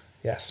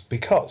 Yes,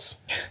 because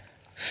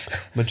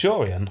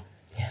Majorian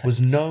was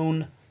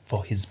known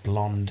for his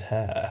blonde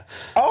hair.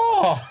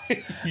 Oh!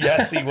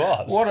 Yes, he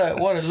was. What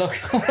a look.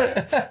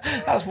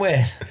 That's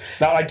weird.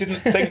 Now, I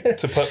didn't think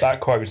to put that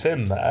quote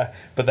in there,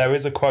 but there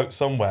is a quote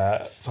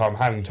somewhere, so I'm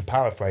having to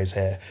paraphrase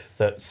here,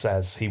 that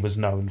says he was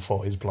known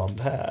for his blonde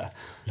hair.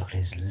 Look at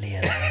his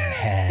leering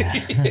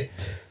hair.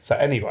 So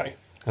anyway,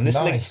 and this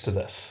Nice. links to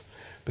this,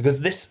 because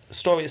this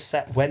story is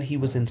set when he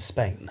was in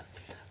Spain,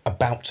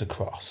 about to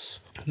cross.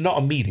 Not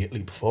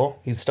immediately before,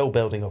 he's still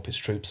building up his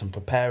troops and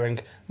preparing,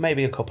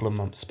 maybe a couple of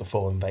months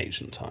before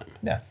invasion time.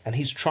 Yeah. And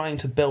he's trying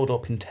to build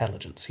up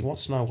intelligence. He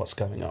wants to know what's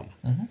going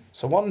on.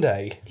 So one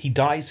day, he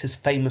dyes his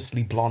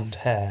famously blonde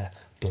hair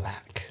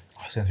black.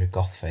 I was going through a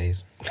goth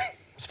phase. I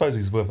suppose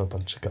he's with a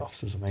bunch of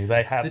goths, isn't he?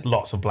 They had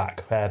lots of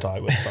black hair dye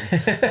with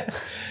them.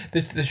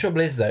 The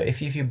trouble is, though,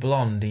 if you're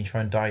blonde and you try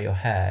and dye your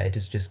hair, it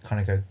does just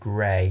kind of go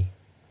grey.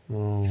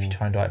 If you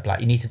try and dye it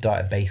black, you need to dye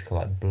it a base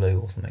colour like blue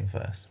or something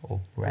first,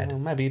 or red. Well,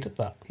 maybe he did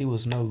that. He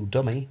was no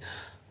dummy.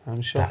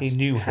 I'm sure he That's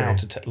knew how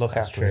true. to look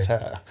That's after his true.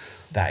 hair.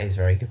 That is a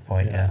very good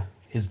point, yeah.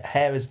 His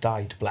hair is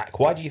dyed black.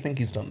 Why do you think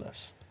he's done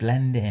this?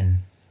 Blend in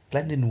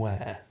Blend in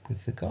where?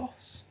 with the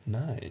goths.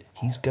 No.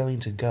 He's going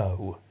to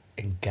go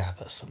and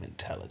gather some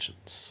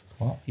intelligence.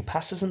 What? He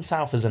passes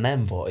himself as an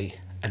envoy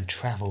and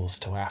travels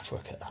to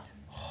Africa.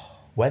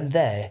 When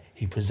there,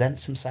 he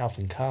presents himself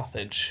in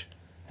Carthage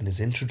and is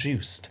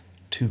introduced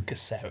to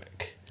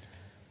Gesseric.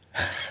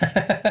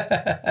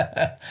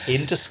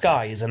 In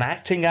disguise and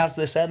acting as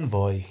this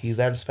envoy, he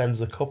then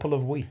spends a couple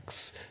of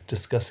weeks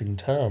discussing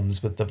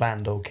terms with the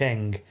Vandal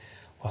king,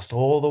 whilst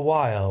all the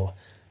while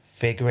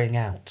figuring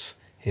out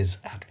his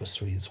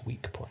adversary's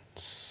weak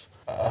points.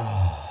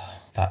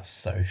 That's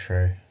so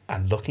true.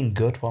 And looking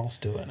good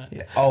whilst doing it.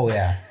 Yeah. Oh,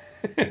 yeah.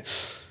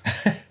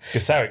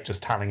 Gesseric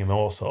just telling him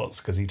all sorts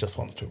because he just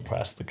wants to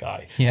impress the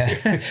guy. Yeah.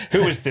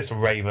 Who is this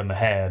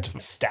raven-haired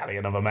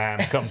stallion of a man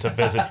come to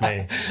visit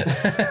me?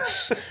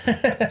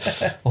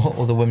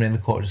 All the women in the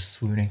court just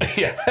swooning.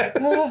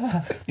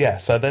 Yeah. Yeah,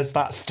 so there's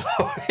that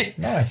story.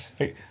 Nice.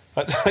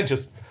 I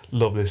just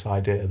love this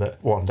idea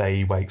that one day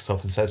he wakes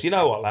up and says, you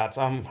know what, lads,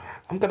 I'm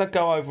going to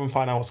go over and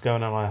find out what's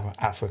going on in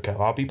Africa.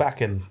 I'll be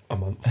back in a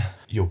month.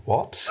 You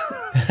what?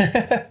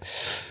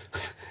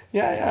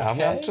 Yeah,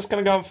 I'm just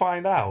going to go and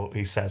find out,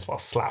 he says while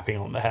slapping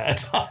on the hair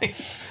tie.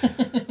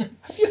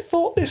 Have you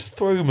thought this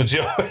through,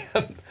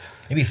 Majorian?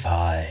 Maybe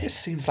 5. This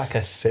seems like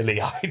a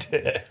silly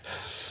idea.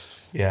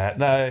 Yeah,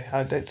 no,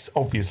 it's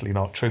obviously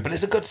not true, but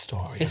it's a good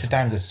story. It's a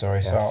damn good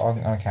story, Yes. so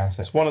I'll count it.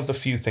 It's one of the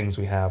few things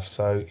we have,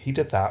 so he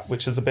did that,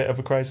 which is a bit of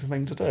a crazy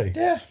thing to do.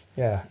 Yeah.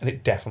 Yeah, and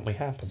it definitely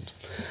happened.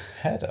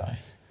 Hair dye.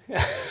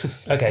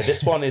 Okay,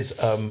 this one is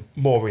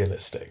more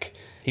realistic.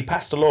 He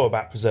passed a law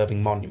about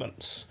preserving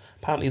monuments.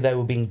 Apparently they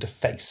were being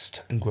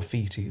defaced and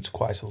graffitied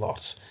quite a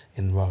lot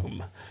in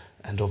Rome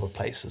and other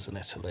places in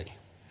Italy.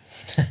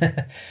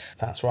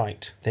 That's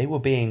right. They were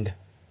being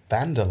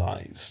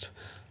vandalised.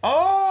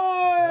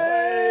 Oh!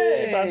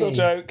 Hey, vandal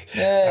joke.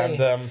 Yay. And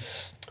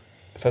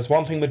if there's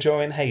one thing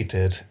Majorian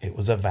hated, it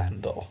was a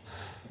vandal.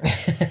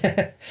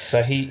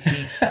 So he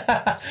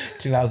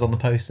 2 hours on the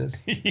posters.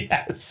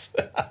 yes,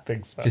 I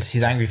think so. Just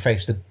his angry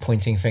face, the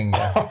pointing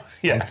finger.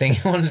 Yeah.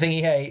 One thing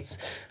he hates: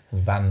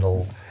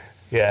 vandals.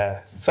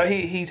 Yeah. So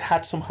he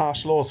had some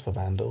harsh laws for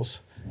vandals.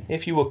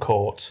 If you were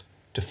caught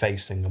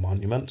defacing a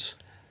monument,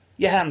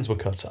 your hands were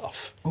cut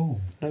off. Ooh.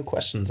 No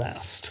questions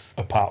asked.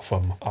 Apart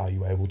from, are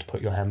you able to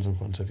put your hands in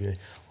front of you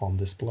on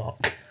this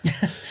block?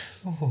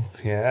 Ooh.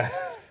 Yeah.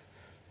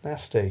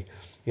 Nasty.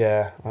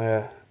 Yeah.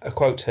 A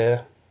quote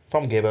here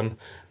from Gibbon.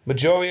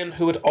 Majorian,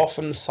 who had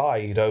often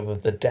sighed over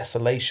the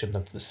desolation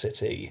of the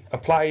city,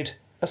 applied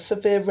a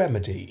severe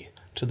remedy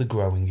to the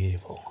growing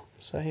evil.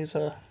 So he's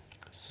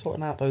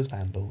sorting out those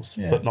vandals,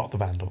 Yeah. but not the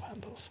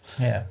vandals.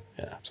 Yeah.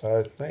 Yeah,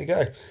 so there you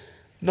go.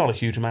 Not a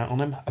huge amount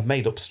on him. A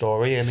made-up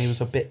story, and he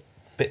was a bit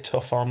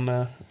tough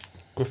on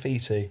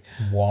graffiti.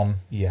 1.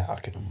 Yeah, I'll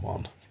give him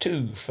 1.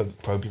 2 for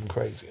Probium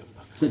Crazium.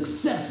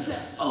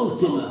 Successus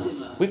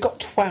Ultimus. We've got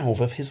 12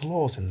 of his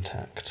laws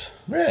intact.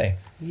 Really?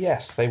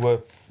 Yes, they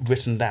were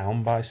written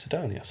down by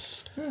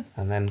Sidonius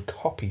and then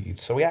copied.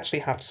 So we actually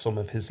have some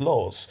of his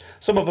laws.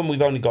 Some of them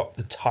we've only got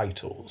the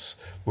titles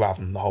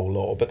rather than the whole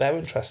law, but they're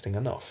interesting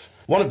enough.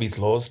 One of these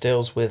laws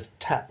deals with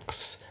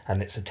tax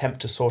and its attempt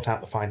to sort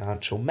out the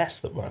financial mess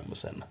that Rome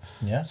was in.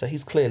 Yeah. So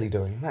he's clearly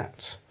doing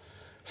that.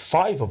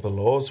 5 of the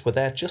laws were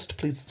there just to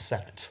please the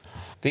Senate.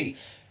 The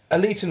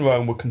elite in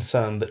Rome were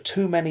concerned that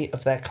too many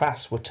of their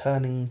class were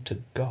turning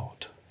to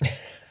God.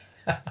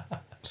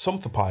 Some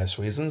for pious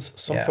reasons,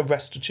 some Yeah. for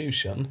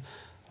restitution.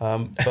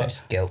 But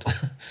Just guilt.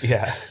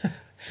 yeah,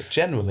 but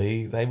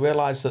generally they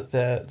realised that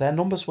their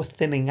numbers were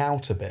thinning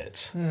out a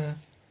bit.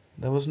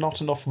 There was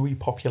not enough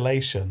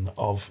repopulation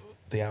of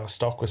the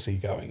aristocracy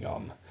going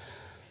on.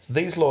 So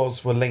these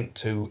laws were linked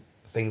to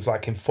things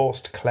like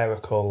enforced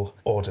clerical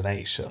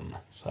ordination,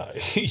 so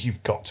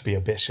you've got to be a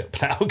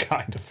bishop now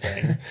kind of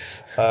thing,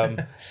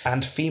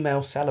 and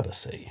female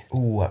celibacy.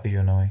 Ooh, that'd be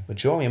annoying.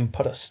 Majorian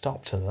put a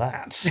stop to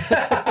that.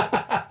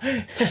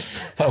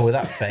 Oh, with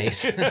that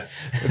face.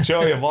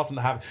 Majorian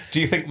wasn't happy.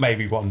 Do you think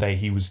maybe one day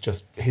he was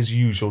just his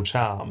usual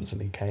charms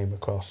and he came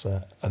across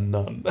a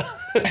nun?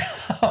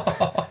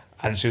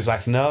 And she was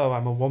like, no,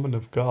 I'm a woman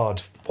of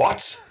God.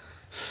 What?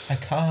 I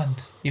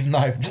can't. Even though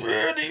I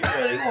really,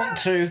 really want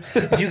to.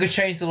 If you could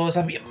change the laws,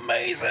 that'd be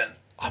amazing.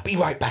 I'll be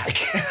right back.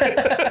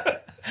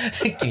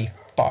 Give me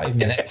 5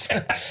 minutes.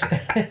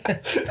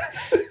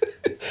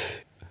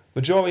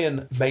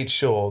 Majorian made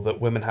sure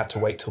that women had to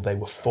wait till they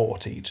were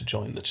 40 to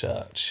join the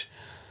church.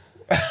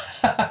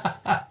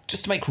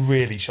 Just to make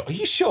really sure. Are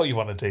you sure you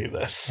want to do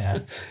this?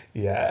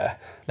 Yeah.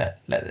 Yeah.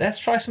 Let's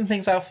try some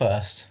things out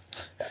first.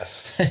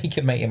 Yes. You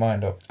can make your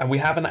mind up. And we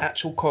have an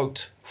actual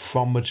quote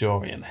from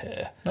Majorian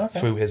here Okay.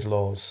 through his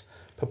laws.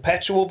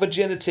 Perpetual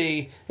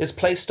virginity is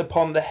placed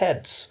upon the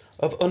heads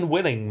of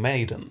unwilling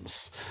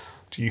maidens.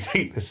 Do you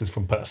think this is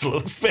from personal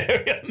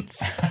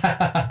experience?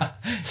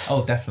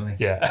 Oh, definitely.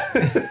 Yeah.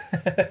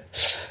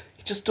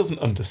 He just doesn't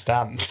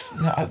understand.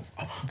 No,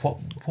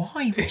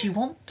 why would you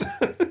want?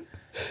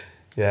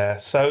 Yeah,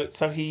 so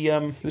he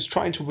was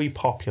trying to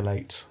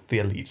repopulate the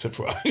elites of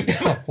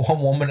Rome.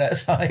 One woman at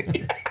a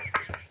time.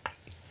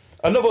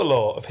 Another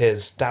law of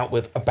his dealt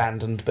with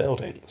abandoned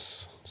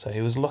buildings. So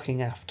he was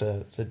looking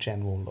after the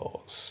general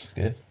laws.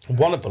 Good.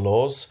 One of the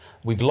laws,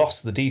 we've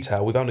lost the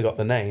detail, we've only got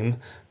the name,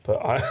 but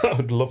I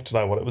would love to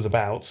know what it was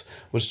about,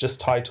 was just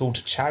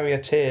titled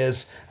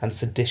Charioteers and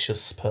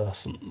Seditious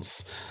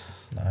Persons.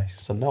 Nice.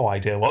 So no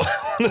idea what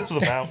that one is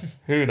about.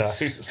 Who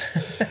knows?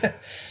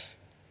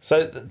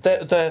 So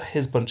they're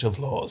his bunch of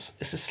laws.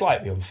 This is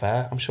slightly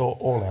unfair. I'm sure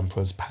all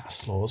emperors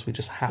pass laws. We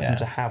just happen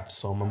to have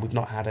some, and we've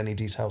not had any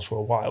details for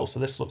a while, so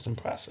this looks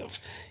impressive.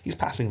 He's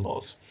passing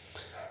laws.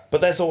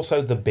 But there's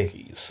also the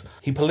biggies.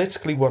 He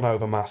politically won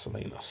over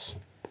Marcellinus.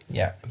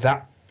 Yeah.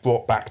 That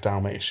brought back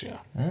Dalmatia.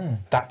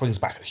 That brings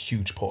back a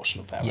huge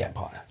portion of their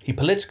empire. He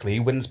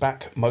politically wins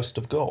back most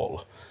of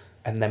Gaul,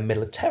 and then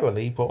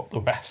militarily brought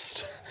the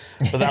rest.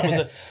 But that was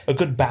a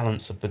good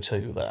balance of the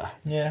two there.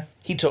 Yeah.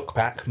 He took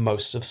back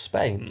most of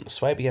Spain.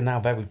 Suabia are now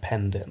very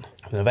penned in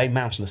a very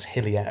mountainous,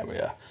 hilly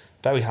area.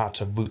 Very hard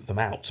to root them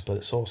out, but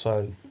it's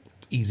also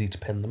easy to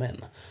pin them in.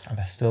 And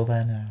they're still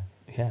there now.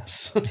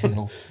 Yes. In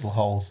little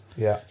holes.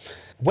 Yeah.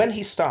 When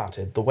he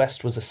started, the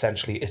West was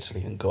essentially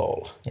Italy and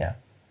Gaul. Yeah.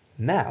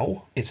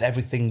 Now, it's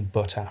everything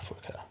but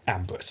Africa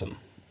and Britain.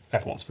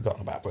 Everyone's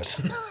forgotten about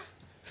Britain.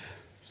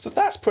 So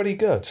that's pretty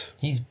good.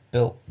 He's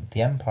built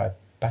the empire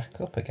back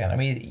up again. I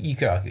mean, you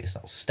could argue it's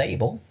not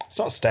stable. It's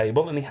not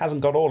stable, and he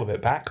hasn't got all of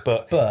it back,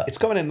 but it's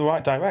going in the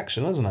right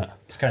direction, isn't it?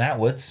 It's going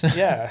outwards.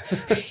 Yeah.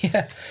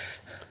 Yeah.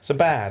 So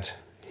bad.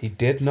 He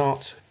did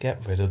not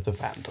get rid of the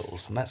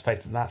Vandals, and let's face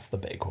it, that's the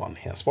big one.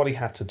 That's what he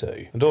had to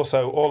do. And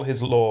also, all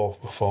his law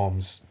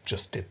reforms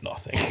just did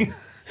nothing.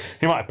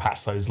 He might have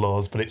passed those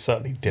laws, but it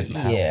certainly didn't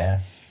help. Yeah.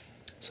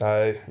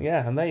 So,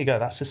 yeah, and there you go.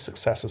 That's his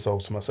successor,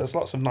 Ultimus. There's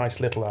lots of nice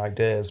little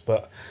ideas,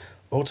 but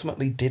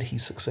ultimately, did he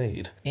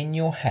succeed? In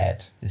your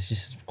head, this is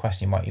just a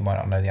question you might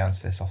not know the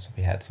answer to this off the top of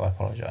your head, so I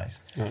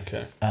apologise.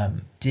 Okay.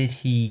 Did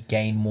he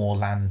gain more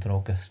land than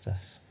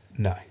Augustus?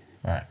 No.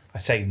 Right. I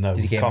say no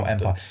Did he with gain more empire?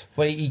 confidence.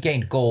 Well, he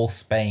gained Gaul,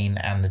 Spain,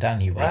 and the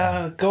Danube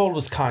region. Gaul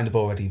was kind of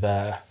already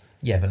there.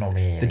 Yeah, but not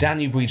really. The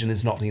Danube region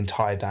is not the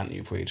entire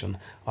Danube region.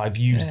 I've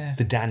used Yeah.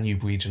 the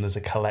Danube region as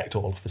a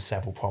collect-all for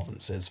several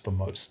provinces for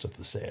most of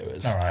the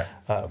series. All right.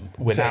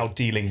 We're So- now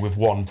dealing with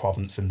one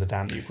province in the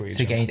Danube region. So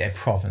he gained a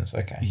province,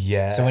 okay.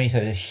 Yeah. So when you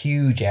say a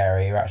huge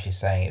area, you're actually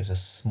saying it was a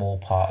small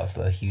part of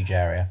a huge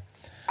area.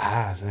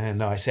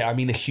 No, I say I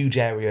mean a huge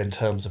area in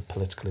terms of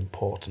political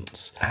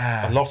importance.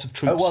 Ah. A lot of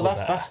troops. Oh, well, were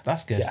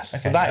that's good. Yes,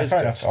 Okay. so that is fair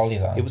good. enough. I'll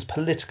leave that. It was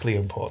politically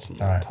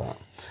important. All That part.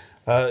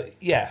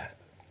 Yeah,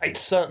 it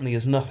certainly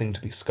is nothing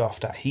to be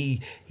scoffed at.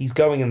 He's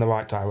going in the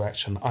right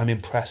direction. I'm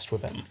impressed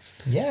with him,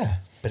 Yeah.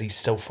 but he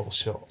still falls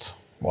short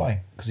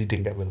Why? because he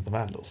didn't get rid of the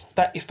Vandals.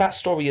 If that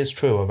story is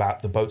true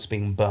about the boats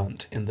being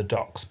burnt in the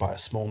docks by a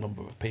small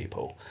number of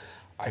people,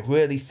 I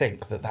really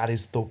think that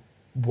is the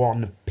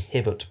one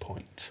pivot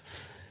point.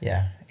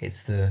 Yeah,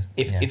 it's the...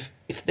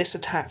 If this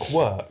attack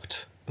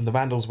worked and the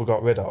Vandals were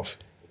got rid of,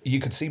 you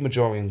could see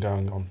Majorian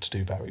going on to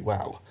do very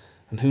well.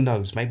 And who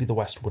knows, maybe the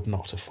West would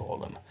not have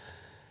fallen.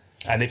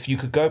 And if you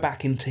could go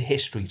back into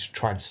history to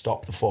try and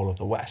stop the fall of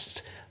the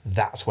West,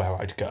 that's where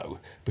I'd go.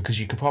 Because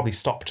you could probably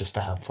stop just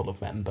a handful of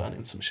men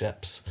burning some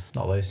ships.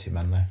 Not those two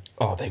men, though.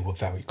 Oh, they were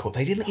very cool.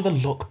 They didn't even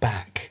look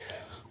back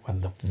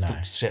when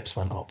the ships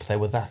went up. They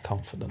were that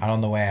confident. And on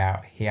the way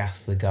out, he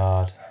asked the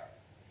guard,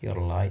 "You got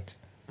a light?"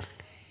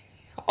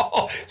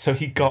 Oh, so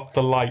he got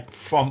the light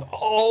from...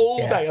 Oh,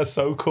 Yeah. they are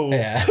so cool.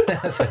 Yeah.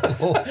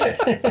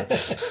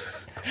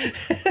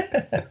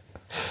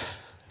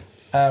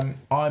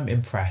 I'm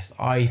impressed.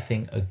 I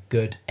think a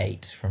good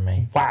 8 from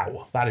me.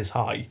 Wow, that is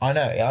high. I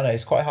know,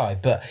 it's quite high,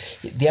 but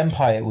the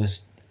Empire it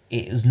was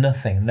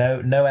nothing. No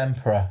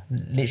emperor,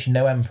 literally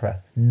no emperor,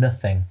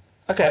 nothing.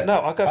 Okay, no,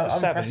 I'll go for I'm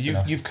 7. impressed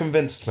enough. You've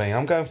convinced me.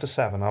 I'm going for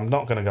 7. I'm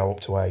not going to go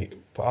up to 8,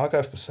 but I'll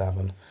go for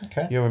 7.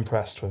 Okay, You're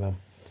impressed with him.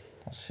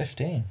 that's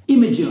 15.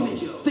 Imago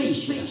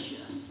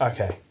Facius.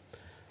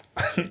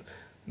 Okay.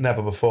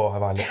 Never before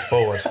have I looked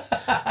forward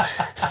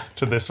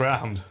to this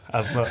round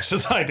as much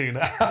as I do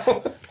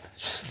now.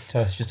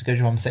 Just a good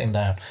job I'm sitting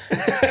down.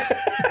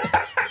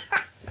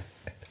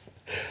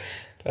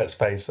 Let's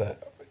face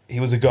it, he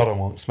was a god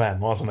amongst men,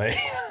 wasn't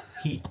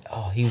he?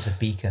 He was a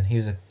beacon. He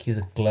was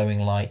a glowing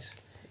light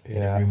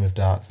in a room of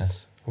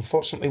darkness.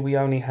 Unfortunately, we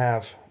only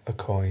have a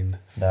coin.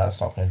 No, that's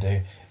not going to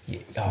do.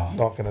 It's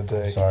not going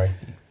to do. Sorry,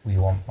 we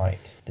want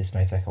this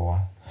may take a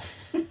while.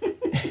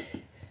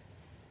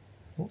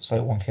 Oh,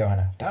 so 1 KO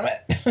now. Damn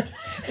it!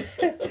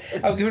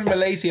 I've given him a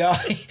lazy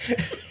eye.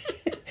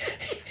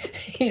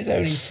 His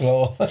only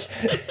flaw.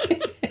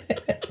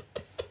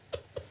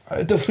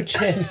 A double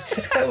chin.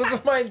 That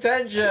wasn't my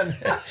intention.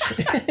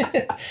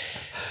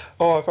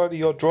 Oh, if only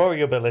your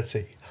drawing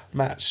ability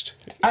matched.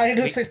 And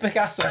it looks like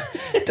Picasso.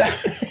 Damn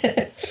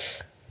it.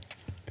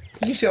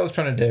 You see what I was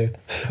trying to do?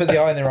 Put the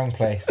eye in the wrong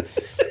place.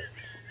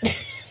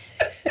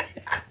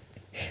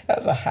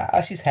 That's a hat.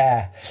 That's his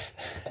hair.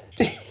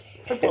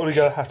 I'm probably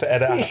going to have to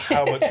edit out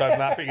how much I'm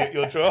laughing at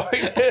your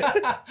drawing.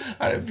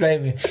 I don't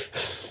blame you.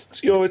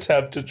 It's your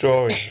attempt at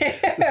drawing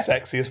the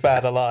sexiest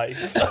man alive.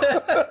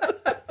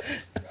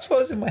 That's what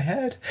was in my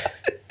head.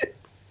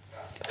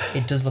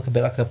 It does look a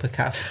bit like a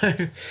Picasso.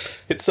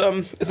 It's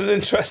an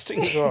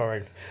interesting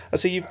drawing. I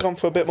see you've gone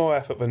for a bit more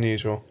effort than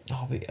usual.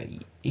 Oh, but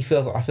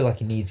I feel like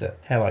he needs it.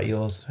 Hair like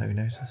yours. Have you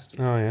noticed?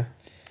 Oh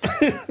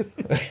yeah.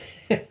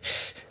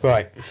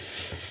 Right.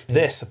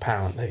 This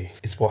apparently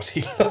is what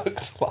he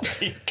looked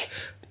like.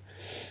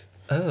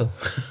 Oh.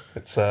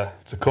 It's a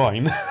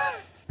coin. Do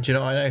you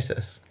know what I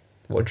noticed?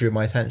 What drew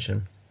my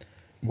attention?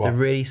 What? A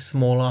really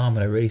small arm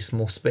and a really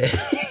small spear.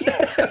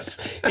 Yes,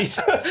 he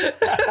does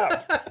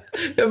have.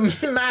 A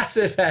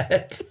massive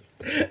head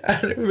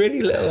and a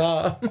really little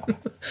arm.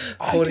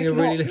 I Holding did a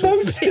really not little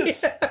notice.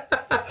 spear.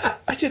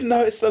 I didn't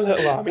notice the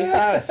little arm he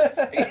has.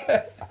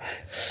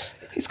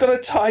 He's got a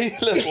tiny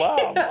little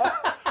arm.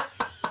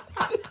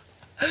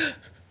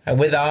 And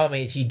with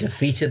army, he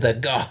defeated the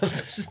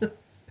gods.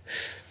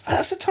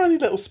 That's a tiny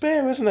little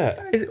spear, isn't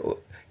it?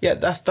 Yeah,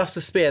 that's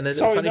a spear. And there's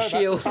Sorry, a tiny no,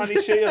 shield. that's a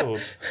tiny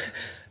shield.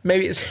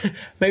 Maybe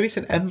it's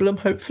an emblem,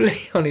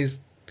 hopefully, on his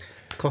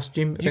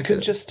costume. You can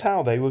just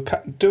tell they were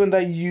doing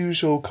their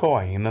usual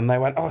coin, and they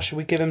went, "Oh, should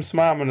we give him some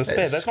armor and a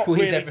spear?" There's not squeeze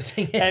really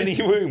everything in.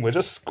 any room. We'll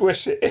just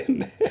squish it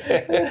in.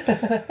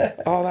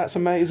 Oh, that's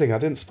amazing! I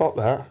didn't spot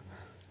that.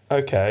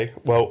 Okay,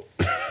 well,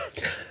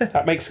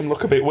 that makes him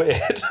look a bit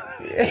weird.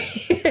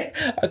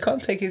 I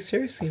can't take it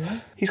seriously,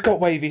 man. He's got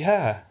wavy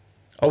hair.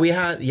 Oh,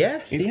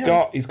 yes.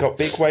 He's got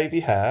big wavy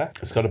hair.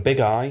 He's got a big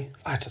eye.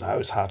 I don't know.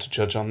 It's hard to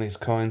judge on these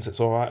coins. It's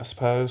all right, I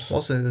suppose.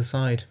 What's on the other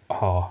side?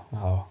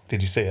 Oh!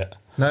 Did you see it?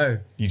 No.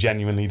 You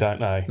genuinely don't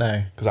know?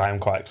 No. Because I am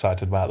quite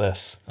excited about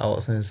this. Oh,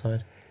 what's on the other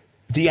side?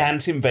 The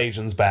ant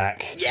invasion's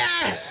back.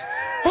 Yes!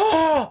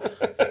 Oh!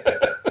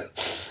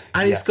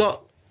 And Yes. it's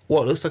got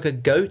what looks like a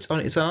goat on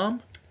its arm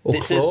or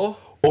This claw.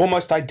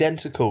 almost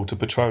identical to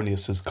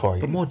Petronius's coin.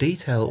 But more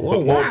detail.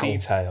 But more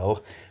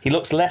detail. He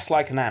looks less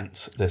like an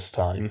ant this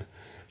time,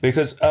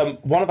 because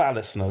one of our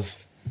listeners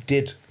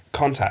did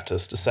contact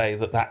us to say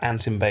that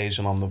ant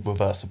invasion on the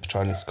reverse of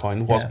Petronius'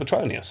 coin was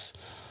Petronius.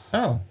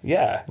 Oh.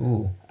 Yeah.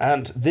 Ooh.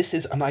 And this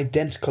is an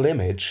identical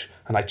image,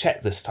 and I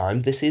checked this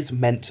time, this is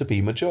meant to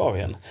be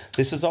Majorian.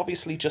 This is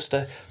obviously just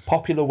a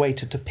popular way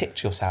to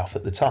depict yourself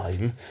at the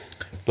time.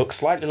 Looks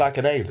slightly like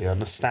an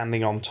alien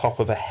standing on top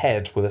of a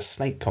head with a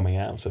snake coming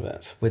out of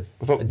it. With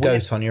a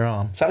goat on your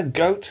arm. Is that a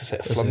goat? Is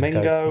it a Is it a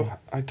flamingo? goat? Yeah.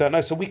 I don't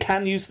know. So we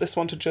can use this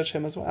one to judge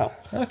him as well.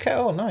 Okay,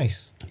 oh,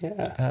 nice.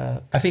 Yeah.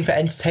 I think for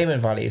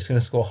entertainment value, it's going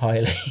to score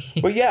highly.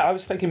 Well, yeah, I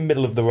was thinking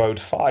middle of the road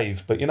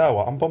 5, but you know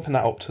what? I'm bumping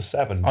that up to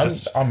 7.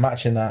 I'm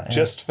matching that. Yeah.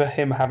 Just for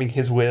him having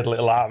his weird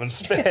little arm and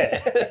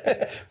spear,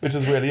 which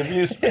has really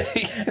amused me.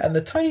 And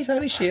the tiny,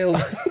 tiny shield.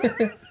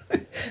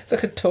 It's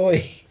like a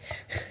toy.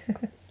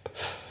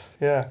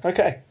 Yeah,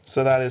 okay.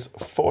 So that is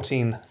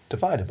 14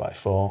 divided by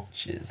 4.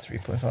 Which is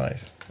 3.5.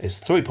 Is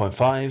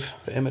 3.5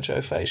 for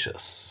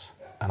Imago-Facius.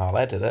 And I'll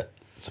edit it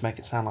to make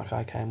it sound like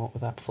I came up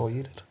with that before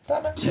you did.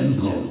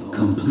 Tempo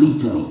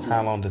completed.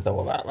 How long did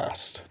all that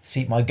last?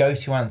 See, my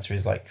go-to answer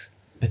is like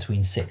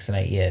between 6 and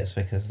 8 years,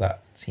 because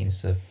that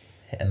seems to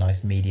hit a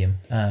nice medium.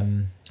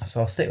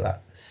 So I'll stick with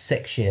that.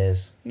 6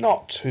 years.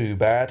 Not too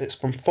bad. It's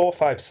from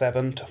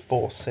 457 to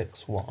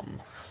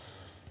 461.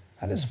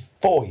 And it's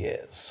 4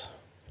 years.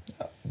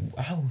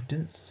 Wow,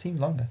 didn't seem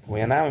longer.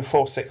 We are now in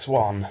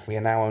 461. We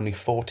are now only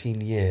 14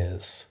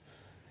 years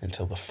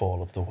until the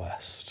fall of the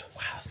West.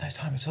 Wow, that's no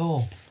time at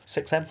all.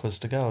 6 emperors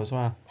to go as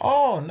well.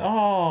 Oh,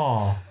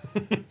 no.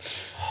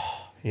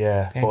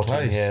 Yeah, Getting 14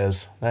 close.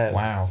 years. There.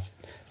 Wow.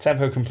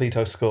 Tempo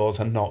Completo scores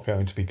are not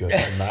going to be good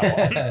in that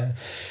one.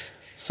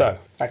 So,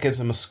 that gives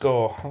them a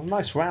score, a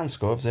nice round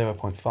score of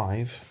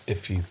 0.5,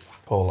 if you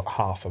call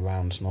half a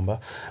round number.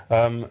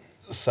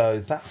 So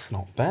that's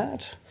not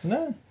bad.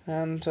 No.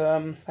 And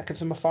that gives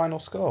them a final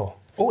score.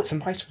 Oh, it's a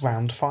nice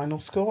round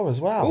final score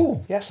as well.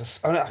 Ooh. Yes,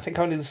 I think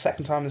only the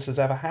second time this has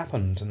ever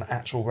happened, an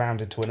actual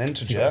rounded to an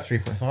So you got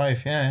integer.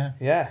 3.5, yeah.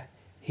 Yeah.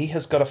 He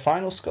has got a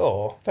final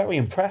score, very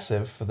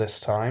impressive for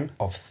this time,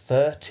 of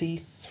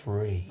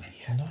 33.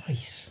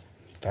 Nice.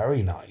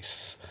 Very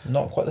nice.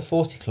 Not quite the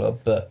 40 club,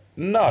 but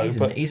No,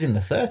 he's in the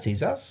 30s.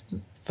 That's.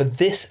 for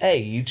this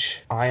age,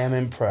 I am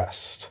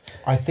impressed.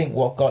 I think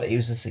what got it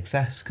was a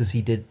success, because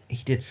he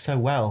did so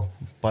well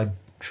by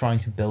trying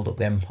to build up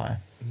the empire.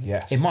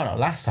 Yes. It might not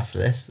last after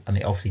this, and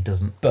it obviously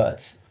doesn't.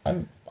 But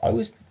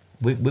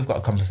we've got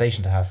a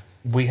conversation to have,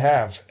 We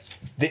have.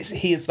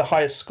 He is the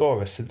highest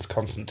scorer since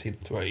Constantine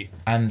III.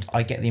 and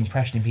I get the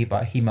impression in people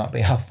he might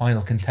be our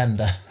final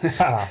contender.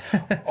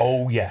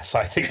 Oh, yes,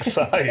 I think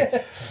so.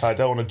 I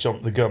don't want to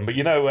jump the gun, but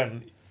you know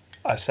when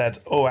I said,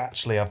 oh,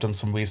 actually, I've done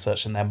some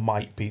research and there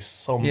might be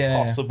some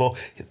possible...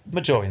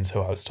 Majorian's who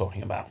I was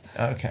talking about.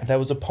 Okay, There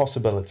was a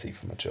possibility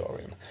for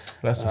Majorian.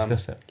 let's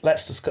discuss it.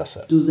 Let's discuss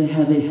it. Do they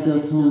have a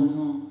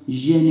certain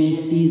je ne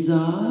sais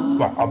quoi?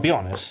 Well, I'll be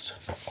honest.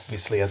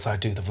 Obviously, as I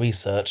do the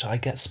research, I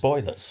get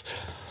spoilers.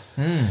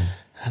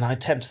 And I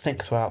tend to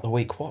think throughout the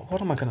week,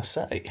 what am I going to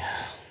say?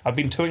 I've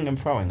been toing and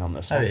froing on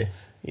this Have one. you?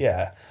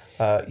 Yeah.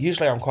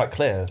 Usually I'm quite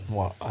clear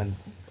what I'm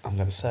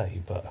going to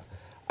say, but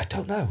I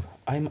don't know.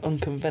 I'm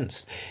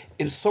unconvinced.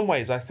 In some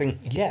ways, I think,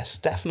 yes,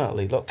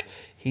 definitely. Look,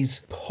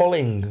 he's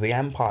pulling the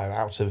Empire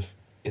out of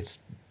its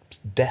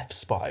death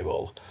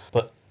spiral.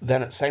 But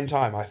then at the same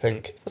time, I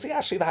think, was he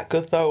actually that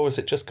good, though, or is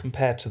it just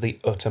compared to the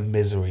utter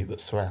misery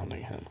that's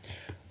surrounding him?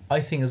 I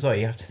think as well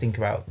you have to think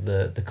about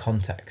the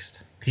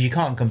context, because you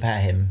can't compare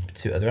him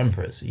to other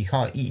emperors. You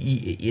can't.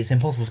 It's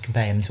impossible to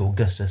compare him to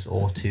Augustus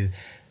or to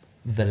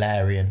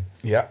Valerian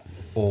Yeah,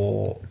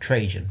 or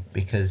Trajan,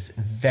 because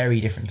very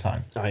different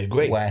time. I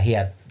agree. Where he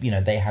had,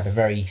 they had a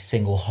very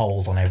single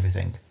hold on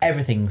everything.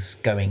 Everything's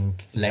going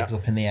legs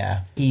up in the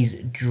air. He's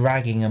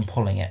dragging and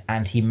pulling it,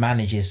 and he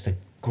manages to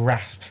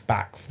grasp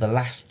back for the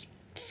last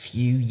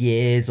few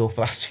years or for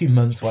the last 2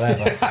 months,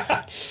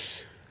 whatever.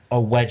 A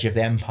wedge of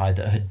the empire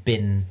that had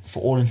been,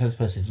 for all intents and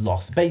purposes,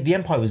 lost. But the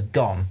empire was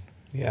gone.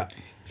 Yeah.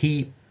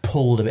 He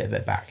pulled a bit of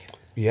it back.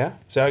 Yeah.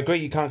 So I agree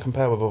you can't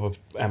compare with other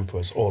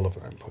emperors, all other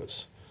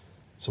emperors.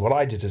 So what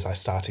I did is I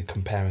started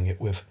comparing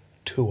it with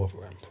 2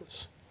 other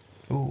emperors.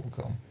 Ooh,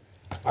 go on.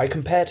 I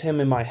compared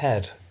him in my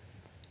head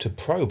to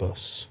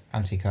Probus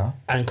Anticar.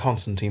 and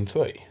Constantine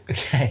III.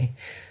 Okay.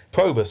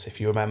 Probus,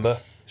 if you remember,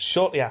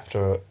 shortly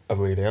after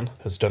Aurelian,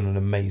 has done an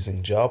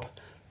amazing job.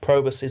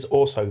 Probus is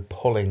also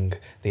pulling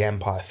the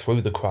empire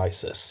through the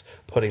crisis,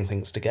 putting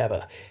things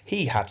together.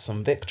 He had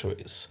some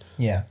victories.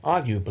 Yeah.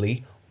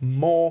 Arguably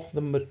more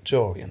than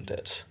Majorian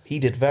did. He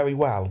did very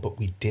well, but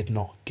we did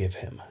not give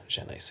him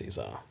Je ne sais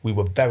quoi. We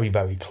were very,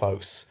 very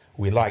close.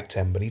 We liked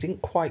him, but he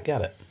didn't quite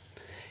get it.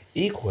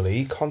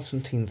 Equally,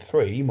 Constantine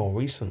III, more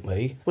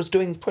recently, was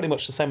doing pretty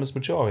much the same as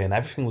Majorian.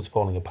 Everything was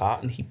falling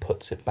apart, and he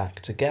puts it back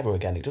together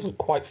again. He doesn't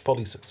quite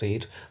fully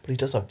succeed, but he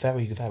does a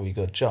very, very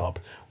good job.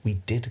 We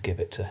did give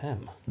it to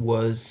him.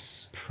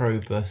 Was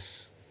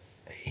Probus...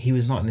 He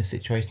was not in the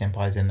situation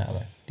Empire's in now,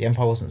 though. The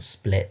Empire wasn't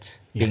split.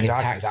 You Being could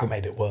argue attacked that from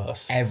made it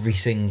worse. every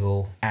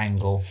single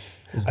angle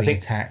was I being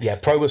think, attacked. yeah,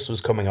 Probus was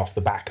coming off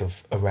the back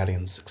of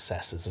Aurelian's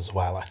successes as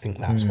well. I think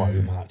that's why we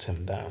marked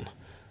him down.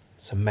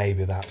 So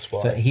maybe that's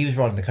why. So he was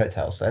riding the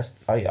coattails. So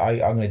I'm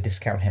going to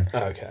discount him.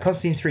 Okay.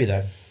 Constantine 3,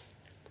 though,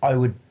 I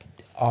would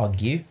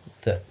argue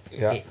that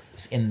Yeah.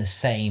 it's in the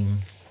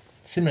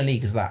similar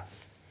league as that.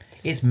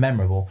 It's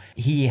memorable.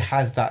 He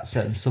has that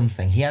certain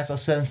something. He has a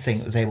certain thing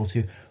that was able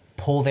to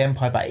pull the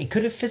Empire back. It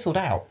could have fizzled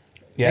out.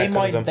 Yeah,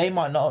 They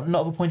might not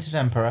have appointed an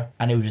emperor,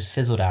 and it would just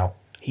fizzled out.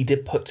 He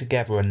did put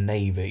together a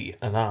navy,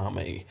 an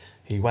army.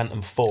 He went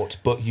and fought,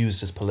 but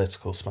used his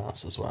political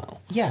smarts as well.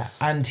 Yeah,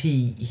 and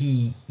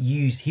he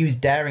was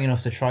daring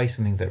enough to try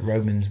something that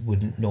Romans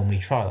wouldn't normally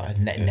try. Like,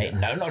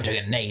 no, not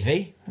doing a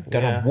navy.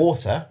 Going on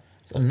water.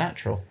 It's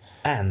unnatural.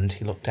 And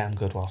he looked damn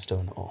good whilst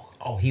doing it all.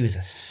 Oh, he was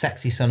a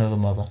sexy son of a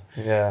mother.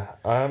 Yeah.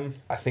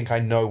 I think I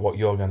know what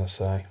you're going to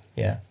say.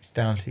 Yeah, it's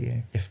down to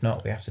you. If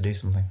not, we have to do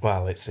something.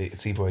 Well, it's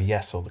either a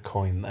yes or the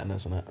coin then,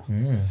 isn't it?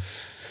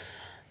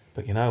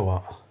 But you know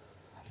what?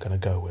 I'm going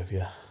to go with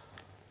you.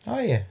 Oh,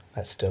 yeah.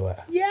 Let's do it.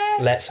 Yeah.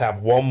 Let's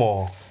have one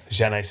more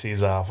Gene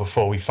Caesar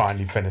before we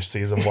finally finish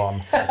season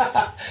 1.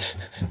 I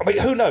mean,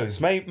 who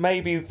knows?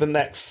 Maybe the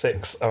next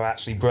 6 are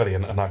actually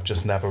brilliant and I've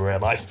just never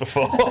realised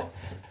before.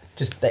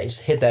 They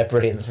just hid their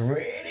brilliance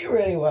really,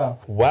 really well.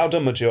 Well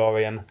done,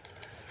 Majorian.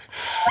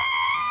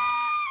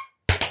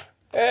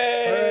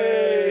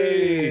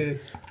 Hey!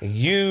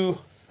 You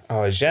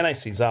are a Gene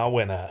Caesar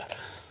winner.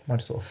 Mine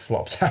just sort of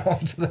flopped out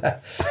onto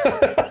there.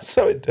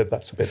 So it did.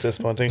 That's a bit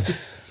disappointing.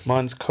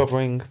 Mine's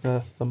covering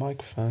the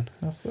microphone.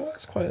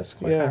 That's quite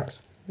Yeah. hard.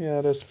 Yeah,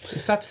 it is.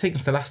 It's sad to think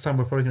it's the last time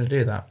we're probably going to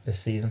do that this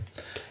season.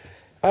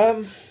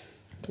 Yeah.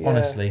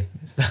 Honestly,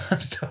 it's the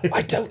last time.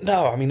 I don't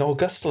know. I mean,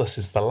 Augustulus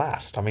is the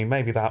last. I mean,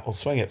 maybe that will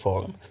swing it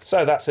for them.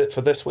 So that's it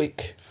for this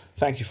week.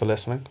 Thank you for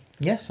listening.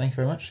 Yes, thank you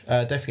very much.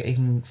 Don't forget you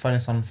can find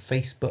us on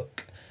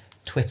Facebook,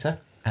 Twitter.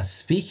 And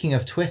speaking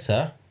of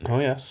Twitter, Oh,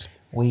 yes.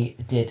 we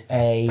did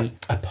a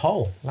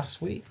poll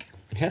last week.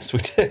 Yes, we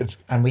did.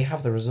 And we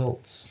have the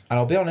results. And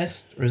I'll be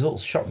honest,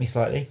 results shocked me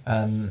slightly.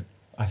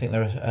 I think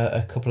there are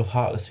a couple of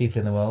heartless people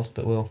in the world,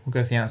 but we'll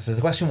go through the answers.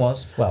 The question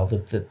was, well,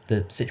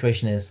 the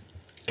situation is,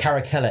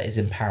 Caracalla is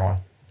in power.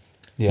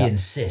 Yeah. He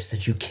insists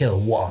that you kill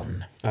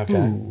one. Okay.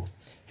 Ooh.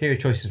 Here are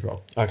your choices, Rob.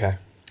 Okay.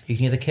 You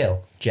can either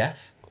kill Jeff,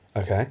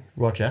 Okay.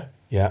 Roger,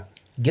 Yeah.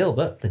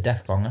 Gilbert, the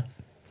Deathgonger,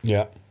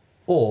 Yeah.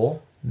 or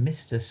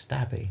Mr.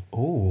 Stabby.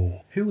 Ooh.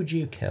 Who would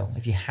you kill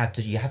if you had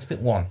to? You had to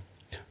pick one.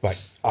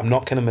 Right. I'm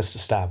not going to Mr.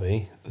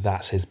 Stabby.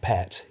 That's his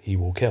pet. He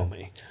will kill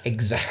me.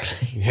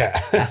 Exactly.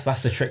 Yeah. That's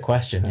the trick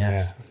question.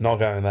 Yes. Yeah. Not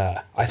going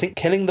there. I think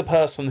killing the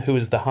person who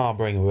is the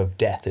harbinger of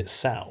death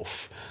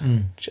itself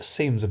just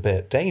seems a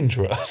bit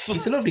dangerous.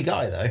 He's a lovely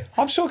guy, though.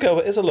 I'm sure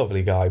Gilbert is a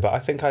lovely guy, but I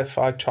think if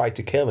I tried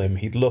to kill him,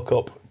 he'd look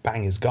up,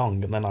 bang his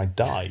gong, and then I'd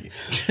die.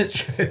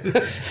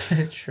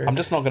 True. True. I'm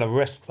just not going to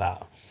risk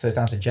that. So it's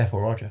down to Jeff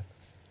or Roger.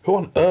 Who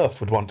on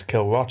earth would want to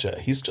kill Roger?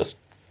 He's just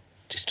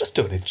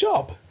doing his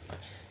job.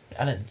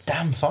 And a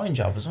damn fine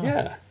job as well.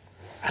 Yeah.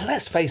 And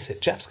let's face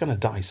it, Jeff's going to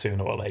die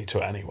sooner or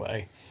later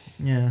anyway.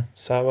 Yeah.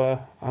 So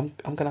I'm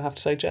going to have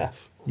to say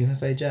Jeff. You're going to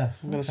say Jeff?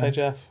 I'm going to say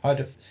Jeff.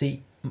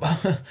 See,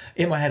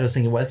 in my head I was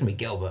thinking, well, it's going to be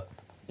Gilbert.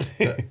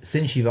 But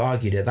since you've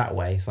argued it that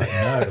way, it's like,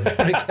 no, I'm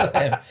going to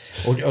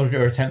kill him.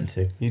 Or attempt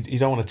to. You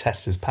don't want to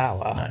test his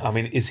power. No. I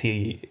mean, is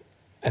he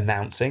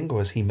announcing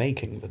or is he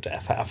making the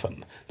death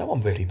happen? No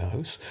one really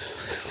knows.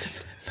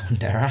 No one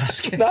dare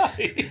ask. No.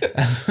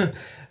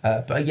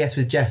 But I guess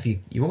with Jeff,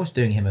 you're almost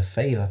doing him a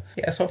favour.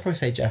 Yeah, so I'll probably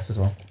say Jeff as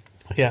well.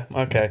 Yeah,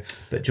 okay.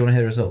 But do you want to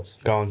hear the results?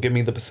 Go on, give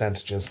me the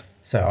percentages.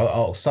 So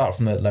I'll start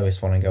from the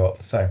lowest one and go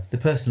up. So the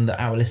person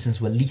that our listeners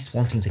were least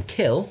wanting to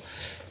kill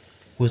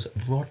was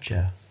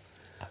Roger.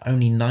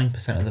 Only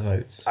 9% of the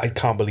votes. I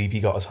can't believe he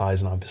got as high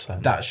as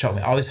 9%. That shocked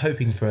me. I was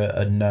hoping for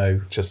a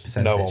no Just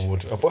percentage. no one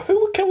would. But who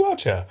would kill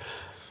Roger?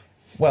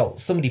 Well,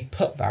 somebody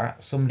put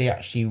that. Somebody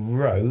actually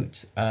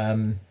wrote,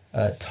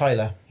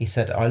 Tyler, he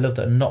said, I love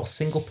that not a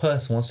single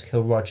person wants to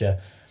kill Roger.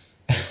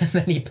 And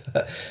then he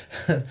put,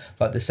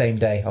 like the same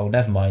day, oh,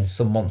 never mind,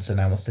 some monster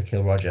now wants to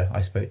kill Roger.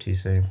 I spoke too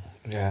soon.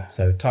 Yeah.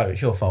 So, Tyler,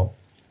 it's your fault.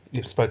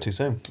 You spoke too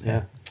soon.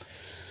 Yeah.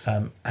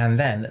 And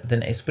then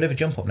it's a bit of a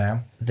jump up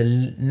now.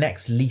 The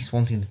next least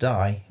wanting to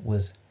die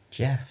was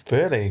Jeff.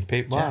 Really?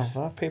 Wow.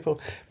 Jeff. Well,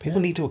 people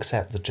need to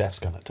accept that Jeff's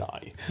going to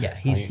die. Yeah,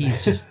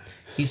 he's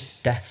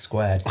death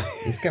squared.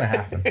 It's going to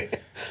happen.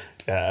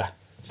 Yeah.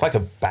 It's like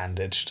a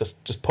bandage.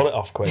 Just pull it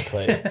off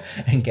quickly.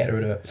 And get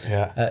rid of it.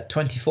 Yeah.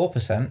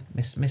 24%,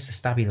 Mr.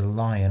 Stabby the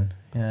lion.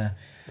 Yeah.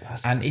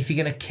 And if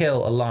you're going to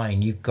kill a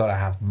lion, you've got to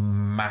have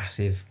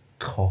massive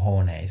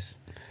cojones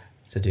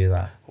to do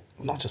that.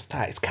 Not just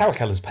that. It's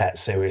Caracalla's pet.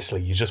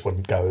 Seriously, you just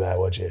wouldn't go there,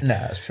 would you? No,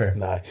 that's true.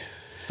 No.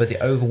 But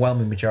the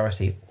overwhelming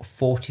majority,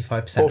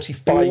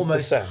 45%, 45%.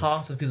 almost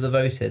half the people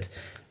that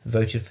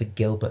voted for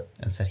Gilbert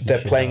and said They're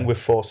should playing die. with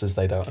forces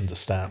they don't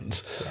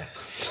understand.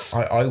 Yes.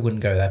 I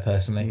wouldn't go there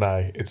personally.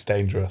 No, it's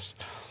dangerous.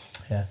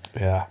 Yeah.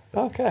 Yeah.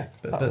 Okay.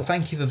 But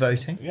thank you for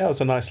voting. Yeah, it was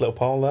a nice little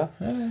poll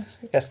there.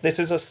 Yes, this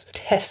is us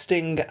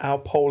testing our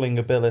polling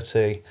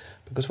ability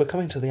because we're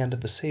coming to the end of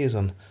the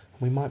season.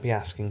 We might be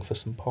asking for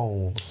some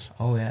polls.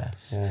 Oh,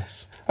 yes.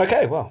 Yes.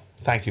 Okay, well,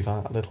 thank you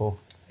for that little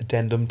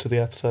addendum to the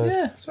episode.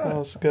 Yeah, that's right. That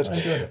was good. I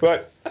enjoyed it.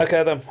 Right,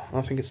 okay then.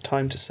 I think it's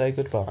time to say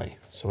goodbye.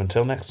 So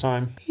until next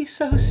time, He's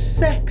so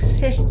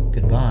sexy.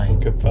 Goodbye.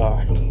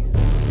 goodbye.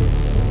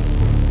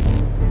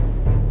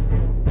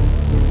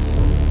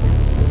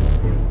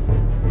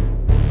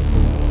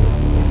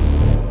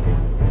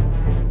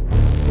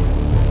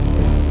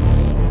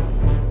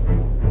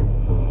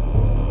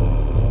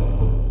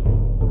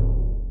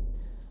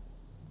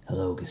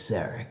 Hello,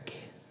 Gesseric.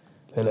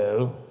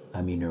 Hello.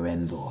 I'm your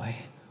envoy,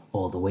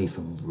 all the way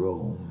from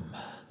Rome.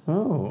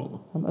 Oh,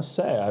 I must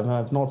say,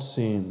 I've not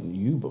seen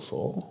you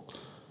before.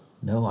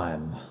 No,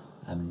 I'm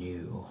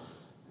new.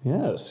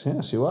 Yes,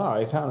 you are.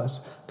 I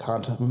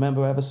can't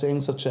remember ever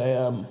seeing such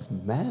a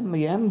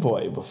manly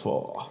envoy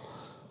before.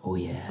 Oh,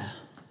 yeah.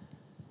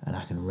 And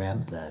I can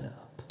ramp that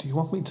up. Do you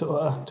want me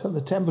to turn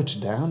the temperature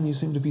down? You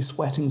seem to be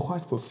sweating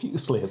quite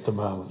profusely at the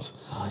moment.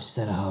 Oh, I just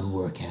had a hard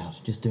workout.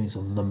 Just doing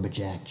some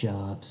lumberjack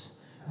jobs.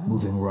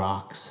 Moving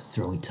rocks,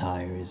 throwing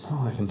tires.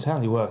 Oh, I can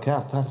tell you work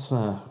out. That's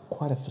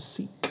quite a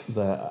physique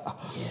there.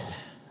 Yeah.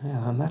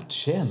 Yeah, and that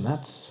chin,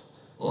 that's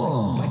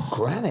like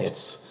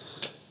granite.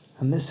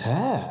 And this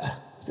hair,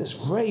 this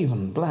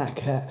raven black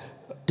hair.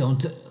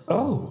 Don't...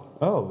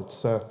 Oh,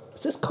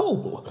 is this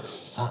Cole?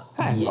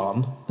 Hang yeah.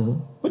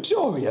 on.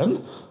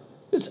 Majorian?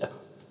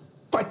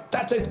 Right,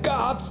 that's it,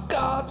 guards!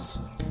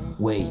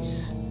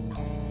 Wait.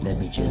 Let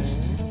me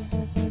just...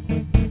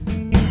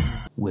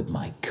 whip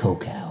my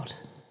coke out.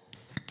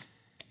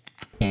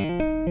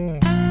 A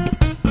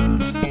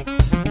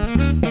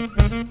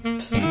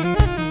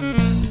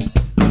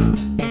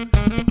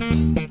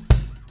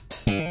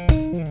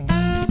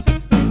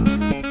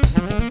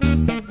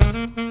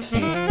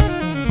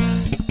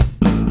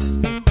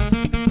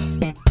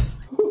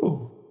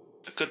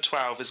good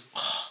 12 is...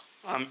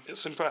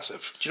 it's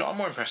impressive. Do you know what I'm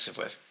more impressive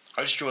with?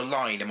 I just drew a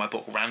line in my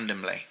book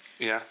randomly,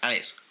 Yeah. and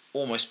it's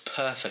almost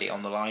perfectly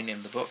on the line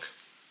in the book.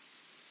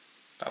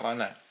 That line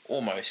there.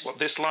 Almost. What,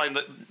 this line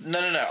that No.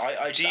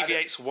 I just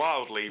deviates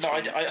wildly No,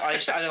 from... I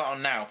just added that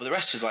on now, but the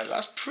rest was like,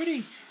 that's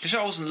pretty... Because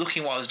I wasn't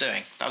looking what I was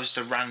doing. That was just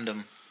a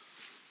random...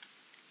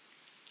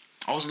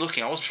 I wasn't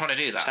looking, I wasn't trying to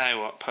do that. Tell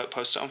you what,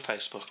 post it on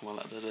Facebook and we'll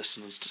let the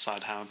listeners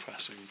decide how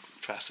impressive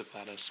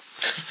that is.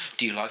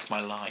 Do you like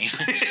my line?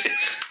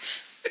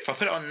 If I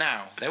put it on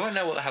now, they won't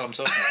know what the hell I'm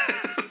talking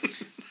about.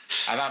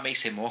 And that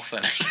makes it more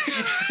funny.